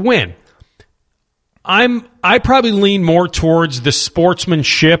managed to win. I probably lean more towards the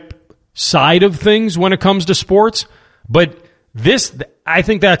sportsmanship side of things when it comes to sports, but I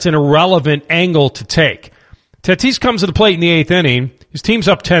think that's an irrelevant angle to take. Tatis comes to the plate in the 8th inning. His team's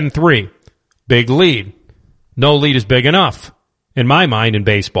up 10-3. Big lead. No lead is big enough, in my mind, in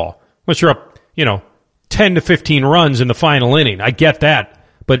baseball. Unless you're up, 10 to 15 runs in the final inning. I get that.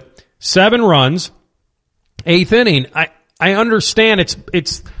 But 7 runs, 8th inning, I understand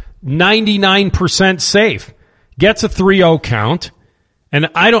it's 99% safe. Gets a 3-0 count. And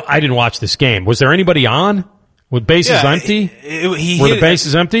I didn't watch this game. Was there anybody on? With bases empty? Were the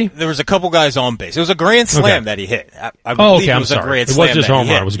bases empty? There was a couple guys on base. It was a grand slam that he hit. I believe it was a grand slam. It was just home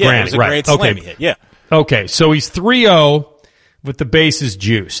run. It was grand. It was a grand slam he hit. Yeah. Okay, so he's 3-0 with the bases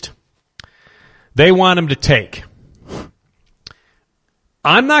juiced. They want him to take.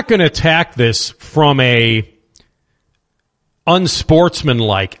 I'm not going to attack this from a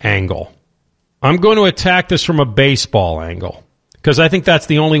unsportsmanlike angle. I'm going to attack this from a baseball angle because I think that's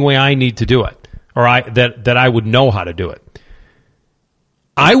the only way I need to do it. Or that I would know how to do it.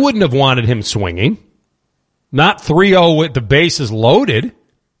 I wouldn't have wanted him swinging. Not 3-0 with the bases loaded.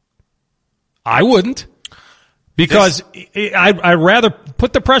 I wouldn't. Because I'd rather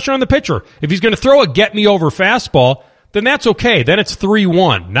put the pressure on the pitcher. If he's going to throw a get-me-over fastball, then that's okay. Then it's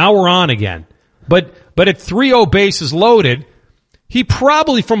 3-1. Now we're on again. But at 3-0 bases loaded, he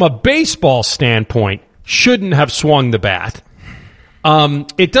probably, from a baseball standpoint, shouldn't have swung the bat.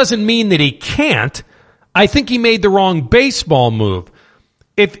 It doesn't mean that he can't. I think he made the wrong baseball move.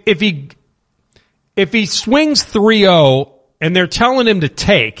 If he swings 3-0 and they're telling him to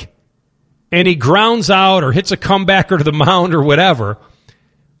take, and he grounds out or hits a comebacker to the mound or whatever,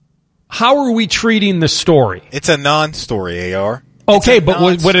 how are we treating the story? It's a non-story, AR. Okay, but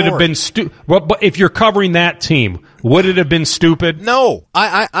would it have been but if you're covering that team, would it have been stupid? No.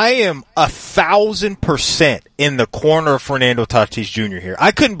 I am 1,000% in the corner of Fernando Tatis Jr. here.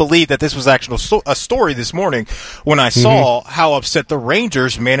 I couldn't believe that this was actually a story this morning when I saw how upset the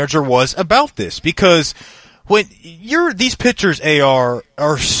Rangers manager was about this. Because when these pitchers, AR,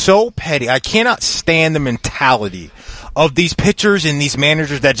 are so petty. I cannot stand the mentality of these pitchers and these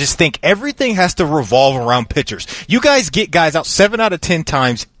managers that just think everything has to revolve around pitchers. You guys get guys out 7 out of 10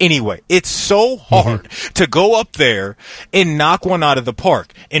 times anyway. It's so hard to go up there and knock one out of the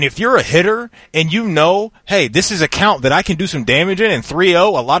park. And if you're a hitter and you know, hey, this is a count that I can do some damage in, and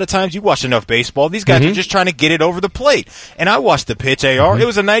 3-0, a lot of times you watch enough baseball, these guys are just trying to get it over the plate. And I watched the pitch, AR. It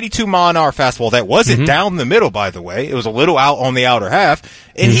was a 92-mile-an-hour fastball that wasn't down the middle, by the way. It was a little out on the outer half.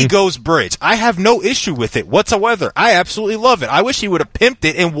 And he goes bridge. I have no issue with it whatsoever. I absolutely love it. I wish he would have pimped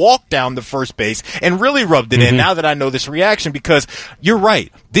it and walked down the first base and really rubbed it in now that I know this reaction, because you're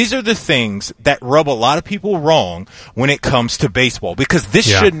right. These are the things that rub a lot of people wrong when it comes to baseball, because this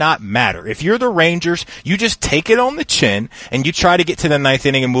should not matter. If you're the Rangers, you just take it on the chin and you try to get to the 9th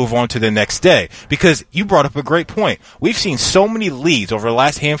inning and move on to the next day, because you brought up a great point. We've seen so many leads over the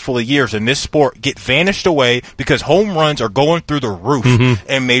last handful of years in this sport get vanished away because home runs are going through the roof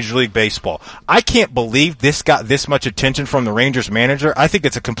in Major League Baseball. I can't believe this got this much attention from the Rangers manager. I think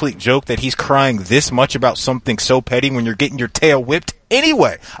it's a complete joke that he's crying this much about something so petty when you're getting your tail whipped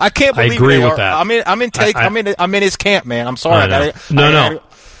anyway. I can't believe I agree with that. I'm in his camp, man. I'm sorry.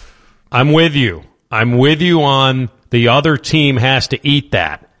 I'm with you. I'm with you on the other team has to eat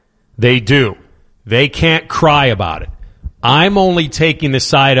that. They do. They can't cry about it. I'm only taking the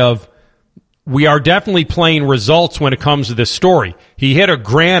side of we are definitely playing results when it comes to this story. He hit a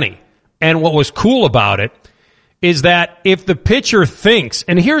granny. And what was cool about it is that if the pitcher thinks,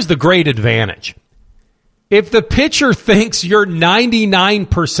 and here's the great advantage, if the pitcher thinks you're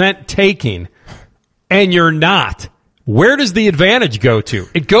 99% taking and you're not, where does the advantage go to?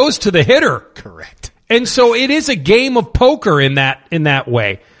 It goes to the hitter. Correct. And so it is a game of poker in that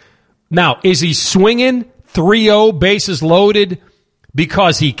way. Now, is he swinging 3-0 bases loaded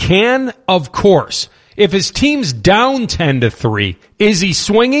because he can? Of course. If his team's down 10-3, is he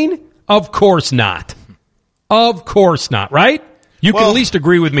swinging? Of course not. Of course not, right? You can at least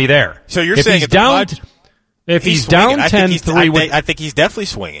agree with me there. So you're if saying he's down, if he's down 10-3, I think he's definitely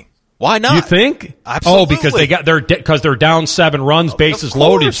swinging. Why not? You think? Absolutely. Oh, because they're down 7 runs, bases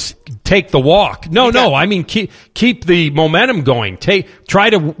loaded. Take the walk. No. I mean, keep the momentum going. Try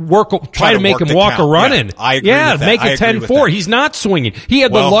to make him walk a run in. Yeah, I agree with that. Make it 10-4. He's not swinging. He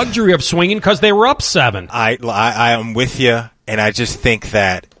had the luxury of swinging because they were up 7. I am with you. And I just think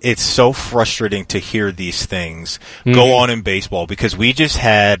that it's so frustrating to hear these things go on in baseball because we just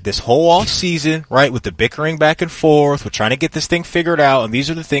had this whole off season, right, with the bickering back and forth. We're trying to get this thing figured out, and these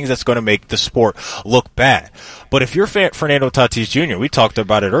are the things that's going to make the sport look bad. But if you're Fernando Tatis Jr., we talked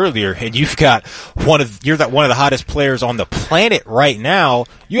about it earlier, and you've got one of the hottest players on the planet right now,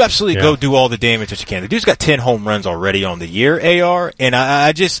 you absolutely go do all the damage that you can. The dude's got 10 home runs already on the year, AR, and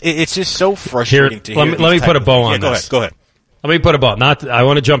it's just so frustrating to hear. Let me put a bow on this. Go ahead. Let me put a bow. I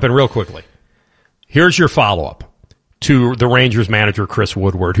want to jump in real quickly. Here's your follow-up to the Rangers manager, Chris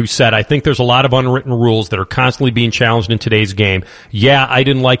Woodward, who said, I think there's a lot of unwritten rules that are constantly being challenged in today's game. Yeah, I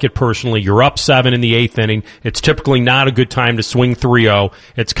didn't like it personally. You're up 7 in the 8th inning. It's typically not a good time to swing 3-0.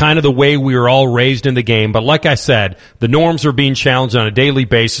 It's kind of the way we were all raised in the game. But like I said, the norms are being challenged on a daily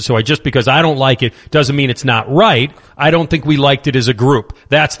basis. So just because I don't like it doesn't mean it's not right. I don't think we liked it as a group.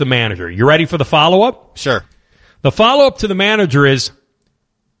 That's the manager. You ready for the follow-up? Sure. The follow-up to the manager is,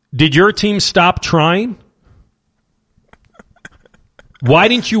 did your team stop trying? Why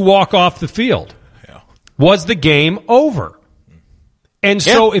didn't you walk off the field? Yeah. Was the game over? And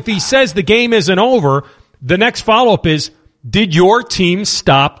so if he says the game isn't over, the next follow-up is, did your team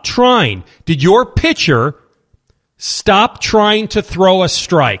stop trying? Did your pitcher stop trying to throw a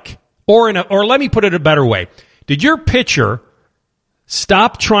strike? Or let me put it a better way. Did your pitcher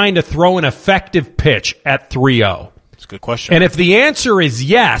stop trying to throw an effective pitch at 3-0? That's a good question. And if the answer is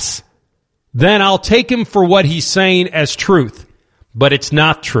yes, then I'll take him for what he's saying as truth. But it's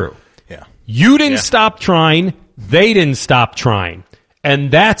not true. Yeah. You didn't stop trying. They didn't stop trying.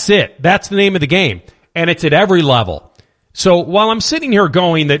 And that's it. That's the name of the game. And it's at every level. So while I'm sitting here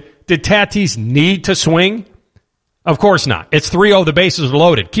going that, did Tatis need to swing? Of course not. It's 3-0. The bases are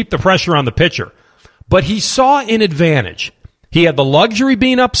loaded. Keep the pressure on the pitcher. But he saw an advantage. He had the luxury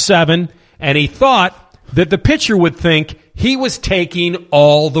being up 7, and he thought that the pitcher would think he was taking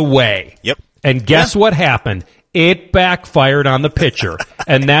all the way. Yep. And guess what happened? It backfired on the pitcher,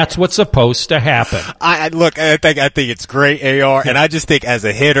 and that's what's supposed to happen. I think it's great, AR, and I just think as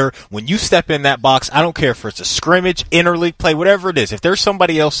a hitter, when you step in that box, I don't care if it's a scrimmage, interleague play, whatever it is. If there's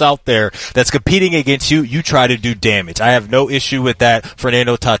somebody else out there that's competing against you, you try to do damage. I have no issue with that.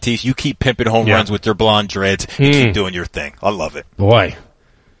 Fernando Tatis, you keep pimping home runs with your blonde dreads and keep doing your thing. I love it. Boy.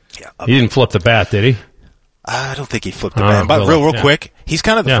 Yeah, he didn't flip the bat, did he? I don't think he flipped the bat. But real quick, he's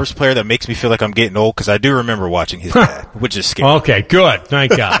kind of the first player that makes me feel like I'm getting old because I do remember watching his dad, which is scary. Okay, good.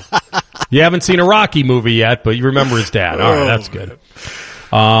 Thank God. You haven't seen a Rocky movie yet, but you remember his dad. All right, that's good.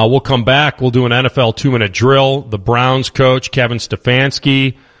 We'll come back. We'll do an NFL 2-minute drill. The Browns coach, Kevin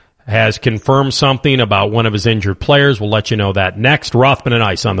Stefanski, has confirmed something about one of his injured players. We'll let you know that next. Rothman and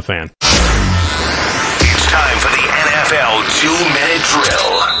Ice on the Fan. It's time for the NFL 2-minute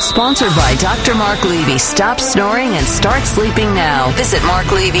drill. Sponsored by Dr. Mark Levy. Stop snoring and start sleeping now. Visit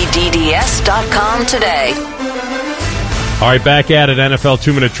marklevydds.com today. All right, back at it, NFL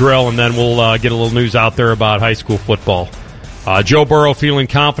 2-minute drill, and then we'll get a little news out there about high school football. Joe Burrow feeling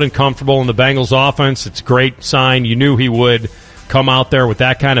confident, comfortable in the Bengals offense. It's a great sign. You knew he would come out there with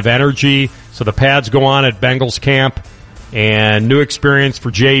that kind of energy. So the pads go on at Bengals camp, and new experience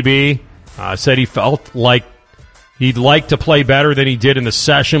for JB. Said he felt like he'd like to play better than he did in the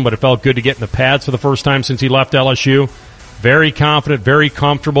session, but it felt good to get in the pads for the first time since he left LSU. Very confident, very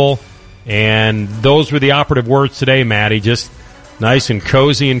comfortable, and those were the operative words today, Matty. Just nice and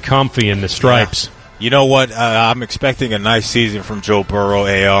cozy and comfy in the stripes. Yeah. You know what? I'm expecting a nice season from Joe Burrow,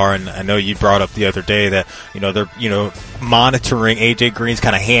 AR, and I know you brought up the other day that, they're, monitoring A.J. Green's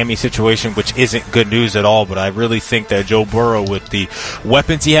kind of hammy situation, which isn't good news at all, but I really think that Joe Burrow, with the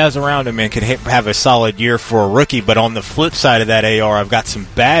weapons he has around him, can have a solid year for a rookie. But on the flip side of that, AR, I've got some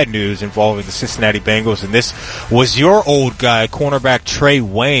bad news involving the Cincinnati Bengals, and this was your old guy, cornerback Trey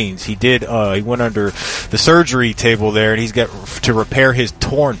Waynes. He went under the surgery table there, and he's got to repair his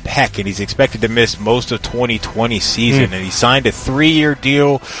torn pec, and he's expected to miss most most of 2020 season, and he signed a 3-year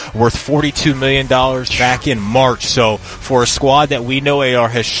deal worth $42 million back in March. So for a squad that we know, AR,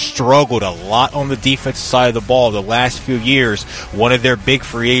 has struggled a lot on the defensive side of the ball the last few years, one of their big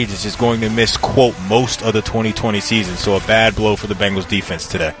free agents is going to miss, quote, most of the 2020 season. So a bad blow for the Bengals defense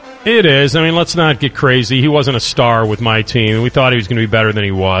today. It is. I mean, let's not get crazy. He wasn't a star with my team. We thought he was going to be better than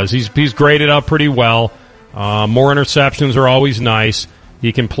he was. He's graded up pretty well. More interceptions are always nice.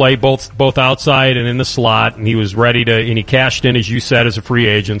 He can play both outside and in the slot, and he was ready to, and he cashed in, as you said, as a free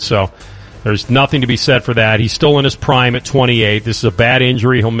agent. So there's nothing to be said for that. He's still in his prime at 28. This is a bad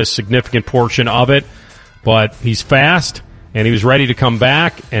injury. He'll miss a significant portion of it, but he's fast, and he was ready to come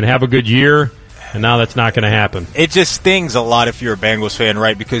back and have a good year. And now that's not going to happen. It just stings a lot if you're a Bengals fan,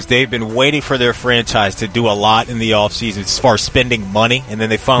 right? Because they've been waiting for their franchise to do a lot in the offseason as far as spending money, and then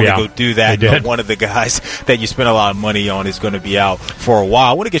they finally go do that. And one of the guys that you spent a lot of money on is going to be out for a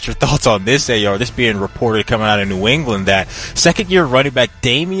while. I want to get your thoughts on this, AR. This being reported coming out of New England that second-year running back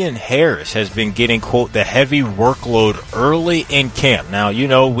Damien Harris has been getting, quote, the heavy workload early in camp. Now, you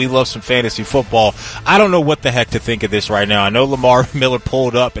know, we love some fantasy football. I don't know what the heck to think of this right now. I know Lamar Miller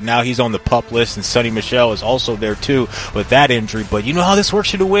pulled up, and now he's on the PUP list, and Sonny Michel is also there too with that injury. But you know how this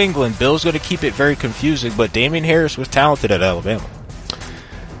works in New England. Bill's going to keep it very confusing, but Damien Harris was talented at Alabama.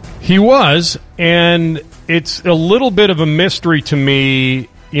 He was, and it's a little bit of a mystery to me,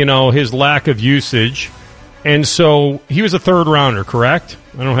 you know, his lack of usage. And so he was a third rounder, correct?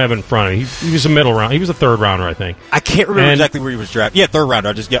 I don't have it in front of me. He was a middle round. He was a third rounder, I think. I can't remember exactly where he was drafted. Yeah, third rounder.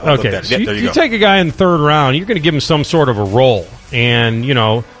 I just looked at it. So there you you go. take a guy in the third round, you're going to give him some sort of a role. And, you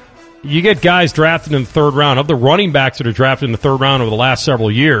know, you get guys drafted in the third round. Of the running backs that are drafted in the third round over the last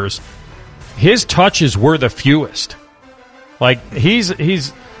several years, his touches were the fewest. Like,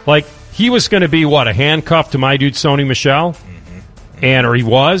 he's like, he was going to be, a handcuff to my dude Sonny Michel? Or he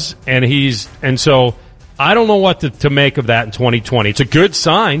was. And so I don't know what to make of that in 2020. It's a good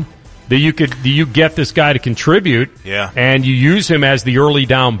sign that you get this guy to contribute. Yeah. And you use him as the early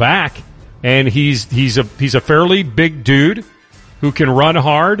down back. And he's a fairly big dude who can run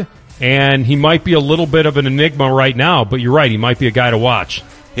hard. And he might be a little bit of an enigma right now, but you're right, he might be a guy to watch.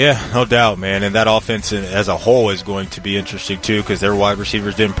 Yeah, no doubt, man. And that offense as a whole is going to be interesting, too, because their wide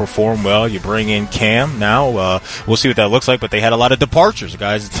receivers didn't perform well. You bring in Cam now. We'll see what that looks like, but they had a lot of departures.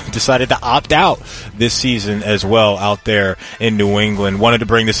 Guys decided to opt out this season as well out there in New England. Wanted to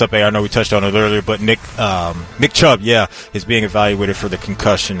bring this up. I know we touched on it earlier, but Nick Chubb, is being evaluated for the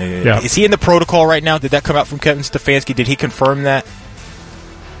concussion. Yeah. Is he in the protocol right now? Did that come out from Kevin Stefanski? Did he confirm that?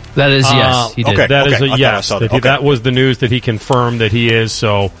 That is, yes, he did. Okay, that is a yes. That. That was the news that he confirmed that he is.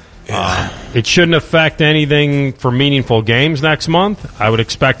 So it shouldn't affect anything for meaningful games next month. I would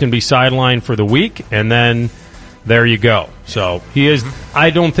expect him to be sidelined for the week, and then there you go. So he is.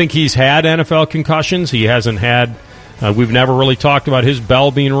 I don't think he's had NFL concussions. He hasn't had. We've never really talked about his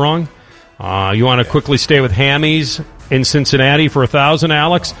bell being rung. You want to quickly stay with hammies in Cincinnati for 1,000,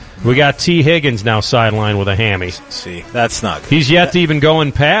 Alex? We got T. Higgins now sidelined with a hammy. See, that's not good. He's yet to even go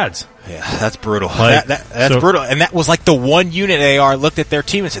in pads. Yeah, that's brutal. That's brutal. And that was like the one unit AR looked at their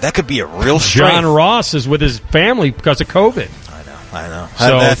team and said, that could be a real strength. John Ross is with his family because of COVID. I know.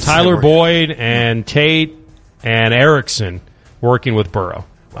 So Tyler Boyd and Tate and Erickson working with Burrow.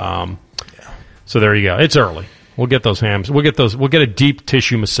 So there you go. It's early. We'll get those hams. We'll get a deep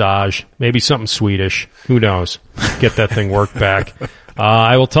tissue massage. Maybe something Swedish. Who knows? Get that thing worked back.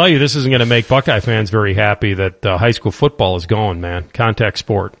 I will tell you, this isn't going to make Buckeye fans very happy that high school football is going, man. Contact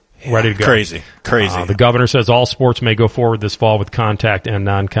sport. Ready to go. Crazy. The governor says all sports may go forward this fall with contact and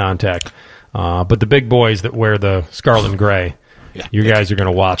non-contact. But the big boys that wear the scarlet and gray, you guys are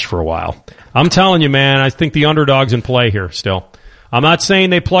going to watch for a while. I'm telling you, man, I think the underdog's in play here still. I'm not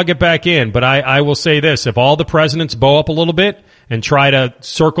saying they plug it back in, but I will say this. If all the presidents bow up a little bit and try to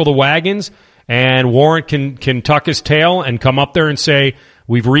circle the wagons, and Warren can tuck his tail and come up there and say,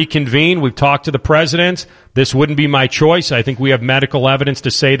 we've reconvened, we've talked to the presidents, this wouldn't be my choice. I think we have medical evidence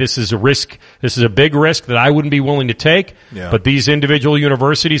to say this is a risk, this is a big risk that I wouldn't be willing to take. Yeah. But these individual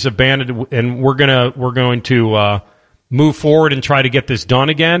universities have banned it, and we're going to move forward and try to get this done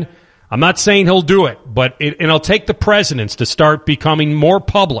again. I'm not saying he'll do it, but it'll take the presidents to start becoming more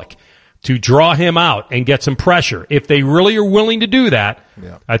public to draw him out and get some pressure. If they really are willing to do that,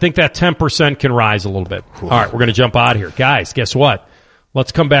 I think that 10% can rise a little bit. All right, we're going to jump out of here. Guys, guess what?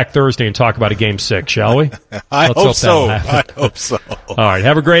 Let's come back Thursday and talk about a Game 6, shall we? I hope so. All right,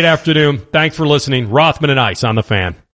 have a great afternoon. Thanks for listening. Rothman and Ice on The Fan.